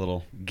everyone wants a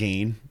little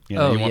gain.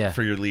 Oh, you want yeah.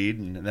 for your lead.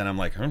 And then I'm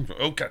like,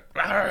 okay.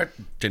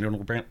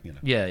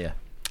 Yeah.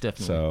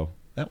 Definitely. So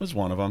that was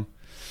one of them.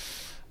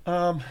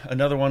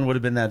 Another one would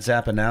have been that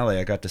Zappinale.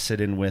 I got to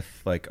sit in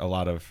with like a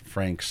lot of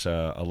Frank's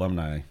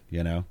alumni,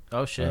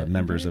 Oh, shit.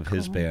 members of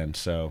his cool. band.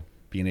 So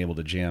being able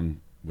to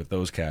jam with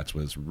those cats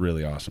was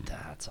really awesome.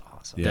 That's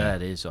awesome. Yeah.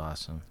 That is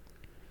awesome.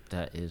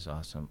 That is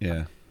awesome.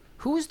 Yeah.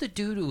 Who was the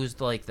dude who was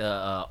like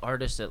the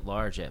artist at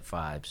large at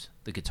Vibes,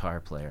 the guitar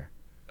player?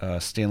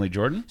 Stanley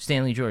Jordan,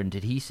 Stanley Jordan.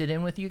 Did he sit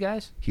in with you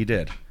guys? he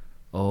did.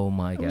 Oh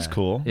my god. That was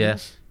cool.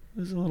 Yes. It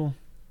was a little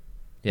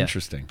Yeah.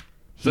 interesting.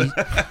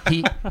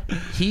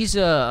 He's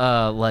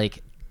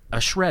like a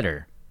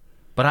shredder,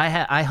 but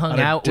I hung On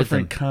a out with him.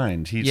 different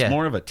kind. He's Yeah.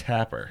 more of a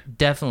tapper.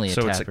 Definitely a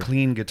So tapper. it's a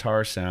clean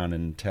guitar sound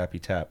and tappy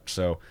tap.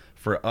 So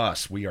for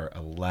us, we are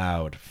a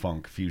loud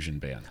funk fusion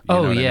band. You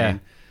Oh, know what I yeah.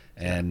 mean?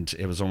 And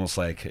it was almost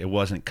like it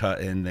wasn't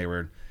cut in. They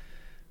were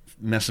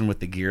messing with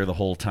the gear the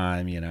whole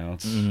time.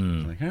 It's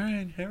like, all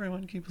right,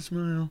 everyone, keep a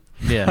smile.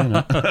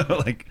 Yeah.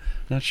 Like,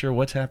 not sure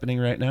what's happening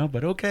right now,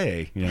 but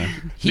okay. New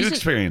He's a-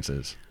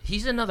 experiences.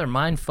 He's another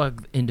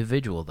mindfuck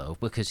individual, though,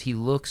 because he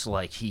looks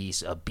like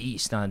he's a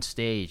beast on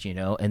stage,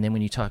 And then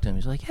when you talk to him,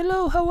 he's like,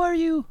 hello, how are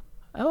you?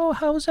 Oh,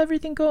 how's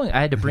everything going?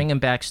 I had to bring him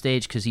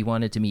backstage because he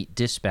wanted to meet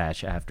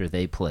Dispatch after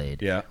they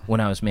played. Yeah. When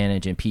I was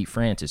managing Pete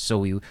Francis. So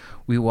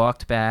we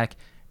walked back,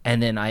 and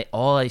then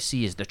all I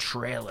see is the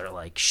trailer,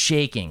 like,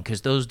 shaking,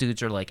 because those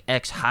dudes are, like,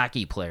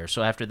 ex-hockey players.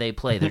 So after they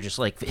play, they're just,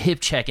 like,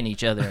 hip-checking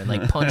each other and,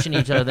 like, punching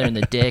each other in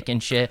the dick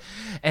and shit.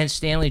 And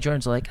Stanley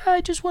Jordan's like,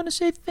 I just want to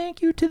say thank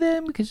you to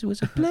them because it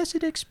was a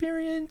blessed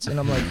experience.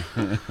 And I'm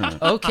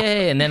like,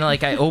 okay. And then,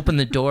 like, I open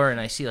the door, and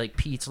I see, like,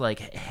 Pete's, like,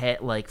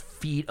 head, like,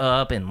 feet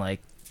up and,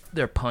 like,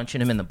 they're punching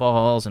him in the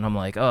balls, and I'm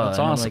like, oh, That's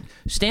and I'm awesome. like,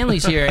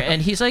 Stanley's here,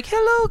 and he's like,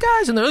 hello,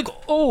 guys, and they're like,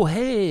 oh,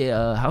 hey,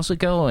 how's it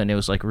going? It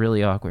was like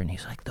really awkward, and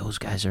he's like, those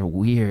guys are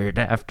weird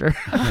after.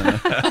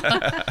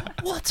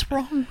 What's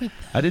wrong with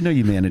I didn't know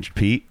you managed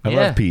Pete. I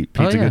love Pete.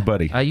 Pete's Oh, yeah. a good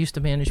buddy. I used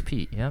to manage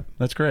Pete. Yep,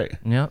 That's great.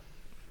 yep.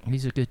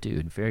 He's a good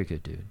dude, very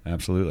good dude.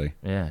 Absolutely.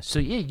 Yeah. So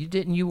yeah,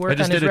 you work I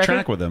just on his did a record?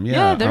 track with him.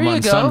 Yeah, there I'm you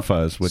on go.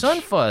 Sunfuzz, which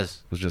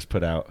Sunfuzz. was just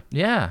put out.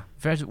 Yeah.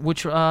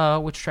 Which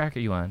track are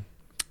you on?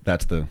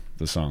 That's the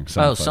song.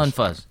 Oh, Sunfuzz.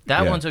 Sunfuzz.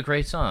 That Yeah. one's a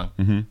great song.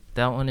 Mhm.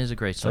 That one is a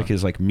great It's song. like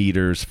his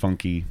meters,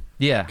 funky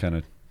yeah. kind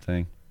of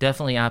thing.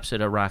 Definitely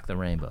opposite of Rock the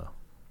Rainbow.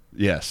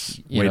 Yes,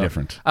 You way know,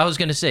 different. I was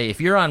gonna say, if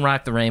you're on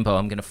Rock the Rainbow,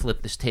 I'm gonna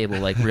flip this table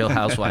like Real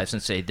Housewives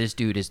and say this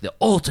dude is the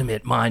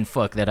ultimate mind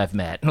fuck that I've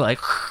met. Like,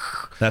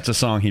 That's a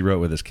song he wrote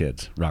with his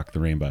kids, Rock the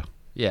Rainbow,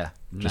 yeah,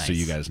 just so Nice.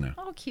 you guys know.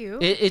 Oh, cute.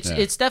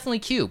 it's definitely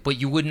cute, but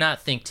you would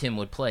not think Tim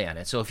would play on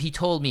it. So if he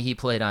told me he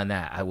played on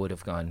that, I would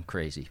have gone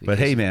crazy. But because-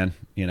 hey, man,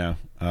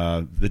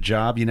 the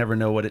job, you never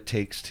know what it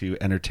takes to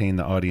entertain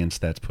the audience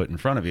that's put in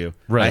front of you.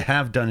 Right. I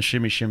have done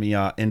Shimmy Shimmy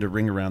Ya into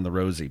Ring Around the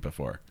Rosie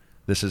before.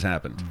 This has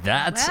happened.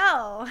 That's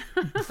well,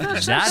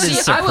 that is See,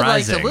 surprising. I would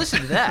like to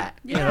listen to that.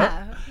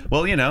 yeah.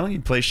 Well,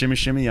 you play Shimmy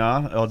Shimmy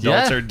Ya. Adults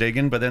Yeah. are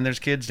digging, but then there's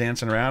kids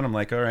dancing around. I'm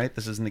like, all right,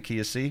 this is in the key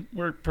of C.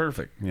 We're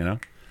perfect,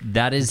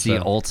 That is the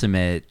So-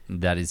 ultimate.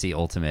 That is the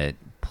ultimate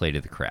play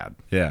to the crowd.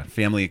 Yeah,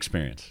 family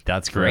experience.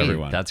 That's for great.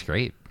 everyone. That's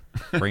great.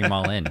 Bring them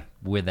all in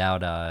without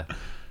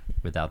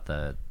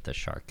the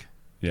shark.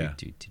 Yeah.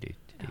 Do.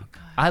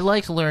 I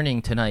liked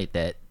learning tonight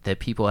that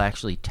people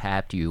actually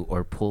tapped you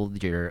or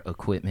pulled your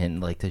equipment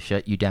like to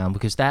shut you down,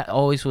 because that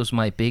always was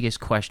my biggest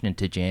question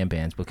to jam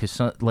bands, because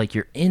like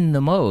you're in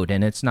the mode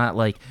and it's not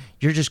like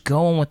you're just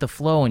going with the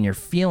flow and you're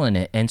feeling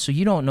it, and so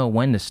you don't know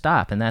when to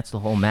stop, and that's the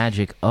whole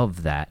magic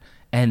of that.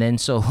 And then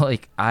so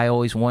like I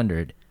always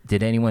wondered,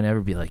 did anyone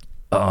ever be like,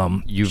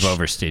 You've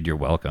overstayed your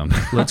welcome.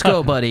 let's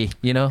go, buddy,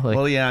 like,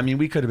 Well, yeah, I mean,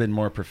 we could have been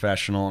more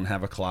professional and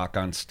have a clock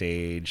on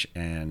stage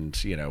and,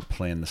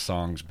 plan the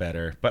songs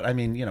better. But, I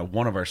mean,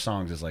 one of our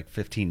songs is like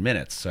 15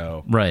 minutes,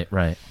 so right.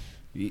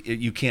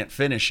 you can't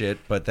finish it,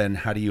 but then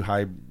how do you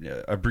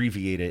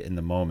abbreviate it in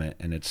the moment?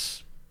 And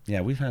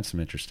we've had some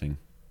interesting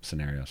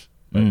scenarios.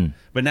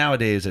 But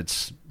nowadays,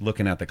 it's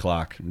looking at the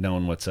clock,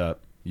 knowing what's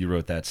up. You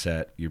wrote that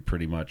set. You're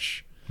pretty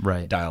much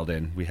Right. dialed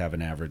in. We have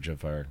an average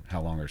of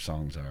how long our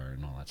songs are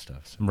and all that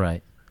stuff. So.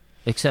 Right.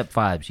 Except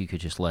Vibes, you could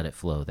just let it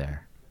flow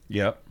there.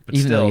 Yep. But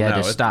Even though still, you had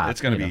to no, stop,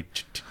 It's going to you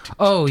be...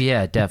 Oh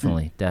yeah,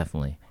 definitely,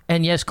 definitely.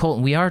 And yes,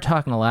 Colton, we are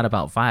talking a lot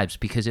about Vibes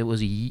because it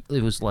was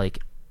like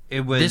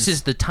It was. this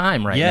is the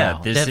time right Yeah, now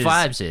this that is-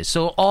 Vibes is.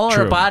 So all our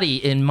True.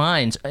 body and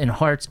minds and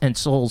hearts and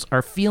souls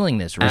are feeling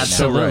this right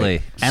So now. Absolutely.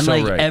 right. And So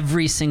like right.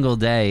 every single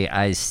day,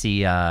 I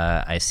see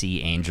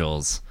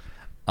Angels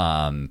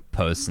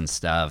posts and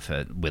stuff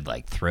with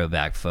like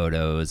throwback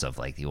photos of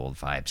like the old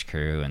Vibes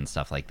crew and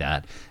stuff like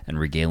that, and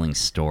regaling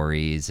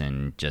stories,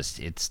 and just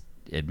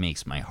it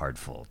makes my heart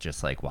full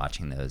just like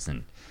watching those.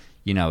 And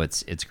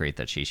it's great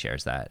that she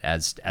shares that,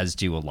 as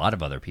do a lot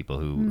of other people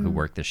who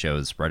work the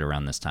shows right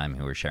around this time,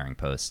 who are sharing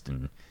posts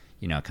and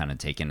kind of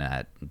taking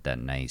that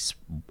nice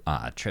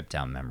trip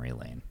down memory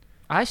lane.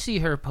 I see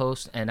her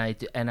post and I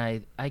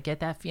get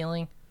that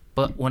feeling,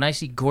 but when I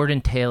see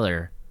Gordon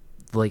Taylor,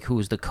 like who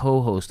was the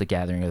co-host of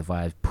Gathering of the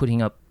Vibes,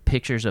 putting up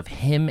pictures of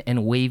him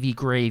and Wavy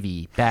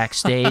Gravy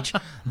backstage,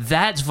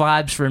 that's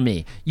vibes for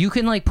me. You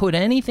can like put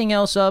anything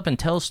else up and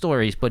tell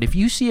stories, but if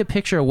you see a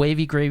picture of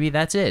Wavy Gravy,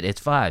 that's it.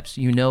 It's vibes.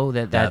 You know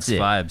that's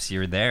it. Vibes.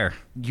 You're there.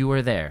 You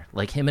were there,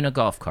 like him in a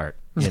golf cart.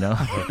 You know,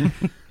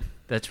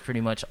 that's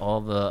pretty much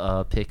all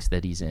the pics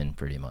that he's in,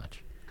 pretty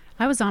much.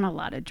 I was on a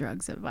lot of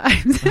drugs at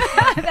Vibes.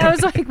 That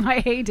was like my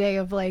heyday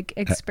of like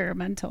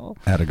experimental.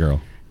 Atta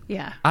girl.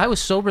 Yeah. I was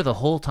sober the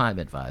whole time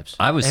at Vibes.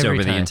 I was Every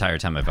sober the time. entire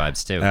time at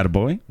Vibes too. Atta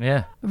boy.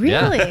 Yeah.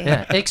 Really?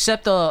 Yeah,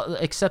 except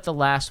the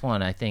last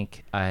one. I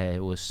think I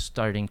was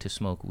starting to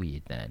smoke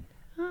weed then,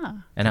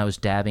 and I was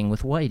dabbing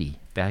with Whitey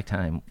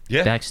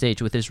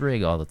backstage with his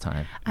rig all the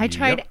time. I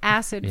tried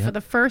acid for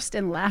the first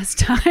and last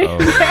time.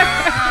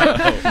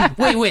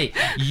 Wait,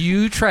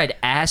 you tried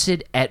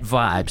acid at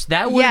Vibes?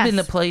 That would have been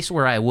the Yes. place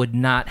where I would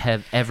not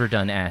have ever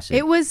done acid.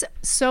 It was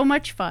so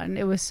much fun.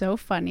 It was so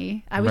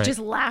funny. I was Right. just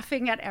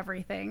laughing at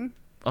everything.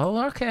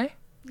 Oh, okay.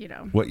 You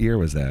know, What year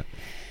was that?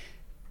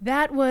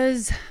 that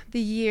was the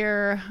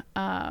year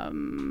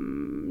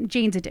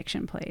Jane's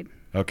Addiction played.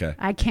 Okay.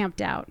 I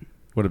camped out.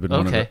 Would have been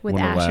one of Okay. the, With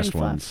one of the Ash last and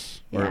Fluff.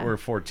 ones. Yeah. Or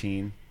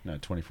 14. No,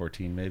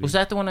 2014 maybe. Was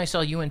that the one I saw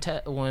you and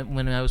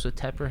when I was with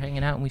Tepper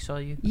hanging out and we saw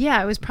you? Yeah,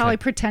 I was probably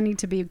pretending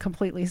to be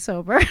completely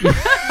sober.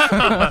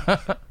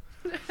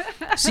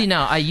 See,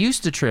 now I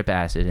used to trip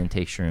acid and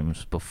take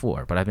shrooms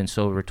before, but I've been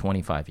sober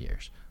 25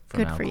 years from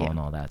Good for alcohol you. and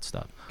all that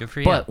stuff. Good for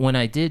you. But when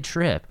I did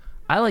trip,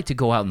 I like to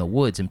go out in the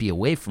woods and be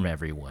away from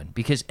everyone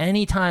because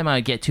anytime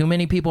I get too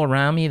many people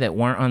around me that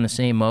weren't on the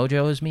same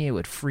mojo as me, it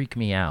would freak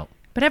me out.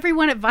 But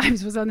everyone at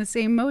Vibes was on the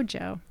same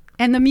mojo.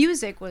 And the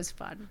music was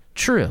fun.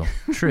 True.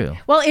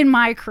 Well, in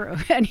my crew,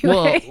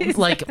 Well, anyways.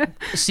 like,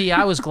 see,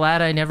 I was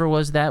glad I never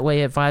was that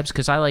way at Vibes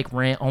because I like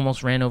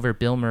almost ran over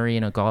Bill Murray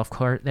in a golf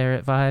cart there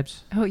at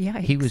Vibes. Oh, yeah.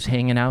 He was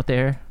hanging out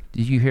there.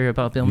 Did you hear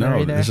about Bill Murray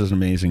No, there? this is an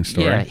amazing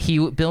story.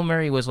 Yeah, Bill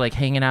Murray was like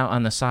hanging out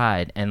on the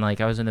side, and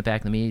like I was in the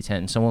back of the media tent,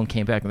 and someone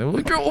came back and they were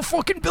like, "Oh,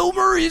 fucking Bill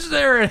Murray's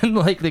there!" And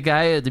like the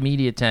guy at the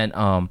media tent,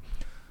 I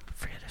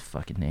forget his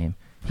fucking name.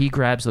 He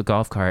grabs the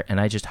golf cart, and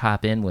I just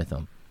hop in with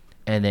him,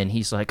 and then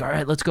he's like, "All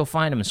right, let's go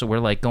find him." And so we're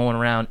like going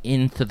around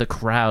into the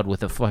crowd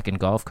with a fucking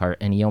golf cart,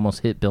 and he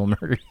almost hit Bill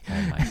Murray.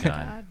 Oh my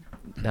god.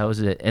 That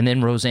was it. And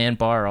then Roseanne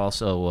Barr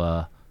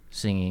also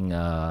singing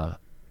the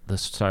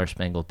Star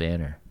Spangled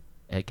Banner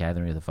at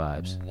Gathering of the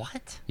Vibes.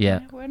 What?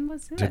 Yeah. When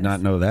was this? Did not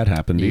know that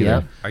happened either.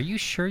 Yep. Are you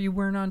sure you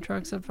weren't on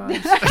drugs at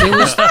Vibes?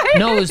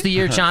 It was the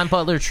year John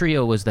Butler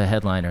Trio was the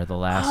headliner the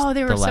last Oh,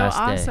 they were the so last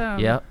day. awesome.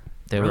 Yep.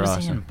 They were Roseanne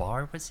awesome.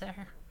 Barr was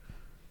there?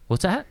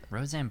 What's that?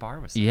 Roseanne Barr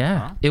was there. Yeah.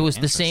 Huh? It was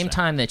the same Interesting.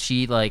 time that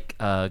she like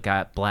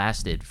got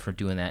blasted for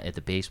doing that at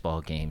the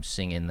baseball game,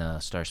 singing the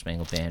Star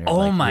Spangled Banner. Oh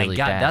like, my really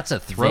God, bad. that's a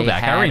They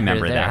throwback. I had her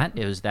remember there. that.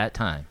 It was that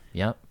time.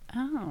 Yep.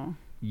 Oh.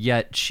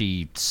 Yet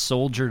she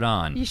soldiered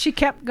on. She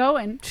kept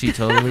going. She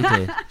totally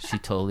did. She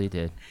totally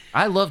did.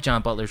 I love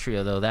John Butler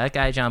Trio though. That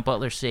guy John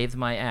Butler saved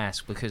my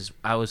ass because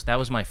that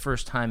was my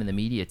first time in the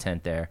media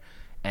tent there,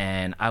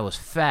 and I was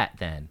fat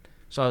then.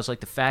 So I was like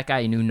the fat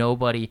guy who knew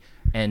nobody,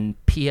 and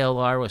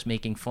PLR was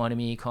making fun of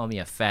me, calling me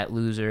a fat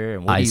loser.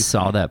 And what I do you-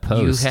 saw that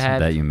post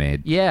that you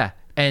made. Yeah,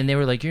 and they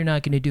were like, "You're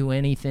not going to do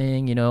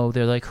anything," you know.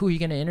 They're like, "Who are you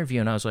going to interview?"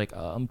 And I was like,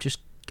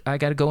 I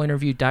got to go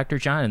interview Dr.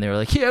 John." And they were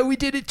like, "Yeah, we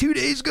did it 2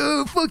 days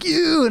ago. Fuck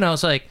you." And I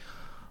was like,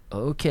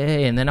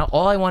 okay. And then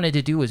all I wanted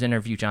to do was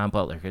interview John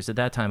Butler because at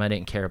that time I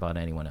didn't care about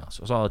anyone else.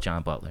 It was all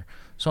John Butler.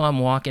 So I'm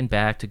walking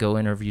back to go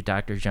interview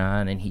Dr.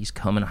 John, and he's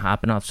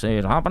hopping off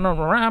stage, hopping on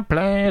the right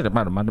place,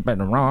 about to be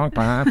the wrong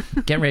time,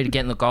 getting ready to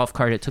get in the golf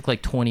cart. It took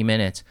like 20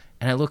 minutes.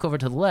 And I look over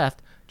to the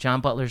left.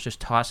 John Butler's just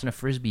tossing a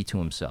Frisbee to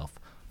himself.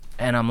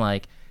 And I'm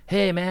like,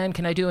 "Hey, man,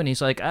 can I do it?" And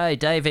he's like, "Hey,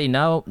 Davey,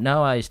 no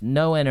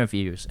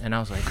interviews." And I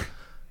was like,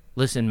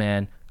 "Listen,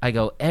 man," I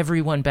go,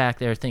 "everyone back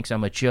there thinks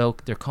I'm a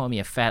joke. They're calling me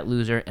a fat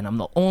loser, and I'm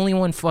the only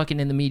one fucking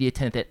in the media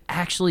tent that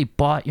actually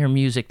bought your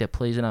music that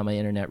plays it on my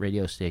internet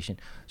radio station.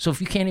 So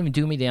if you can't even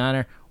do me the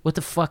honor, what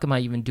the fuck am I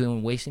even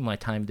doing wasting my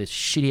time at this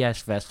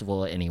shitty-ass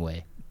festival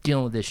anyway,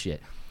 dealing with this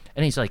shit?"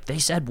 And he's like, "They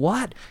said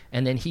what?"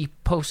 And then he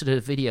posted a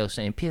video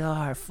saying,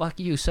 "PLR, fuck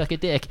you, suck a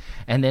dick."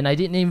 And then I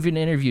didn't even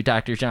interview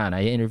Dr. John.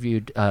 I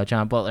interviewed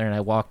John Butler, and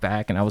I walked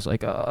back, and I was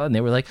like, "Oh," and they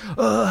were like,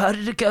 "Oh, how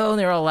did it go?" And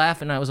they were all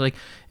laughing. And I was like,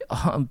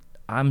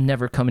 I'm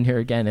never coming here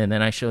again. And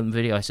then I showed them the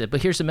video. I said,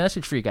 "But here's a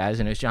message for you guys."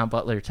 And it was John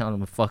Butler telling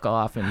them to fuck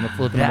off and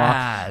flipping them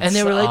off. And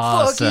they were like,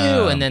 "Fuck you."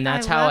 awesome. And then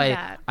that's I how love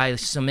that. I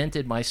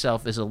cemented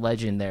myself as a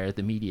legend there at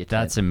the media tent.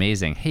 That's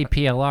amazing. Hey,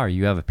 PLR,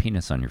 you have a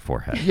penis on your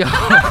forehead.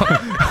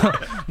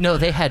 No,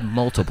 they had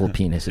multiple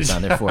penises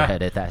on their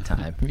forehead at that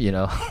time, you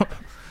know.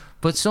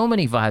 But so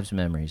many Vibes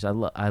memories. I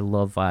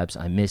love Vibes.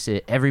 I miss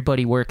it.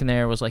 Everybody working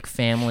there was like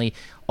family.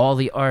 All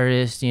the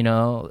artists, you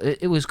know,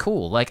 it was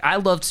cool. Like, I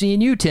loved seeing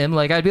you, Tim.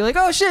 Like, I'd be like,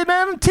 "Oh shit,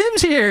 man,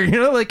 Tim's here," you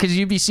know, like, because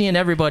you'd be seeing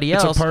everybody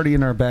else. It's a party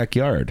in our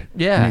backyard.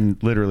 Yeah. I mean,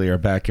 literally our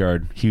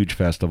backyard, huge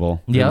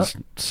festival. Yep. It was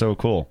so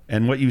cool.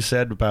 And what you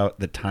said about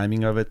the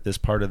timing of it, this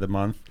part of the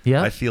month,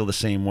 Yep. I feel the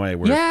same way.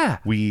 Where Yeah.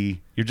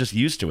 you're just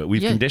used to it.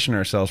 We've Yeah. conditioned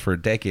ourselves for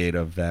a decade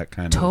of that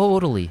kind of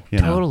Totally. you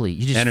know, Totally.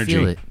 You just energy.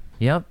 feel it.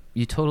 Yep.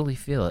 You totally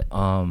feel it.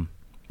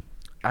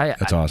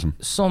 That's awesome.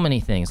 So many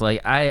things. Like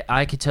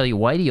I could tell you,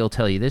 Whitey will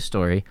tell you this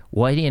story.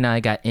 Whitey and I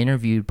got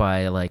interviewed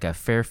by like a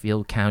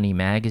Fairfield County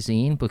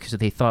magazine because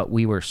they thought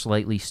we were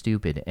slightly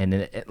stupid,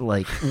 and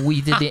like we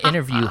did the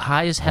interview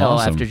high as hell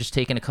Awesome. after just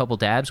taking a couple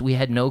dabs. We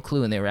had no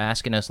clue, and they were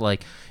asking us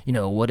like, you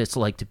know, what it's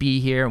like to be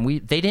here, and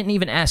they didn't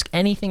even ask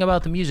anything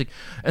about the music,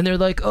 and they're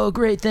like, oh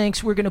great,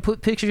 thanks, we're gonna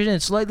put pictures in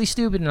Slightly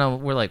Stupid,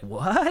 and we're like,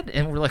 what?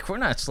 And we're like, we're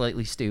not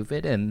Slightly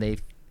Stupid, and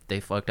they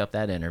fucked up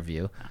that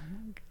interview.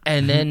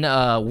 And then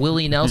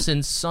Willie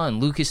Nelson's son,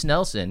 Lucas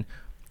Nelson,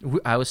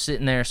 I was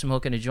sitting there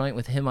smoking a joint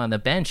with him on the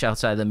bench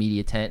outside the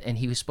media tent, and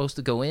he was supposed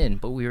to go in,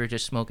 but we were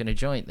just smoking a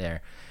joint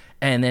there.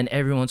 And then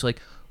everyone's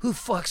like, who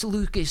fucks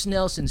Lucas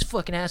Nelson's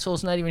fucking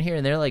asshole's not even here?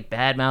 And they're like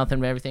bad-mouthing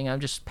and everything. I'm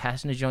just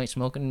passing a joint,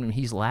 smoking, and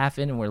he's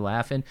laughing, and we're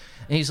laughing.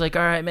 And he's like,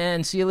 all right,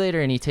 man, see you later.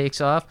 And he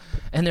takes off.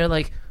 And they're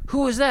like,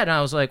 who was that? And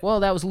I was like, well,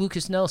 that was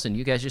Lucas Nelson.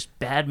 You guys just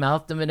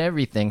bad-mouthed him and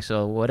everything,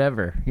 so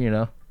whatever, you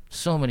know?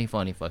 So many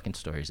funny fucking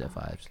stories at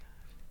Fives.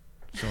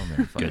 So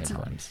many fucking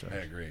funny stories.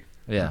 I agree.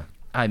 Yeah,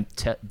 I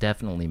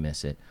definitely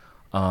miss it.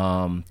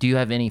 Do you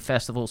have any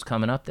festivals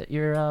coming up that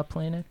you're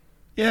playing at?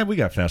 Yeah, we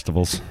got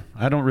festivals.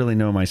 I don't really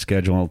know my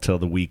schedule until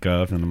the week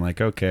of, and I'm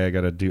like, okay, I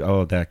got to do,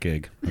 that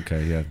gig.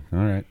 Okay, yeah, all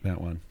right, that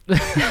one.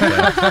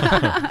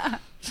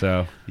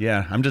 So,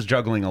 yeah, I'm just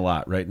juggling a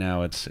lot. Right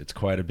now, it's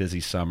quite a busy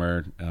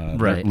summer,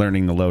 Right.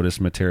 learning the Lotus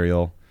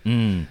material,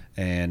 Mm.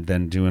 and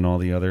then doing all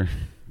the other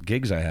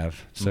gigs I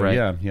have. So, Right.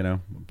 yeah, you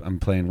know, I'm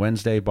playing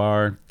Wednesday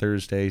bar,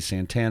 Thursday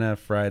Santana,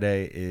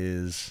 Friday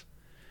is...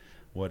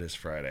 What is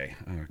Friday?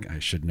 Oh, I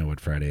should know what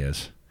Friday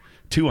is.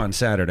 2 on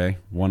Saturday,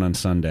 1 on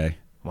Sunday.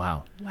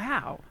 Wow.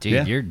 Wow. Dude,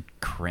 Yeah. you're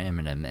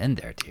cramming them in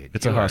there, dude.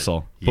 It's You a are-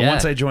 hustle. But Yeah.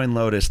 once I join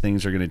Lotus,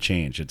 things are going to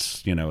change.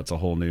 It's, you know, it's a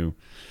whole new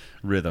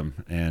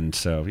rhythm. And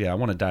so, yeah, I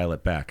want to dial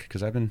it back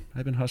because I've been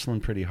hustling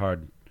pretty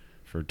hard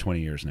for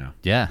 20 years now.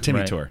 Yeah. Timmy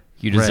Right. Tour.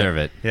 You deserve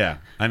it. Yeah.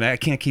 I mean, I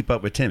can't keep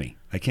up with Timmy.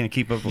 I can't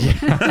keep up with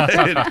him.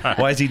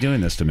 Why is he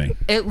doing this to me?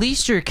 At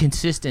least you're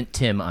consistent,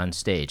 Tim, on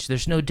stage.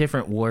 There's no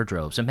different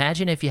wardrobes.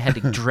 Imagine if you had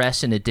to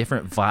dress in a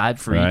different vibe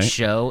for Right. each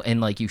show, and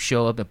like you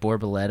show up at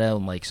Borboleta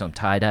and like some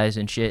tie dyes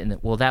and shit, and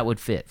well, that would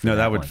fit. For No,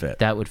 that would one. fit.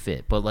 That would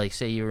fit. But like,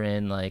 say you were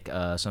in like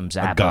some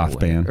Zappa goth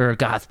band. or a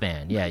goth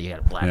band. Yeah, you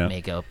got black Yeah.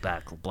 makeup,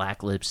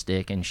 black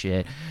lipstick and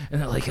shit,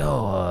 and they're like,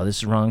 oh, this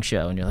is the wrong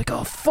show, and you're like,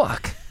 oh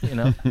fuck, you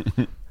know.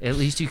 At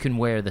least you can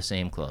wear the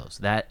same clothes.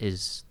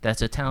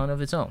 That's a talent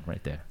of its own,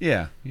 right there.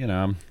 Yeah, you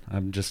know,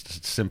 I'm just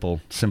a simple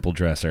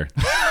dresser.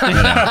 You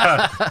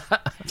know?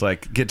 It's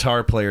like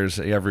guitar players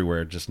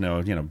everywhere just know,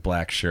 you know,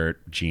 black shirt,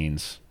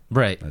 jeans.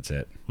 Right. That's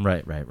it.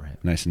 Right.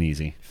 Nice and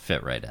easy.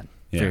 Fit right in.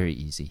 Yeah. Very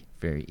easy.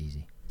 Very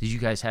easy. Did you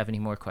guys have any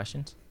more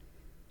questions?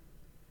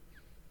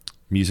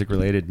 Music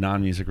related,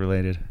 non-music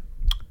related.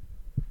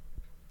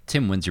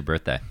 Tim, when's your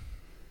birthday?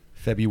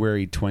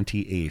 February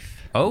 28th,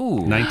 Oh.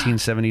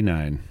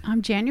 1979.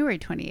 I'm January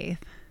 28th,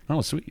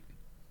 Oh, sweet.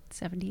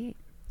 78.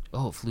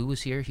 Oh, if Lou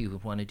was here, he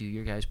would want to do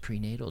your guys'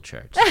 prenatal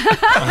charts.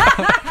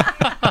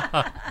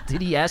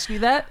 Did he ask you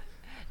that?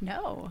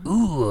 No.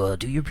 Ooh,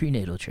 do your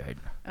prenatal chart.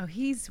 Oh,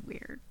 he's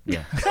weird.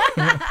 Yeah.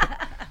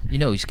 You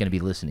know he's going to be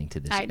listening to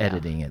this, I know.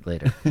 editing it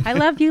later. I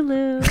love you,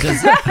 Lou. Wait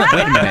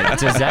a minute.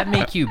 Does that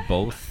make you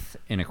both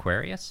an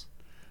Aquarius?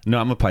 No,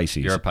 I'm a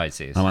Pisces. You're a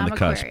Pisces. I'm on I'm the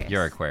cusp. Aquarius.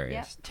 You're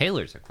Aquarius. Yep.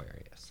 Taylor's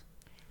Aquarius.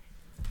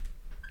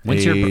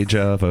 When's your Age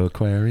of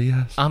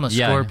Aquarius. I'm a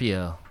Yeah.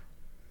 Scorpio,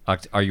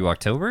 Are you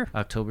October?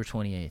 October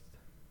 28th.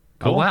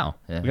 Oh wow.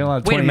 Yeah. We got a lot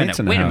of Wait a 28s minute.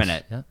 in the Wait a house.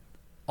 minute. Yeah.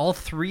 All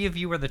three of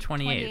you are the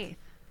 28th. 28th.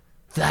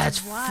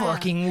 That's Wow.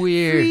 fucking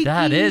weird.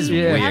 That is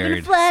Yeah. Having a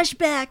weird.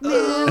 flashback,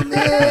 man.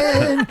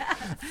 Man.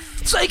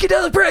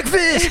 Psychedelic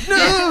breakfast.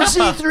 No,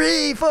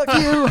 C3. Fuck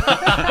you.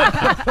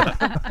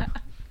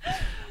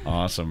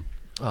 Awesome.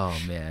 Oh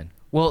man.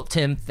 Well,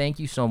 Tim, thank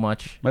you so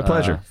much. My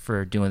pleasure.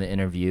 For doing the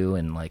interview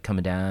and like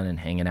coming down and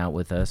hanging out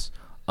with us.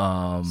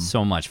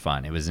 So much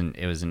fun. It was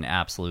an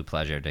absolute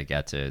pleasure to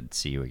get to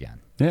see you again.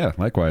 Yeah,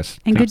 likewise.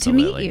 And good to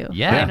meet Absolutely. you.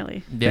 Yeah.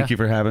 Finally. Yeah. Thank you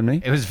for having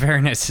me. It was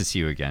very nice to see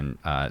you again,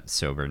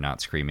 sober, not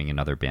screaming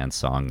another band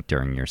song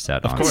during your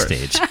set on course.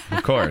 stage.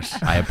 Of course.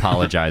 I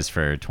apologize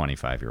for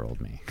 25-year-old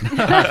me.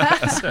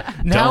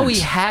 Now Don't. we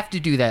have to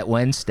do that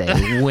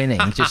Wednesday, winning,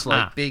 just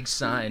like big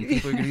sign.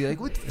 People are gonna be like,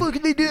 "What the fuck are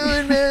they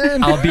doing,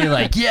 man?" I'll be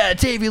like, yeah,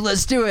 Davey,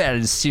 let's do it.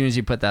 And as soon as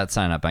you put that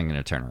sign up, I'm going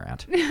to turn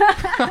around.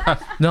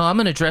 No, I'm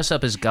gonna dress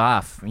up as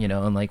Goff, you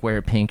know, and like wear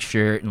a pink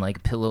shirt and like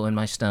a pillow in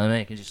my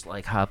stomach and just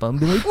like hop up and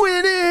be like,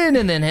 "Winning!"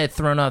 and then head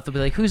thrown off. They'll be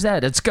like, "Who's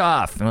that?" It's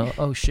Goff. And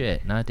oh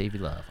shit, not Davey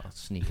Love. I'll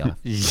sneak off.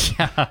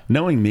 Yeah.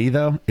 Knowing me,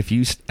 though, if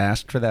you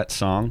asked for that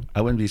song,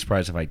 I wouldn't be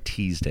surprised if I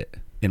teased it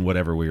in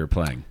whatever we were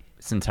playing.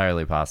 It's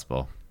entirely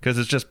possible. Because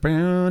it's just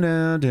down,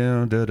 down,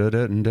 down,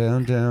 down,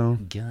 down,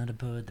 down. Gotta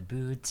put the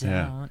boots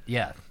Yeah. on.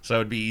 Yeah. So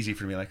it'd be easy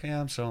for me, like, yeah,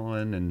 I'm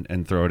soloing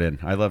and throw it in.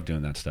 I love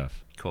doing that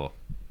stuff. Cool.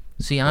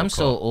 See, I'm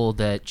so cool. old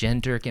that Jen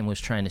Durkin was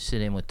trying to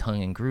sit in with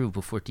Tongue and Groove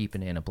before Deep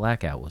Banana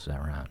Blackout was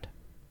around.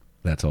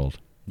 That's old.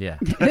 Yeah.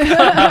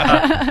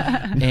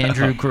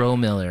 Andrew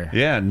Gromiller.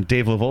 Yeah, and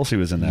Dave Lavolsi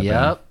was in that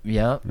band.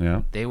 Yep.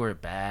 Yeah. They were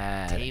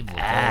bad. Dave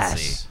ass. Lavolsi.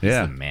 He's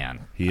Yeah. the man.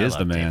 He I is the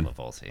love man. Dave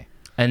Lavolsi.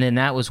 And then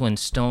that was when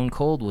Stone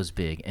Cold was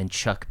big and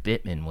Chuck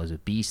Bittman was a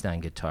beast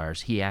on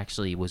guitars. He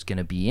actually was going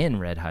to be in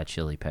Red Hot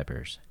Chili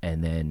Peppers,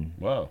 and then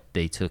Whoa.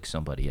 they took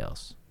somebody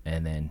else,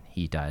 and then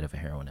he died of a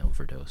heroin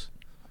overdose.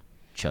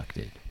 Chuck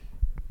did.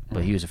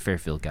 But he was a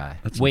Fairfield guy.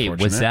 That's Wait, was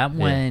unfortunate. that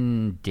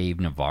when Dave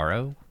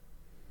Navarro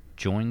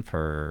joined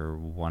for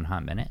One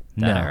Hot Minute?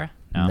 That era?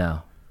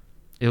 No.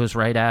 It was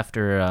right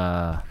after,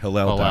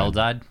 Hillel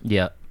died,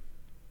 yep.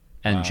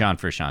 and John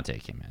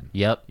Frusciante came in.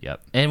 Yep.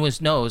 Yep. And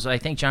I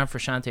think John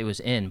Frusciante was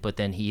in, but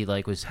then he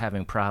like was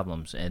having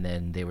problems, and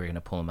then they were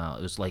gonna pull him out.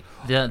 It was like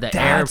the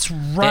That's the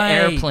right.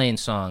 airplane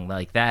song,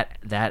 like that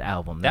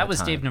album. That was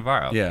time. Dave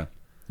Navarro. Yeah.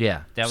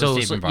 Yeah, That So was it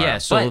Dave like- Navarro. Yeah,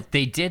 so but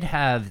they did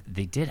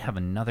have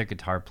another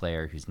guitar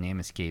player whose name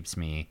escapes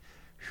me,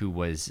 who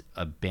was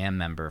a band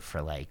member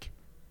for like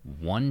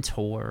one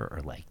tour or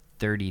like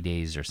 30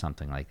 days or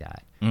something like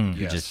that. Who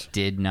Yes. just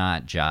did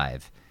not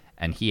jive,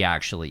 and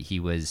he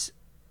was.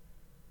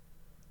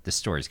 The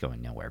story's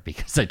going nowhere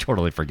because I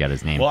totally forget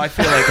his name. Well, I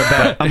feel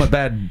like I'm a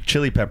bad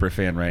Chili Pepper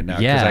fan right now.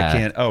 'Cause Yeah. I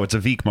can't. Oh, it's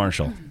Avik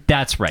Marshall.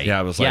 That's right. Yeah,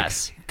 I was like,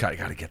 yes. gotta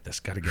get this.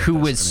 Gotta get Who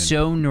this. was I mean,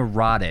 so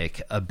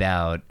neurotic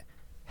about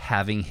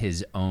having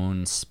his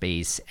own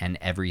space and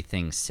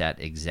everything set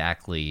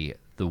exactly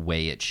the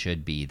way it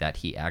should be that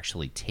he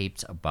actually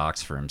taped a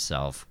box for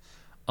himself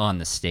on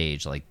the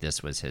stage like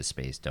this was his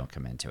space, don't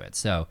come into it.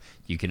 So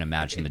you can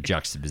imagine the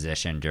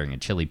juxtaposition during a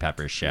Chili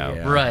Peppers show.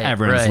 Yeah. Right,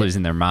 Everyone's right.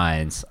 losing their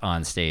minds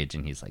on stage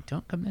and he's like,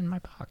 don't come in my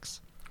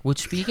box. Which,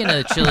 speaking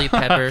of Chili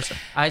Peppers,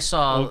 I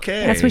saw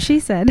Okay. That's what she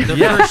said.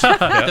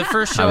 the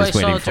first show I, was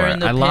waiting saw for during it.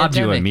 the I lobbed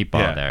you a pandemic. meatball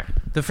Yeah. there.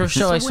 The first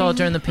show I saw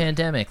during the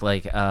pandemic,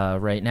 like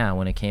right now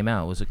when it came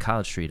out, was at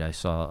College Street. I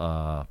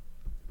saw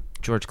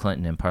George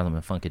Clinton and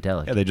Parliament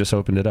Funkadelic. Yeah, they just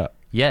opened it up.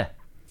 Yeah,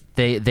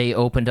 they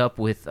opened up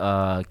with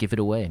 "Give It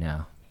Away"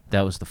 now.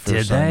 That was the first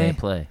Did song they? they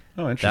play.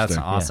 Oh, interesting. That's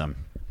awesome.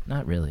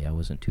 Not really. I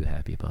wasn't too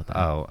happy about that.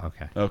 Oh,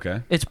 okay.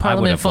 Okay. It's I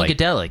Parliament would've liked-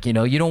 Funkadelic. You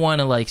know, you don't want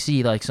to like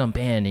see like some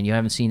band and you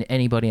haven't seen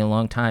anybody in a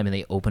long time, and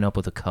they open up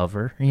with a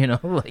cover. You know,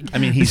 like I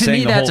mean, he to sang me,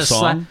 the that's whole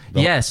a song?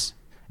 The- Yes,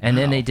 and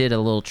then they did a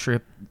little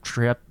trip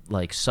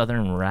like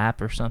Southern rap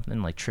or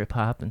something, like trip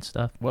hop and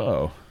stuff.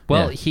 Whoa.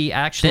 Well, Yeah. he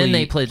actually Then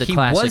they played the he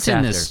classics was in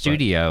after, the but-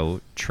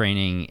 studio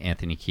training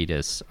Anthony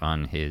Kiedis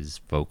on his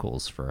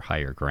vocals for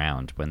Higher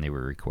Ground when they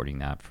were recording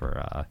that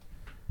for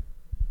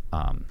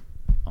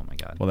oh my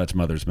god, Well, that's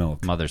Mother's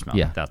Milk. Mother's Milk.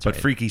 Yeah. That's But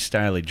right. Freaky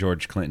Styley,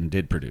 George Clinton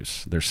did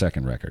produce their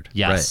second record.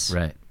 Yes,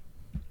 Right.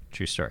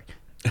 true story.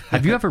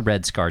 Have you ever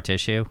read Scar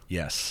Tissue?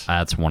 Yes.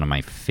 That's one of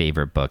my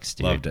favorite books,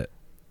 dude. Loved it.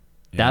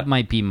 That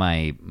might be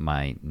my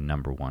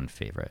number one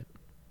favorite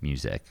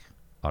music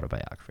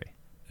autobiography.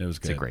 It was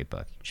It's good. a great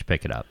book. You should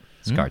pick it up.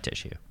 Scar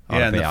Tissue.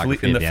 Yeah, and the Autobiography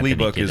Flea, and of the Flea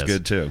Anthony book is Kiedis.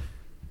 good too.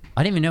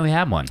 I didn't even know he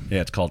had one.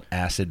 Yeah, it's called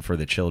Acid for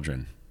the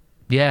Children.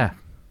 Yeah.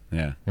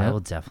 Yeah. I Yep. will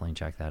definitely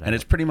check that out. And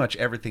it's pretty much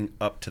everything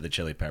up to the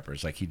Chili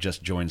Peppers. Like he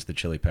just joins the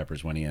Chili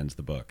Peppers when he ends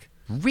the book.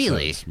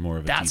 really So it's more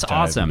of a that's deep dive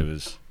awesome. into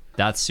his-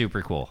 That's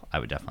super cool. I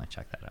would definitely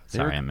check that out. They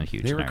Sorry, were- I'm a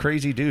huge They were nerd.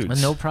 crazy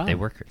dudes. No problem. They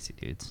were crazy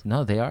dudes.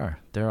 No, they are.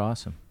 They're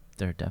awesome.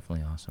 They're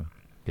definitely awesome.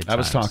 Good I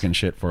was times. talking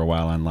shit for a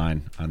while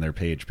online on their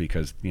page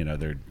because, you know,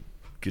 their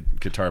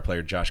guitar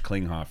player Josh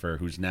Klinghoffer,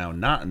 who's now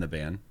not in the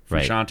band,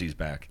 Right. Frusciante's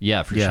back.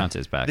 Yeah,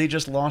 Frusciante's back. They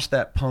just lost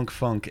that punk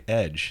funk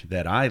edge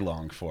that I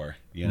long for.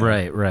 You know?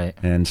 Right. Right.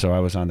 And so I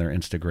was on their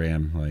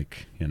Instagram,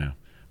 like, you know,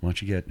 why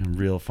don't you get a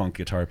real funk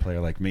guitar player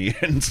like me?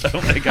 And so,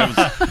 like,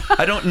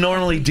 I don't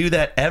normally do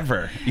that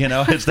ever. You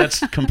know,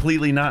 that's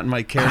completely not in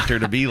my character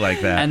to be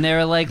like that. and they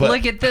were like, But-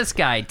 "Look at this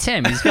guy,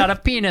 Tim. He's got a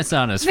penis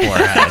on his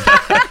forehead."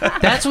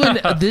 That's when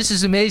this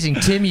is amazing,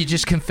 Tim. You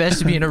just confessed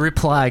to being a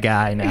reply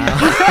guy now.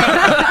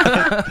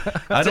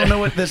 I don't know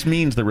what this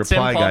means, the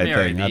reply guy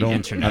Palmieri, thing. the I don't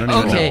internet even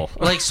Okay, know.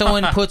 like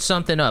someone puts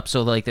something up.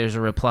 So like there's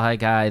a reply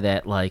guy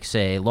that like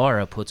say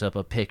Laura puts up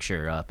a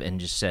picture up and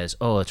just says,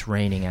 "Oh, it's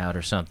raining out"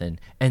 or something.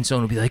 And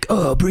someone will be like,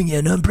 "Oh, I'll bring you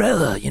an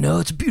umbrella. You know,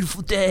 it's a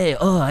beautiful day.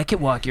 Oh, I can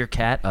walk your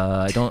cat.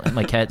 I don't.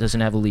 My cat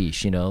doesn't have a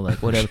leash. You know, like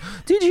whatever.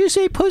 Did you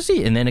say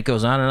pussy?" And then it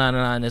goes on and on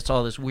and on. It's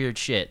all this weird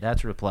shit.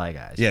 That's reply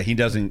guys. Yeah, he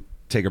doesn't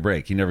take a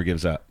break. He never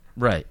gives up.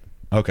 Right.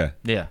 Okay.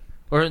 Yeah.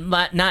 Or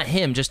not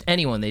him, just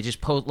anyone. They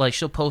just post, like,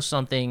 she'll post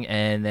something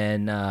and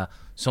then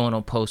someone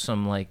will post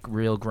some, like,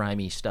 real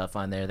grimy stuff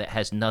on there that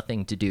has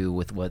nothing to do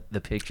with what the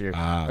picture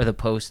or the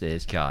post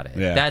is. Got it.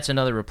 Yeah. That's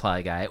another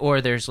reply guy.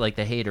 Or there's, like,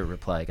 the hater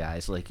reply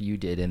guys, like you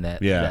did in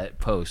that, Yeah. that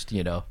post,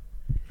 you know.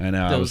 I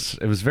know. Those-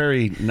 It was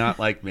very not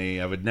like me.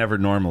 I would never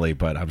normally,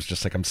 but I was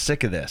just like, I'm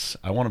sick of this.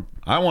 I want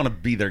to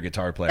be their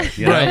guitar player.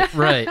 You know? Right,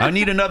 right. I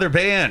need another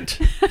band,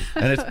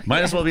 and it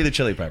might as well be the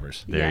Chili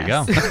Peppers. There you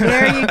Yes. go.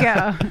 There you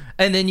go.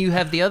 And then you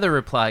have the other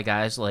reply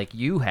guys like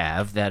you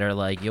have that are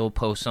like, you'll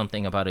post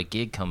something about a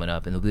gig coming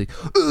up and they'll be like,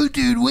 "Oh,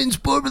 dude, when's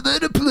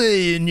Barbaretta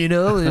playing?" You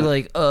know? And they're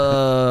like,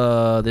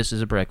 this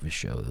is a breakfast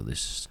show. This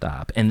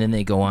stop. And then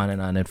they go on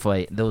and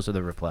fight. Those are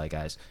the reply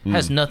guys.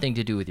 Has nothing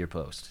to do with your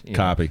post. you know?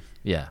 Copy.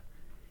 Yeah.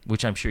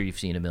 which I'm sure you've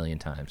seen a million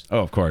times. Oh,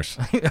 of course.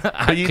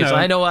 Because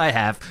I know I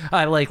have.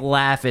 I like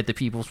laugh at the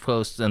people's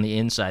posts on the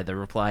inside, the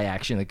reply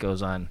action that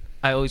goes on.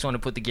 I always want to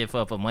put the gif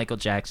up of Michael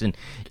Jackson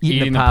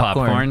eating the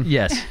popcorn.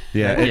 Yes.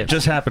 Yeah, it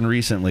just happened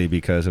recently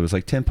because it was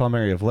like Tim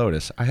Palmieri of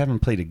Lotus. I haven't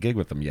played a gig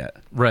with them yet.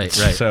 Right.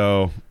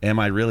 So am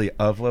I really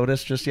of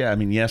Lotus just yet? I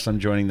mean, yes, I'm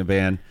joining the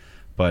band.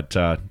 But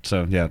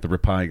so yeah, the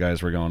Reply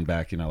guys were going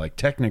back. Like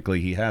technically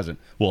he hasn't.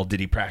 Well,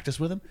 did he practice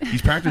with him?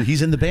 He's practiced.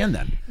 He's in the band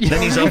then.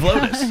 Then he's of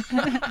Lotus.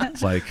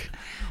 It's like.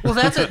 Well,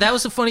 that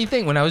was a funny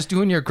thing. When I was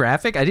doing your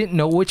graphic, I didn't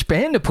know which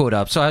band to put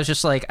up. So I was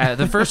just like,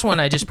 the first one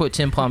I just put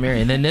Tim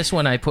Palmieri, and then this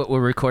one we're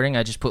recording,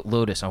 I just put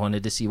Lotus. I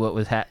wanted to see what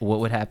would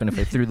happen if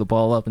I threw the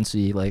ball up and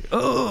see like,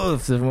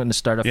 if they wanted to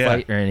start a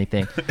fight or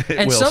anything.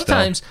 And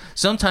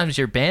sometimes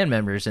your band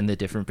members in the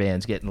different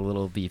bands getting a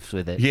little beefs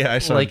with it. Yeah, I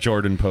saw like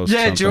Jordan post.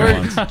 Yeah,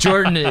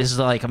 Jordan is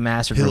like a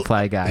massive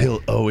Reply guy.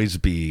 He'll always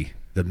be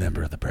the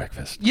member of the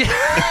Breakfast. Yeah,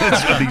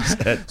 that's what he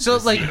said. So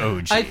like,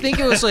 I think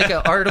it was like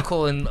an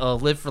article in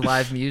Live for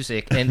Live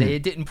Music, and they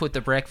didn't put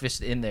the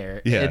Breakfast in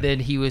there. Yeah. And then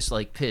he was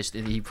like pissed,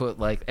 and he put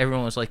like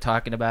everyone was like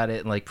talking about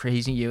it and like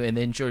praising you, and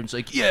then Jordan's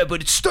like, yeah,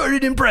 but it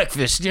started in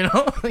Breakfast,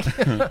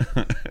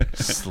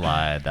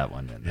 Slide that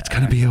one in there. It's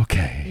gonna be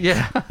okay.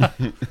 Yeah.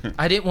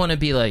 I didn't want to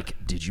be like,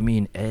 did you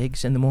mean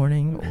eggs in the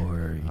morning, or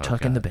are you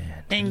talking the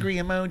band? Angry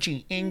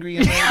emoji.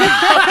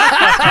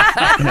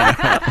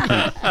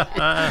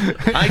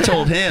 I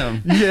told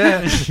him.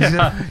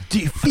 Yeah. Do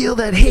you feel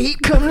that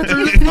hate coming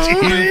through the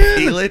phone? Do you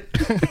feel it?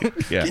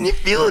 Yeah. Can you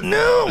feel it now?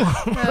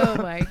 Oh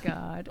my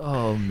God.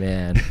 Oh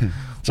man.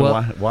 It's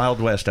a wild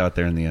west out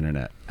there in the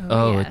internet.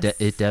 Yes.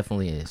 It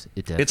definitely is.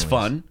 It's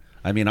fun.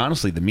 I mean,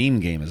 honestly, the meme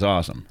game is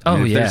awesome.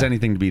 If there's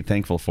anything to be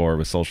thankful for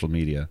with social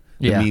media,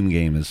 the meme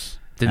game is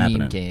happening.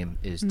 Meme game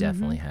is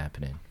definitely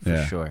happening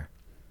for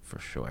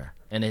sure.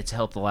 And it's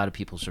helped a lot of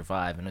people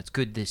survive, and it's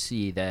good to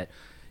see that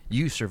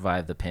you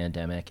survived the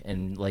pandemic.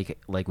 And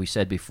like we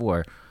said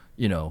before,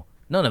 none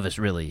of us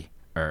really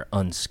are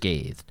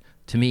unscathed.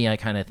 To me, I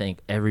kind of think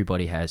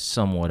everybody has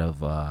somewhat of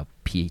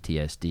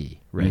PTSD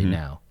right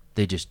now.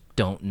 They just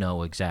don't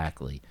know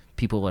exactly.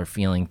 People are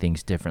feeling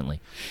things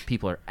differently.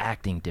 People are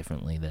acting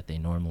differently that they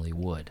normally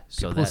would.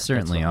 So people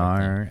certainly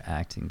are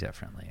acting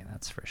differently.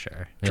 That's for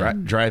sure.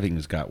 Driving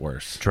has got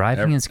worse.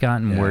 Driving has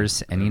gotten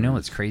worse, and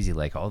it's crazy.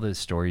 Like all those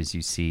stories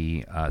you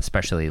see,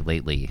 especially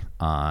lately,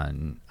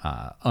 on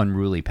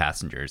unruly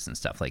passengers and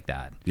stuff like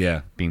that.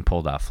 Yeah, being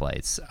pulled off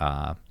flights.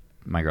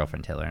 My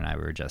girlfriend Taylor and I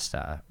were just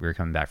we were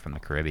coming back from the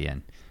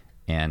Caribbean,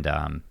 and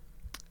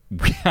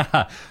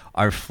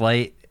our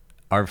flight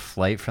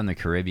from the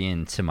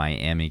Caribbean to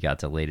Miami got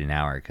delayed an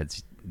hour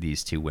because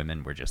these two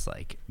women were just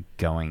like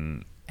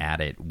going at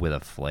it with a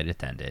flight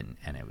attendant,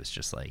 and it was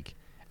just like,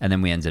 and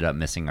then we ended up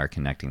missing our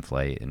connecting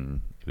flight,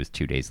 and it was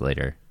 2 days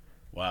later.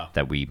 Wow.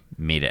 That we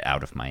made it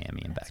out of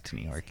Miami and back to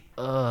New York.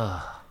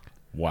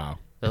 Wow.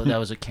 That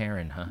was a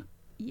Karen, huh?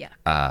 Yeah.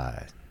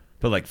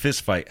 But like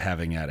fist fight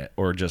having at it,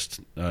 or just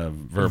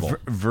verbal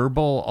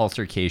verbal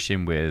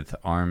altercation with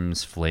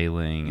arms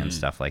flailing and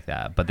stuff like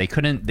that. But they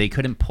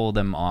couldn't pull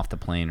them off the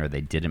plane, or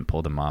they didn't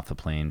pull them off the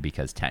plane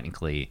because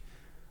technically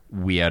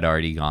we had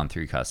already gone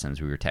through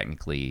customs. We were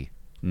technically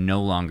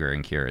no longer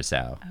in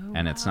Curacao,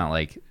 and it's not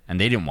like,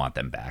 and they didn't want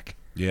them back.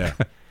 Yeah.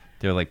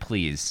 They're like,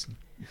 please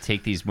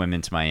take these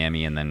women to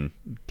Miami and then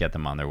get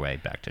them on their way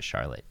back to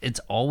Charlotte. It's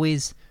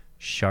always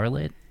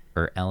Charlotte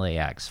or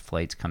LAX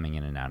flights coming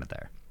in and out of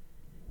there.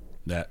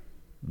 That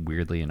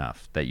weirdly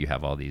enough, that you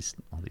have all these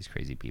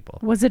crazy people.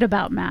 Was it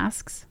about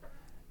masks?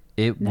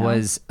 It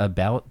was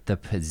about the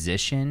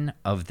position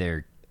of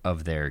their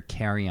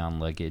carry-on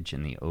luggage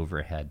in the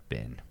overhead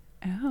bin.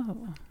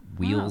 Oh.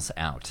 Wheels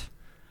out.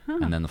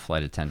 And then the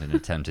flight attendant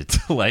attempted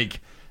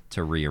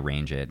to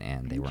rearrange it,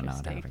 and they were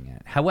not having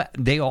it. However,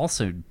 they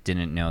also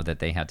didn't know that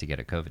they had to get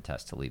a COVID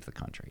test to leave the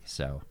country.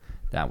 So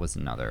that was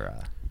another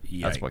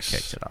that's what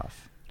kicked it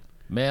off.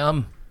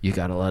 Ma'am, you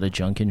got a lot of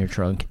junk in your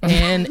trunk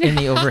and in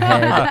the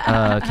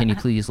overhead. Can you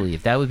please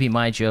leave? That would be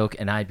my joke,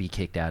 and I'd be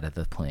kicked out of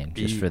the plane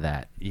just for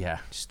that. Yeah.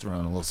 Just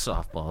throwing a little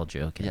softball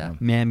joke at him.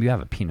 Ma'am, you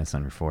have a penis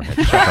on your forehead.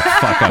 Shut the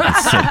fuck up and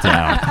sit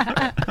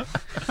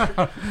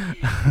down.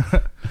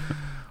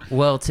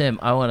 Well, Tim,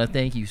 I want to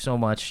thank you so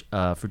much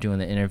for doing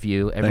the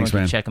interview. Everyone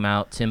can check him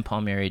out,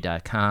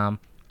 timpalmieri.com.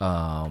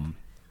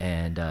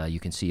 And you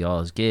can see all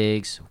his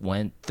gigs.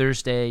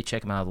 Thursday,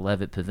 check him out at the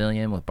Levitt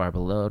Pavilion with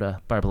Barboletta,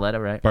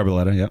 right?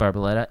 Barboletta, yeah.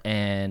 Barboletta.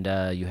 And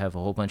you have a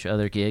whole bunch of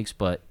other gigs,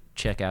 but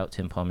check out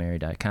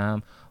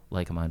timpalmieri.com.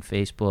 Like him on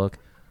Facebook.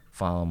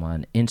 Follow him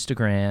on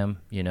Instagram,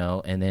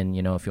 and then,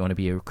 if you want to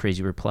be a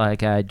crazy reply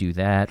guy, do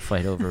that.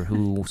 Fight over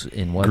who's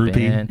in what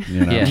band.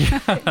 Yeah.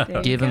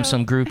 Give him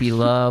some groupie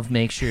love.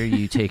 Make sure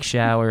you take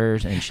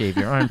showers and shave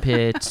your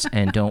armpits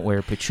and don't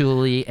wear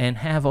patchouli and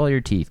have all your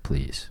teeth,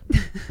 please.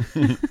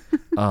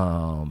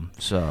 Well,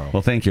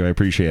 thank you. I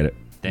appreciate it.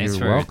 Thanks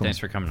You're welcome. Thanks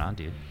for coming on,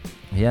 dude.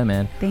 Yeah,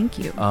 man. Thank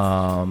you.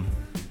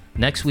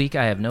 Next week,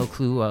 I have no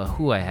clue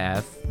who I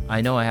have.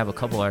 I know I have a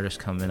couple artists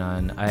coming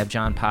on. I have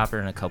John Popper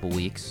in a couple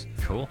weeks.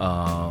 Cool.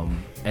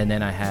 And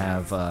then I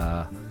have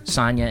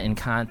Sonia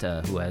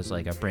Encanta, who has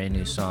like a brand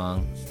new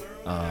song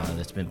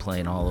that's been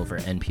playing all over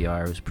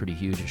NPR. It was pretty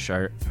huge.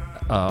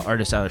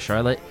 Artist out of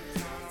Charlotte.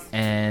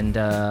 And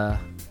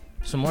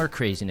some more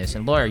craziness.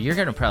 And Laura, you're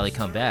gonna probably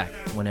come back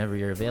whenever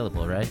you're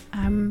available, right?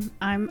 I'm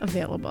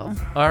available.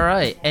 All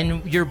right.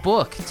 And your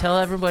book. Tell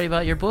everybody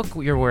about your book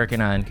you're working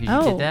on, because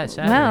you did that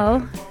Saturday.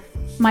 Well,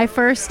 my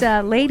first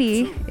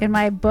lady in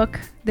my book,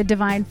 The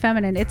Divine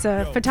Feminine. It's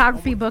a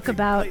photography book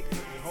about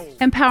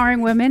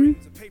empowering women.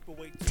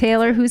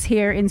 Taylor, who's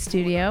here in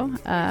studio,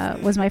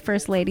 was my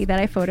first lady that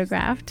I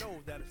photographed.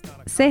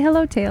 Say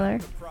hello, Taylor.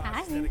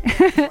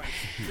 Hi.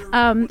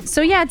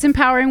 So yeah, it's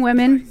empowering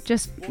women,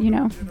 just,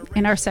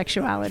 in our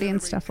sexuality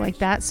and stuff like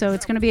that. So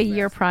it's going to be a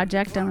year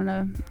project. I'm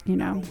going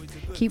to,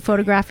 keep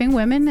photographing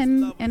women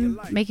and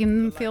making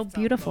them feel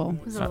beautiful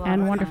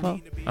and wonderful.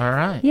 All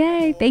right.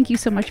 Yay. Thank you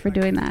so much for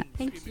doing that.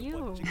 Thank you.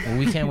 Well,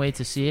 we can't wait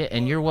to see it,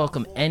 and you're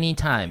welcome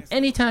anytime.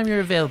 Anytime you're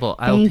available,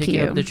 I will Thank pick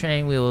you you. up the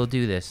train. We will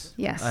do this.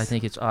 Yes. I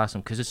think it's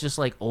awesome because it's just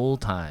like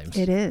old times.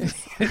 It is.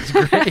 It's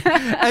great.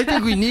 I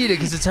think we need it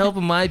because it's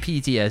helping my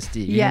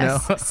PTSD.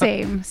 Yes. You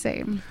know?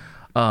 Same.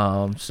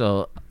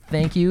 So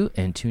thank you,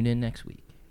 and tune in next week.